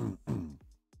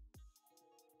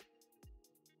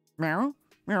 Meow,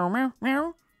 meow, meow,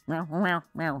 meow. Meow, meow,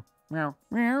 meow, meow,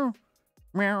 meow,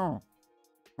 meow, meow,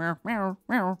 meow,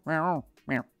 meow, meow, meow,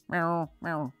 meow,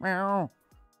 meow, meow,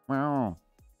 meow.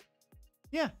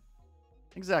 Yeah,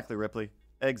 exactly, Ripley.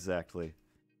 Exactly.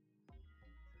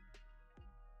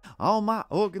 All my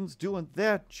organs doing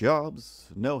their jobs,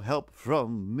 no help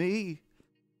from me.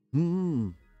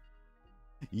 You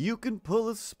can pull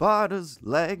a spider's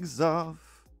legs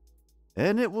off,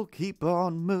 and it will keep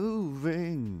on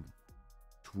moving,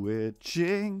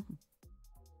 twitching.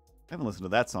 I haven't listened to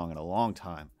that song in a long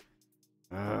time.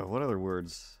 What other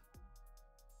words?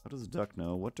 How does a duck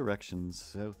know what direction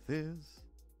south is?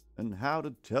 And how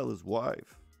to tell his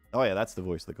wife? Oh yeah, that's the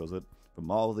voice that goes it. From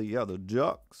all the other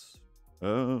ducks.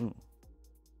 Oh.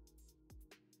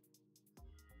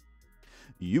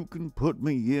 You can put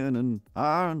me in an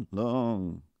iron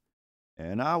lung,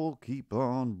 and I will keep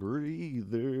on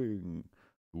breathing,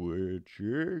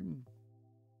 twitching.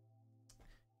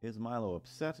 Is Milo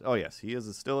upset? Oh yes, he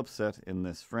is still upset in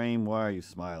this frame. Why are you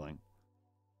smiling?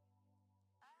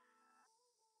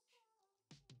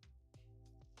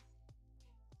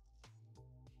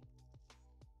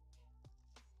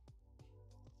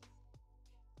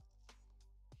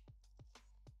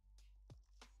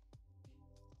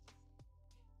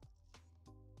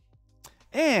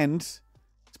 And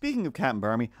speaking of Cat and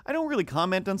Barmy, I don't really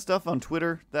comment on stuff on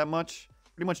Twitter that much.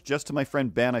 Pretty much just to my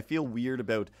friend Ben. I feel weird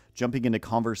about jumping into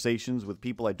conversations with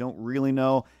people I don't really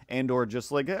know, and or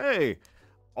just like, hey,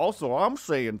 also I'm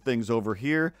saying things over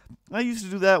here. I used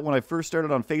to do that when I first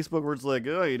started on Facebook, where it's like,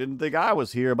 oh, you didn't think I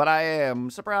was here, but I am.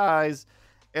 Surprise.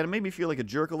 And it made me feel like a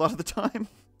jerk a lot of the time.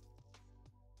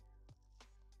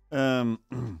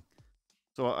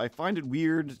 So I find it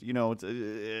weird, you know, it's,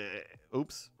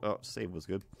 oops. Oh, save was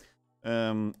good.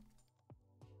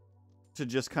 To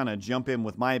just kind of jump in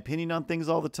with my opinion on things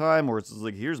all the time, or it's just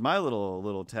like, here's my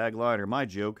little tagline or my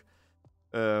joke.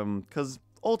 Because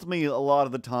ultimately, a lot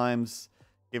of the times,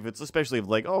 if it's especially if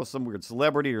like, oh, some weird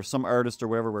celebrity or some artist or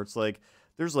whatever, where it's like,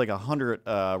 there's like 100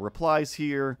 replies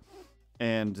here,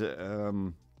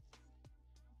 and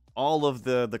all of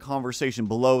the conversation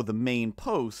below the main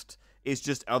post is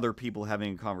just other people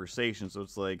having a conversation. So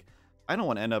it's like, I don't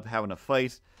want to end up having a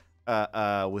fight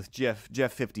with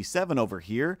Jeff 57 over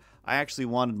here. I actually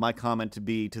wanted my comment to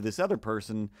be to this other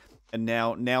person, and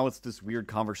now it's this weird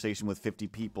conversation with 50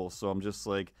 people. So I'm just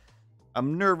like,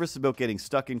 I'm nervous about getting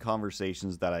stuck in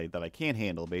conversations that I can't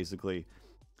handle, basically.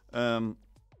 But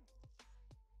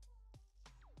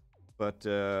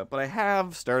I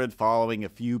have started following a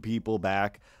few people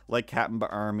back, like Captain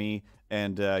Army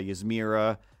and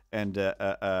Yasmira and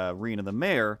Rena the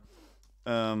Mayor,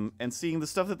 and seeing the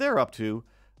stuff that they're up to.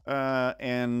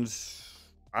 And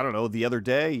I don't know, the other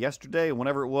day, yesterday,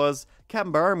 whenever it was,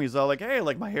 Captain Army's all like, hey,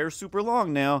 like, my hair's super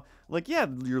long now. Like, yeah,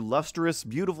 your lustrous,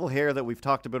 beautiful hair that we've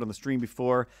talked about on the stream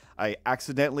before. I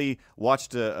accidentally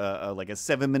watched like a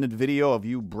 7-minute video of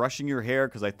you brushing your hair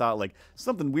because I thought, like,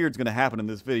 something weird's going to happen in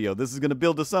this video. This is going to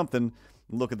build to something.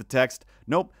 Look at the text.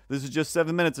 Nope, this is just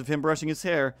 7 minutes of him brushing his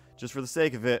hair just for the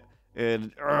sake of it.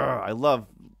 And I love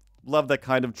that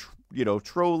kind of,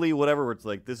 trolly, whatever, where it's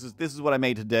like, this is what I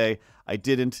made today. I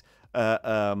didn't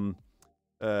ask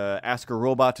a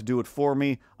robot to do it for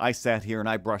me. I sat here and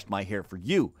I brushed my hair for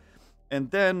you.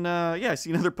 And then, I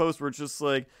see another post where it's just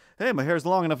like, hey, my hair's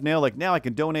long enough now. Like, now I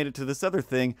can donate it to this other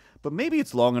thing. But maybe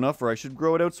it's long enough, or I should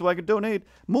grow it out so I could donate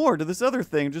more to this other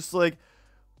thing. Just like,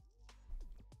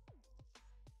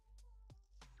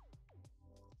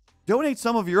 donate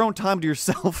some of your own time to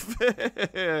yourself.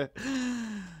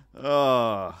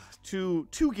 Too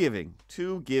giving.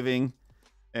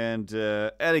 And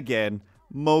again,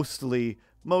 mostly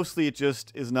it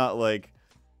just is not like,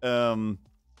 how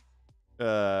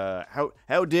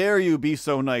dare you be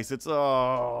so nice? It's,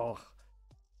 I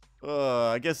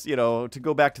guess, to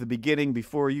go back to the beginning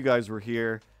before you guys were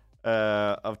here,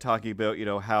 of talking about,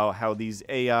 how these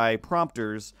AI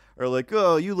prompters are like,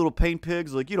 oh, you little paint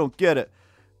pigs, like, you don't get it.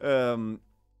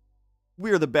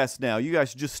 We're the best now. You guys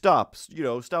should just stop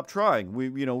trying.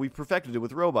 We've perfected it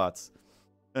with robots.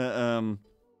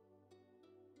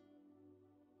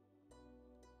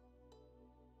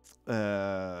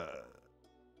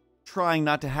 Trying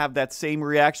not to have that same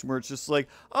reaction where it's just like,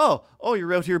 oh,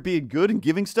 you're out here being good and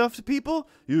giving stuff to people?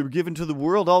 You're giving to the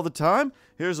world all the time?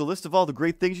 Here's a list of all the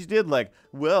great things you did. Like,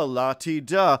 well,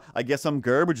 la-ti-da, I guess I'm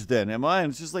garbage then, am I?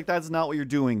 And it's just like, that's not what you're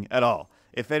doing at all.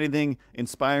 If anything,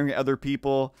 inspiring other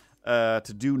people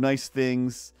to do nice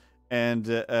things and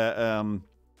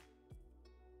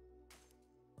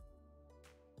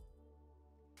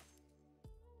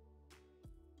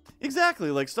exactly,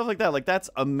 like stuff like that. Like, that's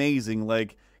amazing.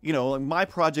 Like, my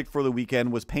project for the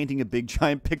weekend was painting a big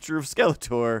giant picture of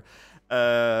Skeletor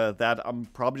that I'm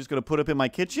probably just going to put up in my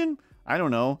kitchen. I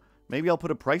don't know. Maybe I'll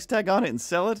put a price tag on it and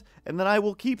sell it, and then I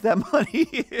will keep that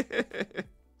money.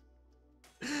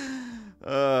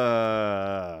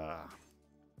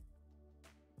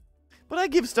 But I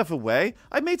give stuff away.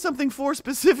 I made something for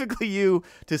specifically you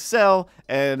to sell,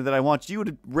 and that I want you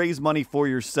to raise money for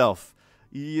yourself.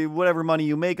 whatever money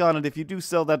you make on it, if you do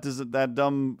sell that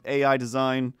dumb AI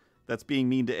design that's being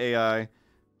mean to AI,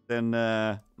 then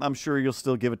I'm sure you'll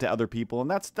still give it to other people, and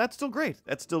that's still great.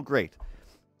 That's still great.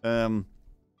 There's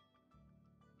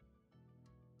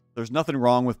nothing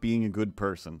wrong with being a good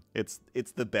person. It's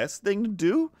the best thing to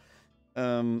do.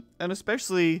 And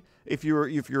especially if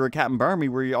you're a Captain Barmy,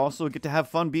 where you also get to have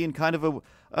fun being kind of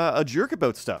a jerk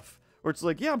about stuff. Where it's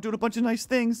like, yeah, I'm doing a bunch of nice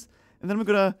things, and then I'm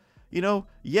gonna,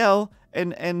 yell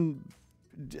and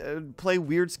play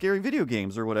weird, scary video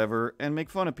games or whatever, and make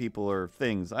fun of people or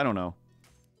things. I don't know.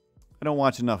 I don't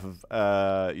watch enough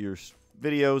of your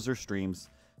videos or streams.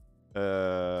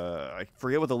 I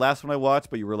forget what the last one I watched,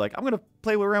 but you were like, I'm gonna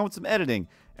play around with some editing,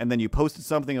 and then you posted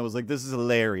something. I was like, this is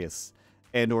hilarious.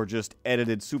 And or just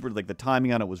edited super, like the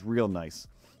timing on it was real nice.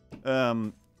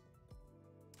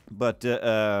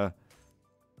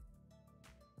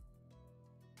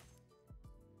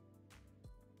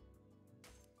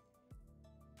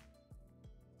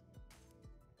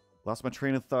 Lost my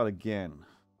train of thought again.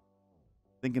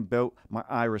 Thinking about my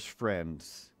Irish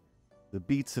friends. The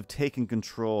beats have taken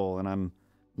control, and I'm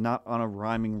not on a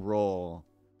rhyming roll.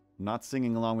 I'm not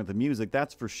singing along with the music,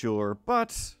 that's for sure,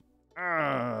 but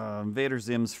Vader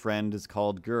Zim's friend is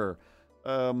called Gur.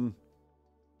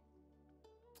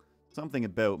 Something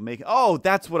about making... Oh,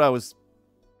 that's what I was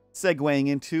segueing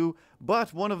into.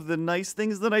 But one of the nice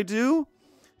things that I do,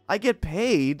 I get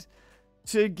paid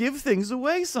to give things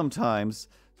away sometimes.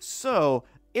 So,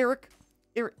 Eric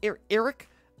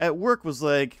at work was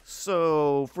like,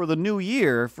 so for the new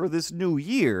year, for this new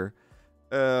year,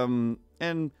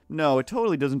 and no, it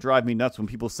totally doesn't drive me nuts when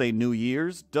people say New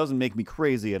Year's. Doesn't make me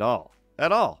crazy at all.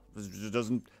 At all. It just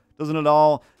doesn't at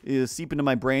all seep into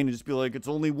my brain and just be like, it's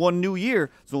only one new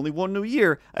year. It's only one new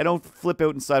year. I don't flip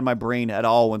out inside my brain at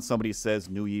all when somebody says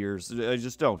New Year's. I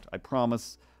just don't. I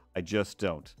promise. I just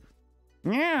don't.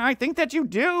 Yeah, I think that you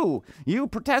do. You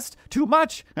protest too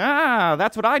much.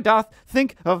 That's what I doth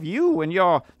think of you and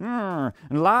your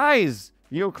lies.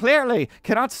 You clearly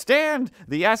cannot stand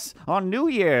the S on New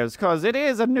Year's, 'cause it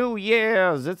is a New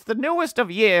Year's. It's the newest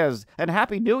of years. And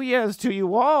Happy New Year's to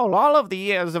you all of the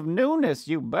years of newness,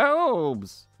 you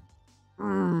boobs.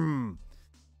 And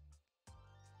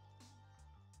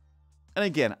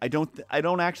again, I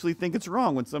don't actually think it's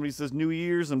wrong when somebody says New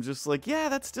Year's. I'm just like, yeah,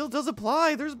 that still does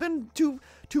apply. There's been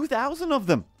 2,000 of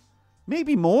them.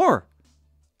 Maybe more.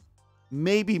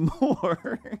 Maybe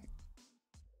more.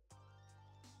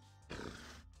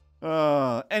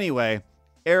 Anyway,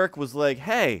 Eric was like,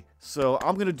 hey, so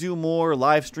I'm going to do more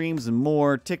live streams and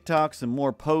more TikToks and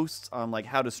more posts on like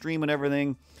how to stream and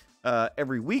everything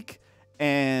every week.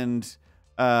 And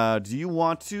do you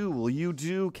want to? Will you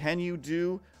do? Can you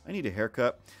do? I need a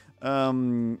haircut.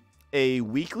 A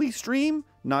weekly stream,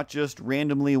 not just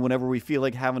randomly whenever we feel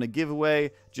like having a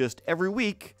giveaway, just every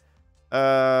week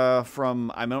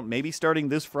from, I don't know, maybe starting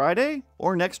this Friday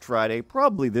or next Friday,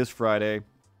 probably this Friday.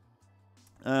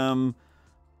 I'm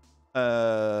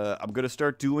going to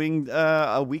start doing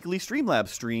a weekly Streamlabs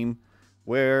stream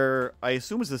where I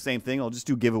assume it's the same thing. I'll just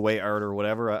do giveaway art or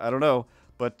whatever. I don't know,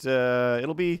 but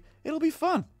it'll be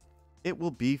fun. It will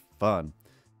be fun.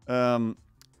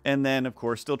 And then, of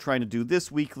course, still trying to do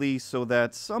this weekly so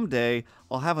that someday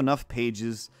I'll have enough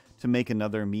pages to make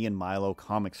another Me and Milo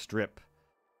comic strip.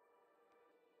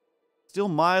 Still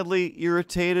mildly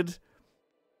irritated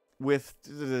with...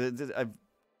 I've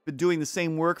been doing the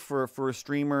same work for a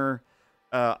streamer,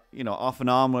 off and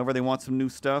on whenever they want some new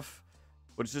stuff.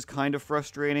 But it's just kind of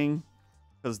frustrating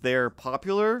because they're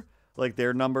popular. Like,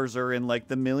 their numbers are in, like,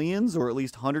 the millions or at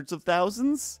least hundreds of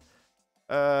thousands.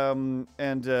 And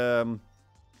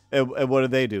what do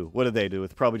they do? What do they do?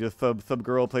 It's probably just thub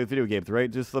girl play video games,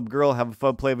 right? Just thub girl have a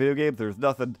fun play video games. There's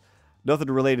nothing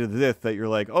related to this that you're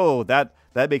like, oh, that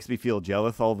makes me feel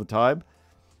jealous all the time.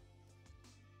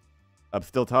 I'm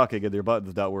still talking and their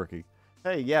button's not working.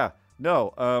 Hey, yeah,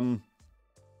 no.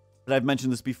 But I've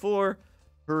mentioned this before.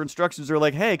 Her instructions are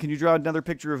like, hey, can you draw another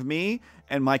picture of me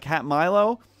and my cat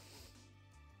Milo?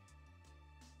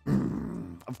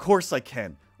 Of course I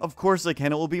can. Of course I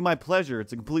can. It will be my pleasure.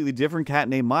 It's a completely different cat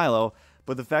named Milo.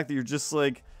 But the fact that you're just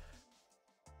like,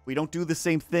 we don't do the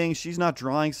same thing. She's not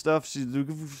drawing stuff. She's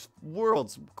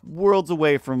worlds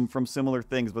away from similar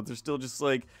things. But they're still just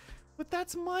like, but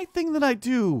that's my thing that I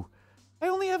do. I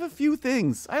only have a few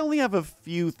things.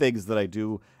 That I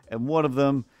do. And one of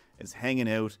them is hanging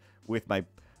out with my, I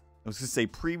was going to say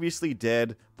previously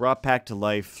dead, brought back to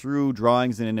life through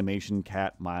drawings and animation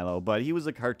cat Milo. But he was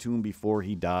a cartoon before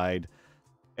he died.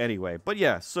 Anyway, but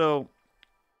yeah, so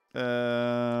as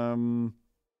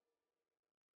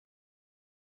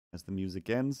the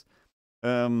music ends,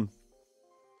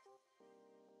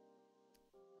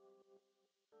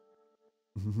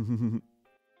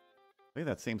 Play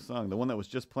that same song, the one that was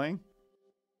just playing.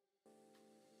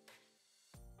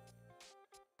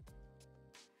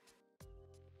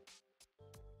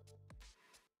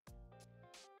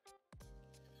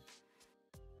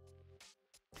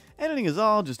 Editing is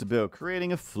all just about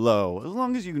creating a flow. As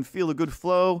long as you can feel a good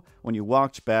flow when you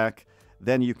watch back,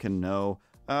 then you can know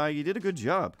you did a good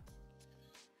job.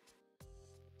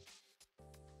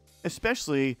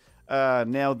 Especially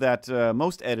now that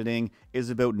most editing is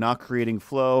about not creating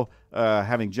flow,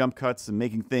 having jump cuts and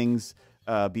making things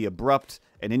be abrupt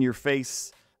and in your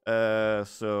face.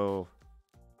 So,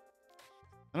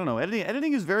 I don't know.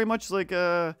 Editing is very much like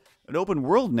an open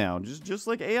world now, just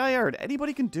like AI art.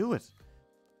 Anybody can do it.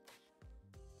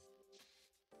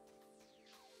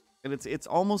 And it's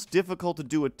almost difficult to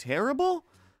do it terrible.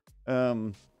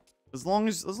 As long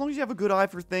as you have a good eye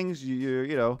for things,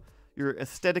 you're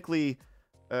aesthetically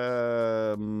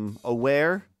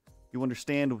aware. You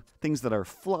understand things that are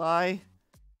fly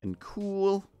and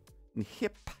cool and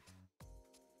hip.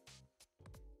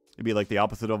 It'd be like the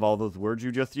opposite of all those words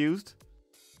you just used.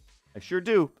 I sure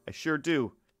do. I sure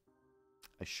do.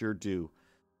 I sure do.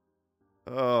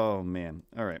 Oh man.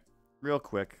 All right. Real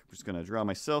quick. I'm just gonna draw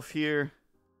myself here.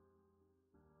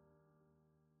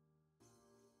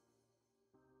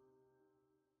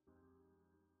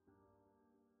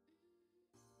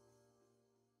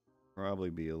 Probably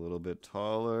be a little bit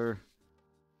taller,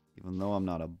 even though I'm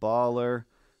not a baller.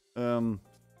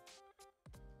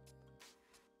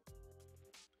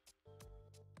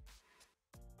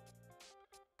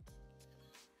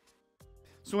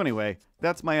 So anyway,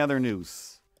 that's my other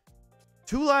news.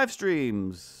 2 live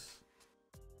streams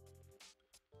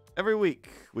every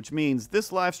week, which means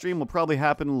this live stream will probably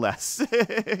happen less.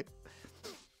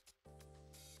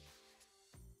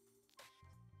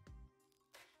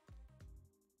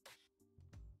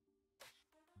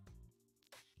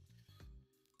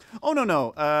 Oh,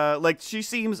 no. Like, she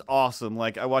seems awesome.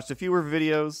 Like, I watched a few of her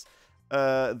videos.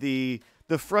 The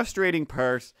frustrating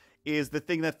part is the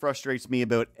thing that frustrates me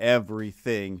about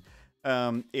everything.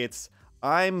 It's,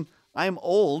 I'm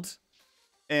old,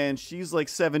 and she's like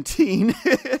 17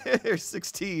 or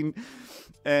 16.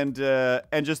 And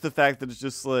just the fact that it's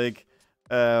just like,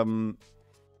 but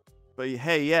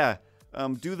hey, yeah,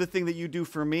 do the thing that you do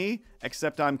for me,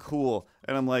 except I'm cool.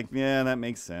 And I'm like, yeah, that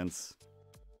makes sense.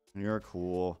 You're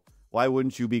cool. Why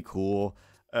wouldn't you be cool?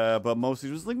 But mostly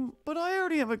just like, but I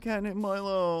already have a cat named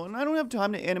Milo, and I don't have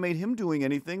time to animate him doing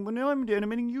anything, but now I'm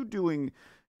animating you doing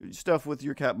stuff with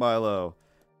your cat Milo,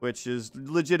 which is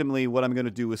legitimately what I'm going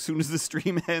to do as soon as the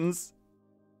stream ends,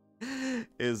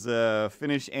 is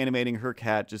finish animating her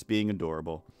cat just being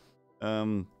adorable.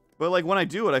 But like when I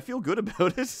do it, I feel good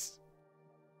about it.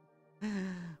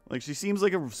 Like she seems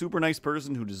like a super nice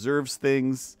person who deserves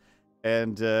things.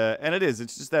 And it is.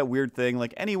 It's just that weird thing.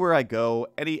 Like anywhere I go,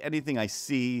 anything I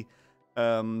see,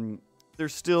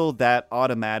 there's still that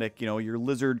automatic, your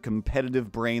lizard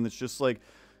competitive brain that's just like,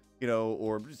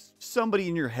 or somebody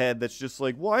in your head that's just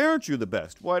like, why aren't you the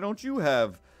best? Why don't you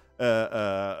have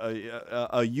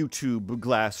a YouTube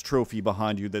glass trophy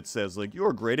behind you that says like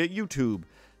you're great at YouTube?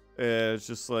 It's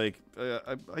just like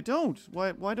I don't.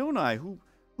 Why don't I? Who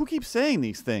keeps saying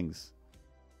these things?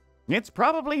 It's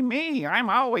probably me. I'm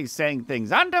always saying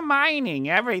things, undermining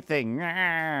everything.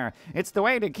 It's the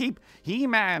way to keep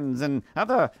He-Mans and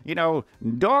other,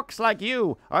 dorks like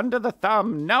you under the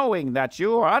thumb, knowing that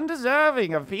you're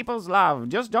undeserving of people's love.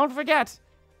 Just don't forget.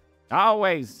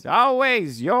 Always,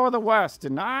 always, you're the worst,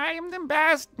 and I'm the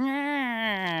best.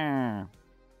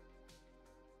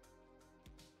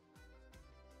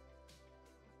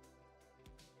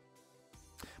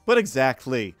 But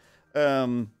exactly.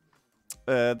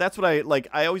 That's what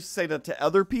I always say that to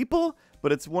other people,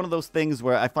 but it's one of those things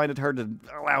where I find it hard to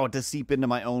allow it to seep into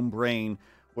my own brain,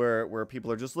 where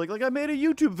people are just like I made a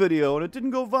YouTube video and it didn't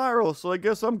go viral, so I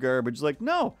guess I'm garbage. Like,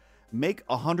 no, make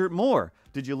 100 more.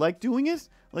 Did you like doing it?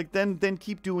 Like, then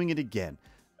keep doing it again.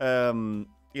 I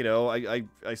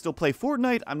still play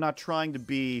Fortnite. I'm not trying to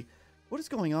be, what is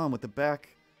going on with the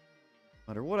back?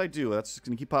 No matter what I do, that's just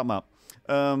gonna keep popping up.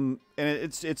 And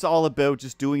it's all about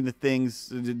just doing the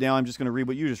things. Now I'm just going to read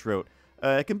what you just wrote.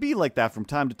 It can be like that from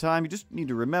time to time. You just need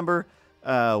to remember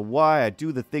why I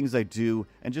do the things I do,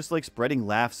 and just like spreading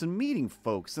laughs and meeting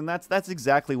folks. And that's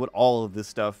exactly what all of this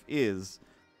stuff is.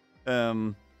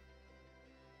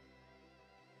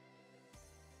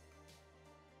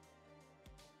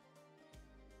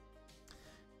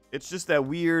 It's just that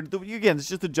weird, again, it's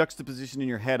just the juxtaposition in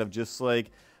your head of just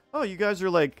like, oh, you guys are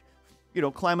like,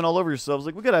 climbing all over yourselves.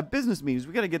 Like, we got to have business meetings.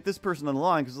 We got to get this person on the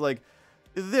line. Because, like,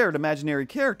 they're an imaginary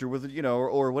character with, you know,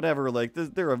 or whatever. Like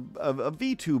they're a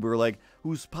VTuber, like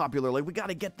who's popular. Like we got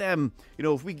to get them. You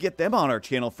know, if we get them on our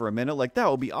channel for a minute, like that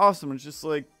would be awesome. And it's just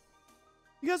like,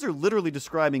 you guys are literally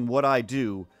describing what I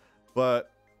do,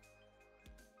 but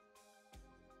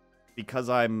because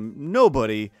I'm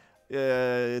nobody,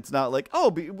 it's not like, oh,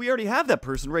 we already have that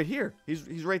person right here.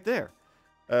 He's right there.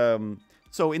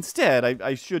 So instead,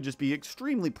 I should just be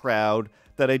extremely proud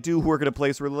that I do work at a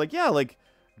place where they're like, yeah, like,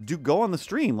 do go on the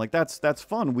stream. Like that's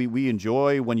fun. We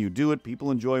enjoy when you do it.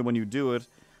 People enjoy when you do it,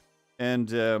 and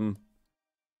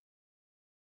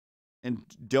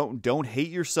don't hate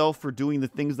yourself for doing the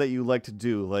things that you like to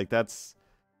do. Like that's,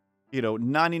 you know,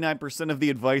 99% of the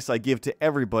advice I give to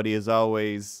everybody is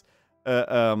always,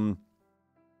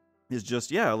 is just,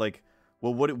 yeah, like,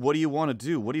 well, what do you want to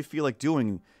do? What do you feel like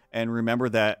doing? And remember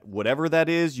that whatever that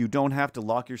is, you don't have to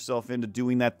lock yourself into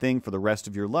doing that thing for the rest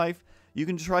of your life. You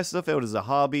can try stuff out as a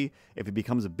hobby. If it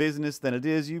becomes a business, then it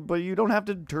is. But you don't have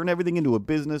to turn everything into a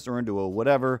business or into a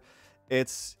whatever.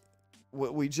 It's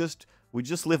we just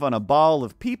live on a ball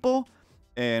of people,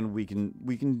 and we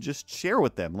can just share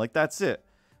with them. Like that's it.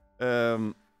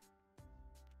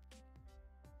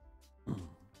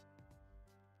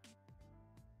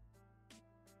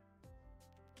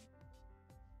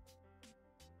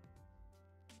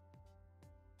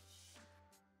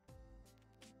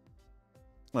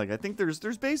 Like, I think there's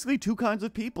basically two kinds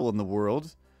of people in the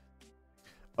world.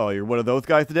 Oh, you're one of those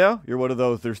guys now? You're one of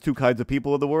those, there's two kinds of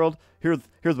people in the world? Here's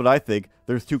what I think.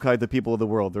 There's two kinds of people in the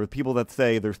world. There are people that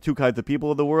say there's two kinds of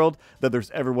people in the world. Then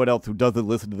there's everyone else who doesn't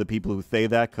listen to the people who say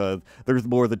that, because there's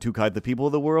more than two kinds of people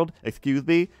in the world. Excuse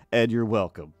me, and you're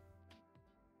welcome.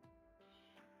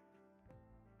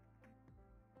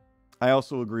 I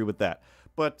also agree with that.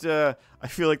 But I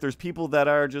feel like there's people that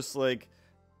are just like,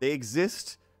 they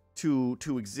exist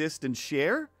to exist and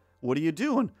share. What are you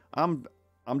doing? I'm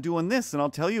doing this, and I'll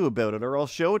tell you about it, or I'll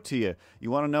show it to you. You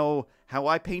want to know how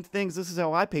I paint things? This is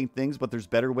how I paint things, but there's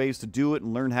better ways to do it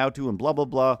and learn how to, and blah blah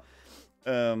blah.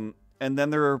 And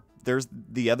then there's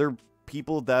the other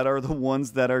people that are the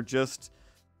ones that are just,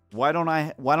 why don't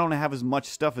I have as much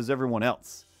stuff as everyone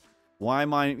else? Why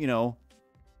am I, you know,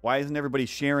 why isn't everybody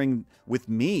sharing with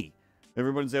me?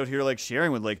 Everyone's out here like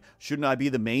sharing with, like, shouldn't I be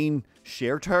the main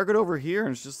share target over here?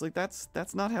 And it's just like, that's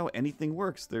not how anything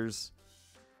works. There's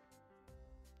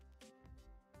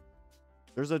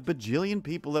a bajillion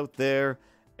people out there,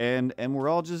 and we're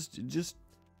all just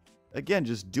again,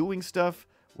 just doing stuff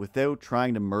without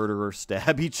trying to murder or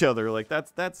stab each other. Like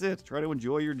that's it. Try to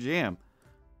enjoy your jam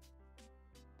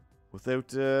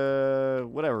without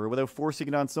without forcing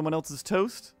it on someone else's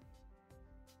toast.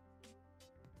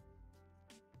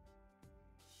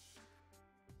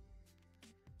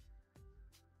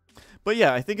 But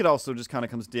yeah, I think it also just kind of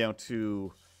comes down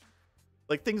to,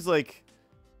 like, things like,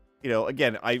 you know,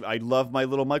 again, I love my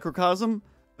little microcosm,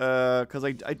 because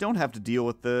I don't have to deal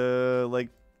with the, like,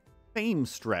 fame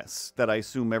stress that I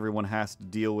assume everyone has to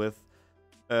deal with.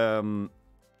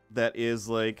 That is,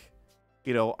 like,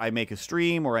 you know, I make a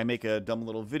stream, or I make a dumb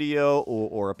little video,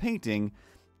 or a painting,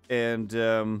 and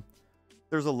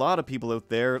there's a lot of people out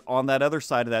there on that other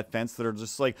side of that fence that are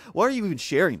just like, why are you even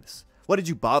sharing this? Why did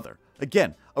you bother?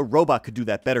 Again, a robot could do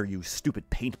that better, you stupid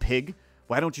paint pig.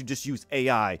 Why don't you just use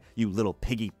AI, you little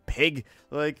piggy pig?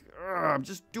 Like, I'm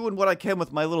just doing what I can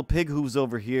with my little pig hooves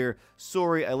over here.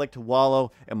 Sorry, I like to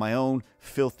wallow in my own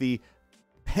filthy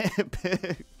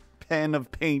pen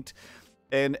of paint.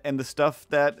 And the stuff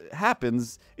that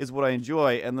happens is what I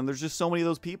enjoy. And then there's just so many of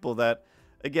those people that,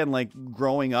 again, like,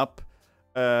 growing up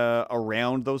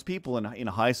around those people in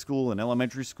high school and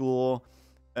elementary school,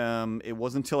 it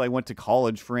wasn't until I went to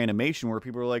college for animation where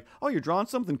people were like, oh, you're drawing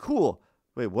something cool.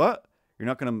 Wait, what? You're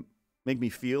not going to make me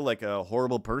feel like a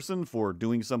horrible person for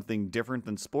doing something different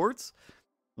than sports?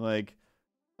 Like,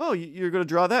 oh, you're going to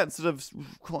draw that instead of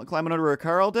climbing under a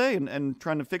car all day and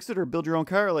trying to fix it or build your own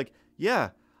car? Like, yeah.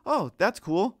 Oh, that's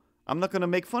cool. I'm not going to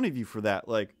make fun of you for that.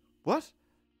 Like, what?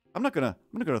 I'm not going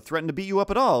to threaten to beat you up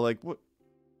at all. Like, what?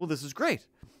 Well, this is great.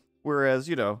 Whereas,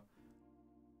 you know,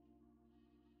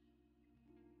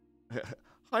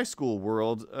 high school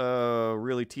world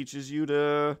really teaches you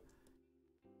to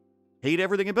hate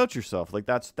everything about yourself. Like,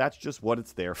 that's just what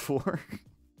it's there for.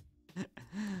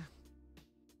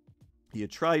 You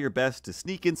try your best to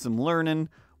sneak in some learning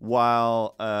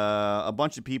while a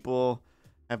bunch of people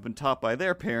have been taught by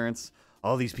their parents,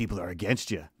 all these people are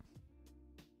against you.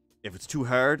 If it's too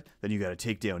hard, then you got to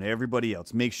take down everybody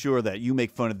else. Make sure that you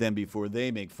make fun of them before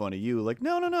they make fun of you. Like,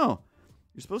 no.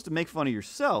 You're supposed to make fun of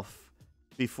yourself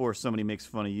before somebody makes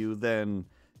fun of you. Then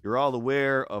you're all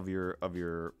aware of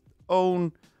your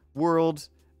own world,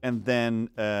 and then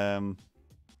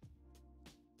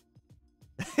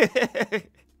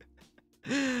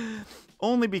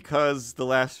Only because the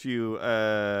last few,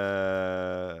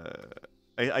 I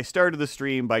started the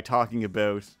stream by talking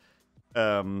about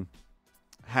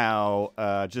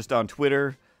how just on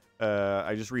Twitter,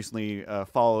 I just recently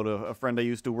followed a friend I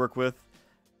used to work with,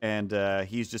 and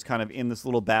he's just kind of in this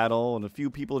little battle, and a few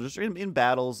people just in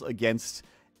battles against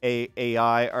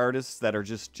AI artists that are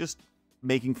just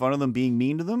making fun of them, being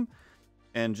mean to them,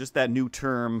 and just that new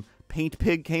term paint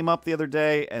pig came up the other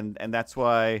day, and that's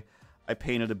why I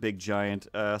painted a big giant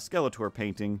Skeletor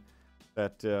painting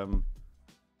that I don't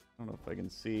know if I can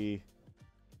see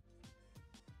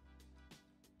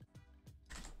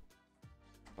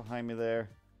behind me there.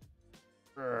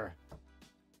 Urgh.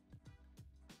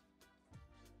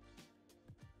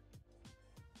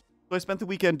 So I spent the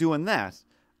weekend doing that.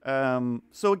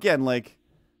 So again, like,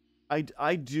 I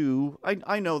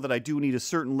know that I do need a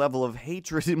certain level of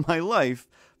hatred in my life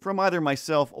from either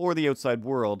myself or the outside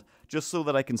world, just so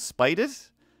that I can spite it.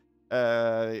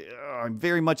 I'm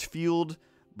very much fueled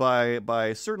by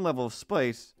a certain level of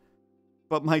spite,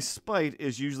 but my spite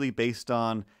is usually based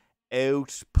on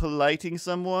out-politing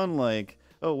someone, like,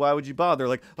 oh, why would you bother?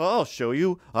 Like, oh, I'll show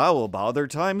you, I will bother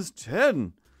times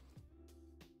 10.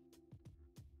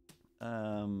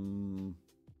 I'm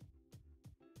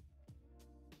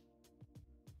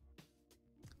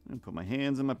gonna put my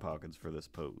hands in my pockets for this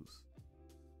pose.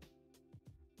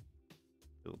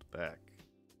 Build back.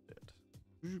 Dead.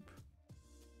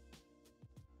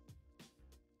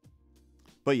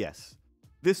 But yes,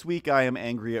 this week I am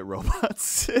angry at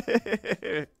robots.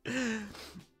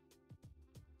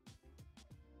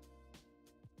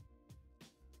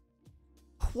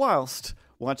 Whilst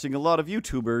watching a lot of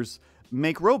YouTubers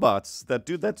make robots that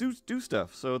do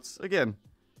stuff. So it's, again,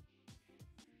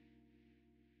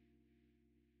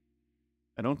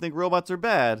 I don't think robots are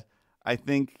bad. I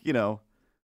think, you know,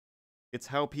 it's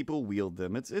how people wield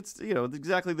them. It's you know,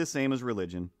 exactly the same as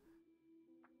religion.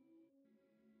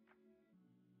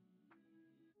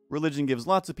 Religion gives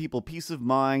lots of people peace of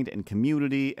mind and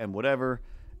community and whatever.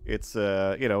 It's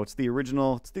you know, it's the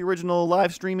original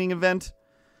live streaming event.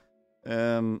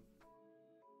 But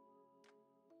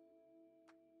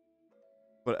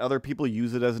other people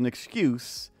use it as an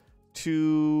excuse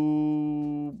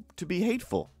to be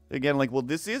hateful. Again, like, well,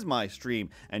 this is my stream,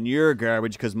 and you're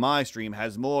garbage because my stream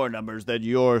has more numbers than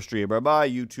your stream, or my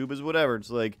YouTube is whatever. It's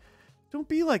like, don't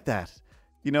be like that.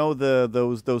 You know,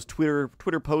 those Twitter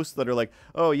posts that are like,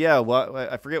 oh yeah, well,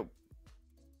 I forget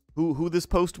who this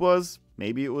post was.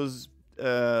 Maybe it was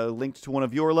linked to one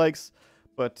of your likes,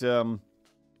 but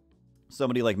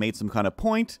somebody like made some kind of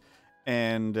point.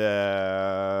 And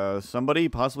somebody,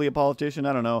 possibly a politician,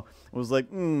 I don't know, was like,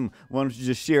 why don't you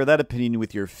just share that opinion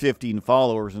with your 15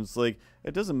 followers? And it's like,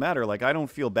 it doesn't matter. Like, I don't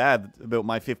feel bad about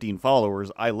my 15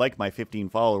 followers. I like my 15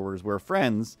 followers. We're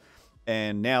friends.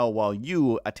 And now while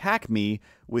you attack me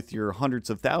with your hundreds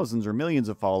of thousands or millions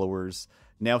of followers,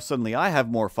 now suddenly I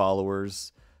have more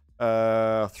followers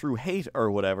through hate or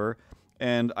whatever.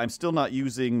 And I'm still not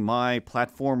using my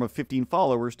platform of 15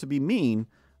 followers to be mean.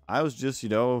 I was just, you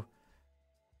know,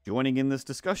 joining in this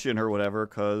discussion or whatever,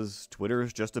 because Twitter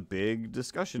is just a big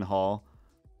discussion hall.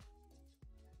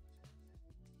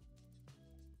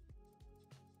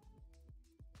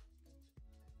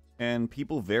 And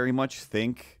people very much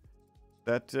think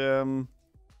that,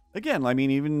 again, I mean,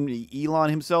 even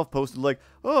Elon himself posted like,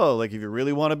 oh, like, if you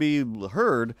really want to be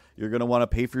heard, you're going to want to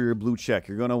pay for your blue check.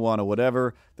 You're going to want to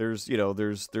whatever. There's, you know,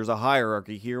 there's a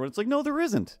hierarchy here. And it's like, no, there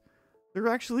isn't. There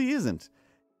actually isn't.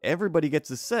 Everybody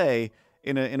gets a say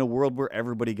in a world where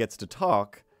everybody gets to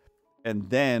talk, and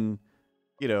then,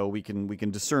 you know, we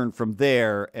can discern from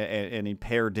there and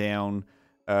pare down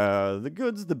the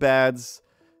goods, the bads,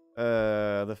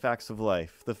 the facts of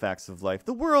life.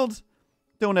 The world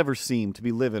don't ever seem to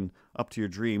be living up to your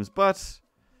dreams, but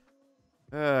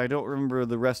I don't remember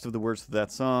the rest of the words to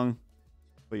that song,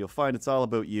 but you'll find it's all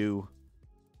about you.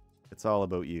 It's all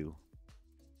about you.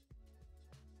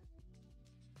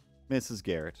 Mrs.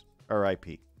 Garrett,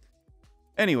 R.I.P.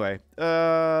 Anyway,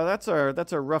 that's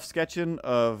our rough sketching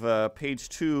of page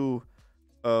 2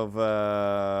 of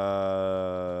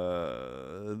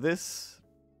this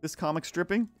comic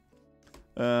stripping.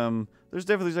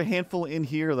 There's a handful in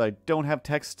here that I don't have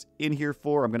text in here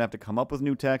for. I'm gonna have to come up with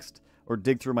new text or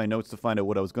dig through my notes to find out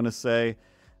what I was gonna say.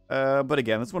 But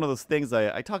again, it's one of those things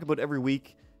I talk about every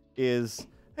week. Is,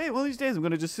 hey, one of these days I'm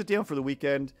gonna just sit down for the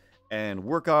weekend and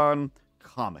work on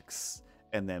comics,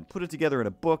 and then put it together in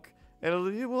a book.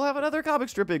 And we'll have another comic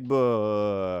stripping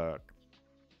book.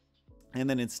 And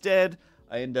then instead,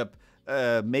 I end up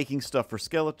making stuff for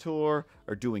Skeletor,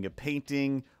 or doing a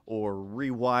painting, or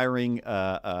rewiring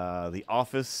the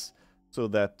office so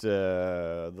that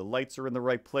the lights are in the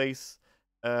right place,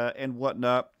 and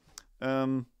whatnot.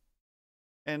 And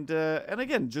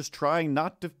again, just trying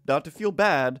not to feel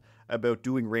bad about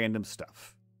doing random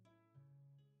stuff.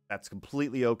 That's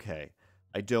completely okay.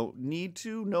 I don't need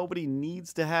to. Nobody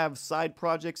needs to have side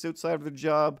projects outside of their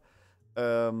job.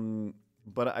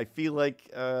 But I feel like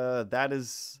that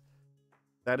is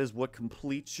what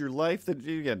completes your life. That,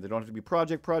 again, they don't have to be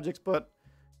projects, but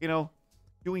you know,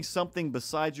 doing something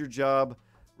besides your job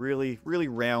really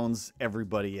rounds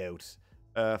everybody out.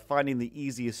 Finding the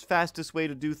easiest, fastest way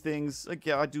to do things. Like,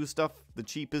 yeah, I do stuff the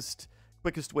cheapest,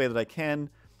 quickest way that I can,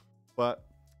 but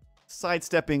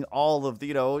sidestepping all of the,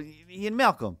 you know, Ian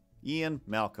Malcolm. Yes,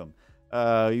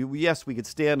 we could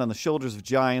stand on the shoulders of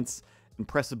giants and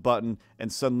press a button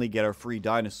and suddenly get our free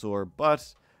dinosaur,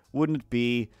 but wouldn't it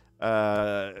be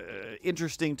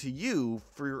interesting to you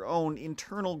for your own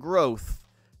internal growth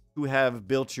to have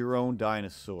built your own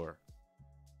dinosaur?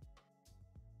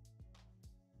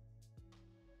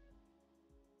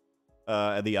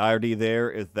 And the irony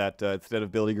there is that instead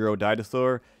of building your own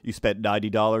dinosaur, you spent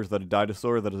 $90 on a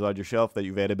dinosaur that is on your shelf that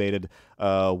you've animated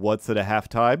 1.5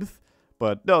 times.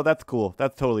 But no, that's cool.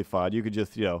 That's totally fine. You could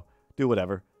just, you know, do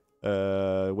whatever.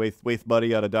 Waste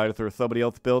money on a dinosaur somebody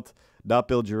else built, not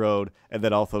build your own, and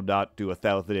then also not do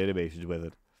 1,000 animations with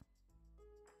it.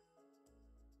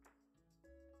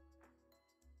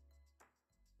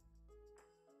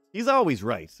 He's always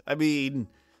right. I mean,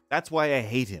 that's why I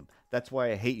hate him. That's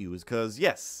why I hate you, is because,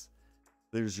 yes,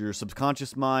 there's your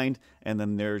subconscious mind, and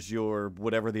then there's your,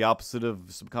 whatever the opposite of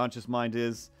subconscious mind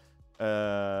is,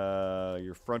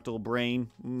 your frontal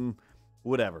brain,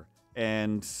 whatever.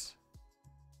 And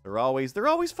they're always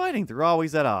fighting. They're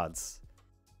always at odds.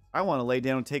 I want to lay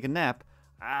down and take a nap.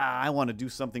 I want to do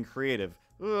something creative.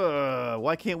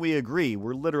 Why can't we agree?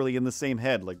 We're literally in the same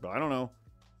head. Like, I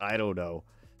don't know.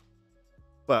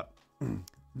 But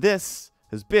this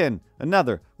has been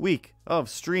another week of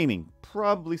streaming.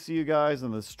 Probably see you guys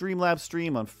on the Streamlabs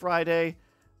stream on Friday.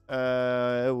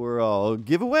 We're all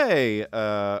giveaway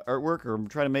artwork, or I'm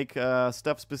trying to make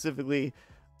stuff specifically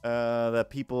that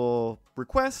people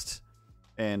request,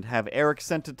 and have Eric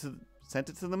sent it to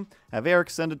them. Have Eric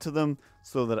send it to them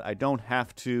so that I don't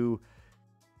have to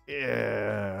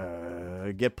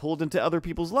get pulled into other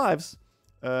people's lives,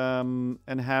 and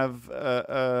have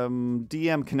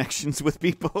DM connections with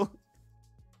people.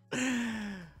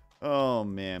 Oh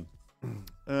man.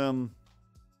 I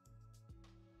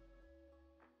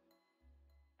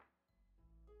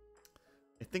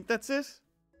think that's it.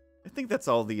 I think that's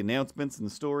all the announcements and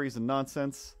the stories and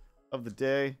nonsense of the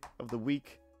day, of the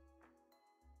week.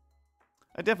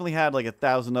 I definitely had like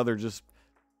 1,000 other just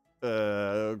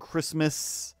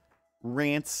Christmas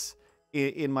rants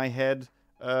in my head.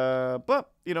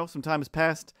 But, you know, some time has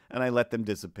passed and I let them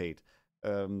dissipate.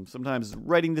 Sometimes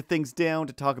writing the things down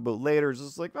to talk about later is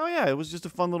just like, oh yeah, it was just a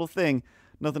fun little thing.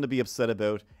 Nothing to be upset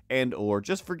about. And or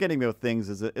just forgetting about things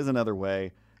is another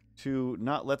way to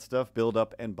not let stuff build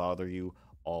up and bother you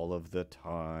all of the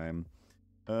time.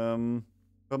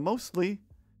 But mostly,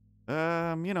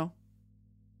 you know,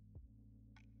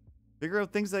 figure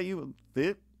out things that you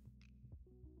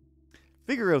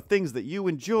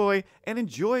enjoy, and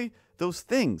enjoy those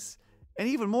things. And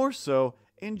even more so,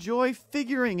 enjoy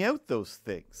figuring out those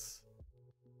things.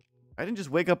 I didn't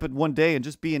just wake up in one day and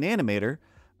just be an animator.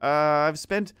 I've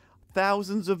spent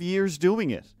thousands of years doing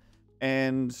it.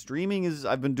 And streaming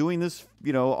I've been doing this,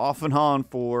 you know, off and on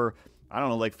for, I don't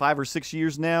know, like 5 or 6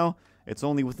 years now. It's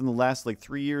only within the last, like,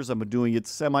 3 years I've been doing it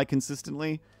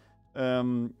semi-consistently.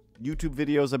 YouTube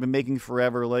videos I've been making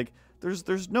forever. Like,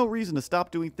 there's no reason to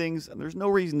stop doing things, and there's no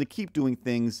reason to keep doing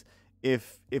things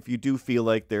if you do feel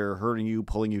like they're hurting you,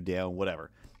 pulling you down,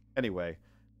 whatever. Anyway,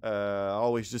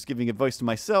 always just giving advice to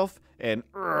myself and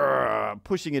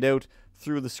pushing it out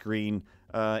through the screen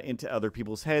into other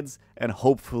people's heads, and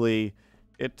hopefully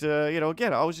it, you know,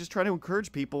 again, I was just trying to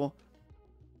encourage people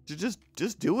to just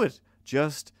do it.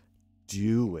 Just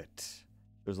do it.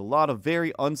 There's a lot of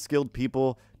very unskilled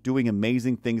people doing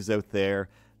amazing things out there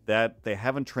that they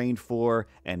haven't trained for,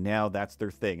 and now that's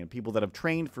their thing. And people that have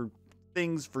trained for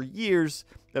things for years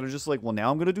that are just like, well, now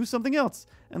I'm going to do something else.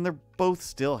 And they're both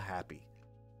still happy.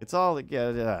 It's all,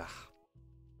 yeah.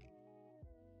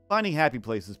 Finding happy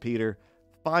places, Peter.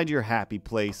 Find your happy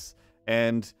place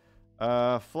and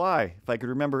fly. If I could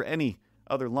remember any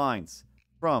other lines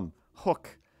from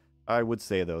Hook, I would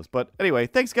say those. But anyway,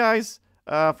 thanks, guys,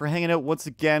 for hanging out once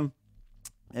again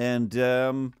and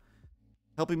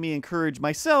helping me encourage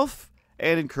myself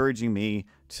and encouraging me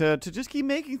to just keep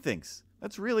making things.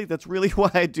 That's really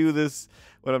why I do this.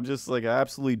 When I'm just like, I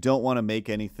absolutely don't want to make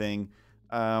anything.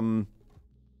 I'll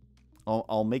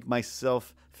make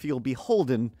myself feel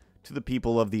beholden to the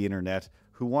people of the internet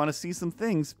who want to see some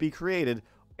things be created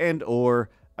and or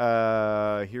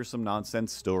hear some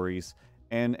nonsense stories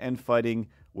and fighting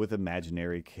with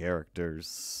imaginary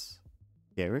characters.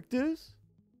 Characters?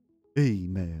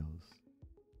 Emails.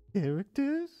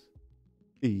 Characters?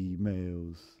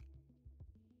 Emails.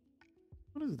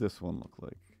 What does this one look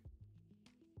like?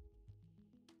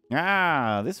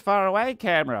 Ah, this far away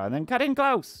camera, and then cut in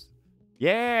close.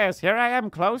 Yes, here I am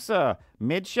closer.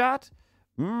 Mid shot?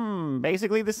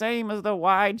 Basically the same as the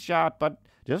wide shot, but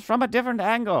just from a different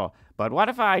angle. But what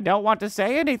if I don't want to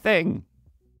say anything?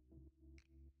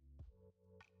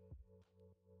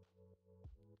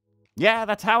 Yeah,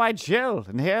 that's how I chill,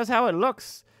 and here's how it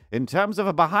looks in terms of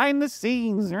a behind the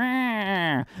scenes.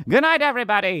 Good night,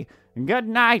 everybody. Good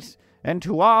night, and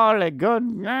to all a good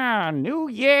New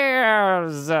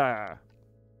Year's. Oh,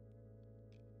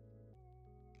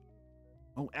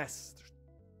 S.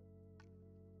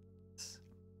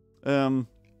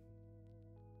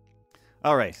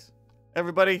 All right,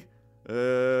 everybody.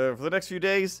 For the next few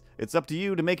days, it's up to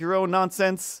you to make your own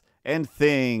nonsense and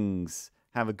things.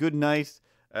 Have a good night.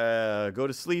 Go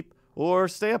to sleep or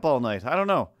stay up all night. I don't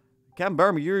know. Captain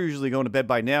Barmer, you're usually going to bed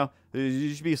by now.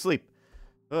 You should be asleep.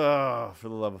 For the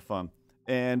love of fun.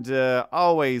 And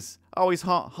always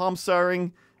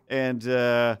hamsaring and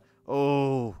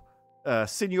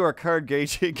senior card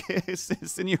gauging,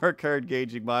 senior card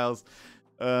gauging, Miles.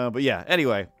 But yeah,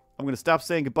 anyway, I'm gonna stop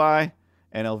saying goodbye,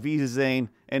 and Auf Wiedersehen,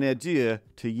 and adieu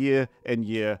to you and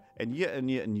you and you and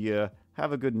you and you.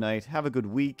 Have a good night. Have a good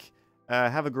week.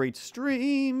 Have a great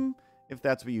stream if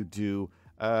that's what you do,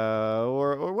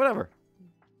 or whatever.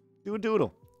 Do a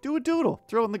doodle. Do a doodle.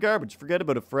 Throw it in the garbage. Forget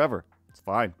about it forever. It's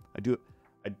fine.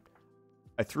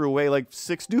 I threw away like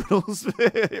 6 doodles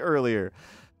earlier.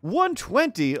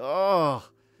 1:20. Oh,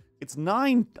 it's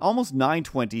almost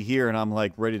 9:20 here, and I'm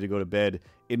like ready to go to bed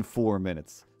in 4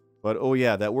 minutes. But oh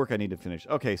yeah, that work I need to finish.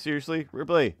 Okay, seriously,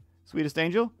 Ripley, sweetest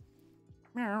angel.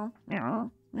 Meow,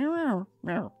 meow, meow,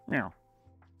 meow, meow.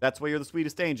 That's why you're the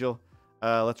sweetest angel.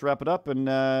 Let's wrap it up and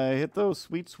hit those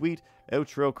sweet, sweet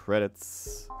outro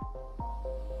credits.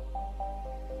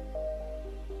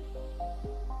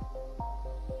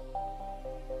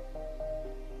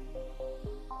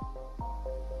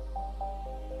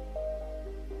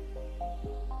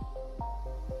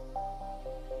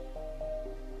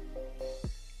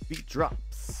 Beat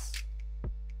drops.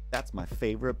 That's my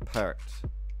favorite part.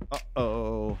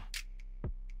 Uh-oh.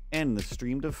 And the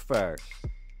stream to fart.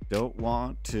 Don't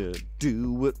want to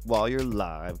do it while you're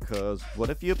live, cause what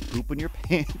if you poop in your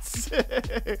pants?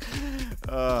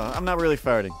 I'm not really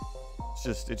farting.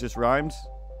 It just rhymed,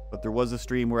 but there was a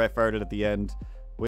stream where I farted at the end,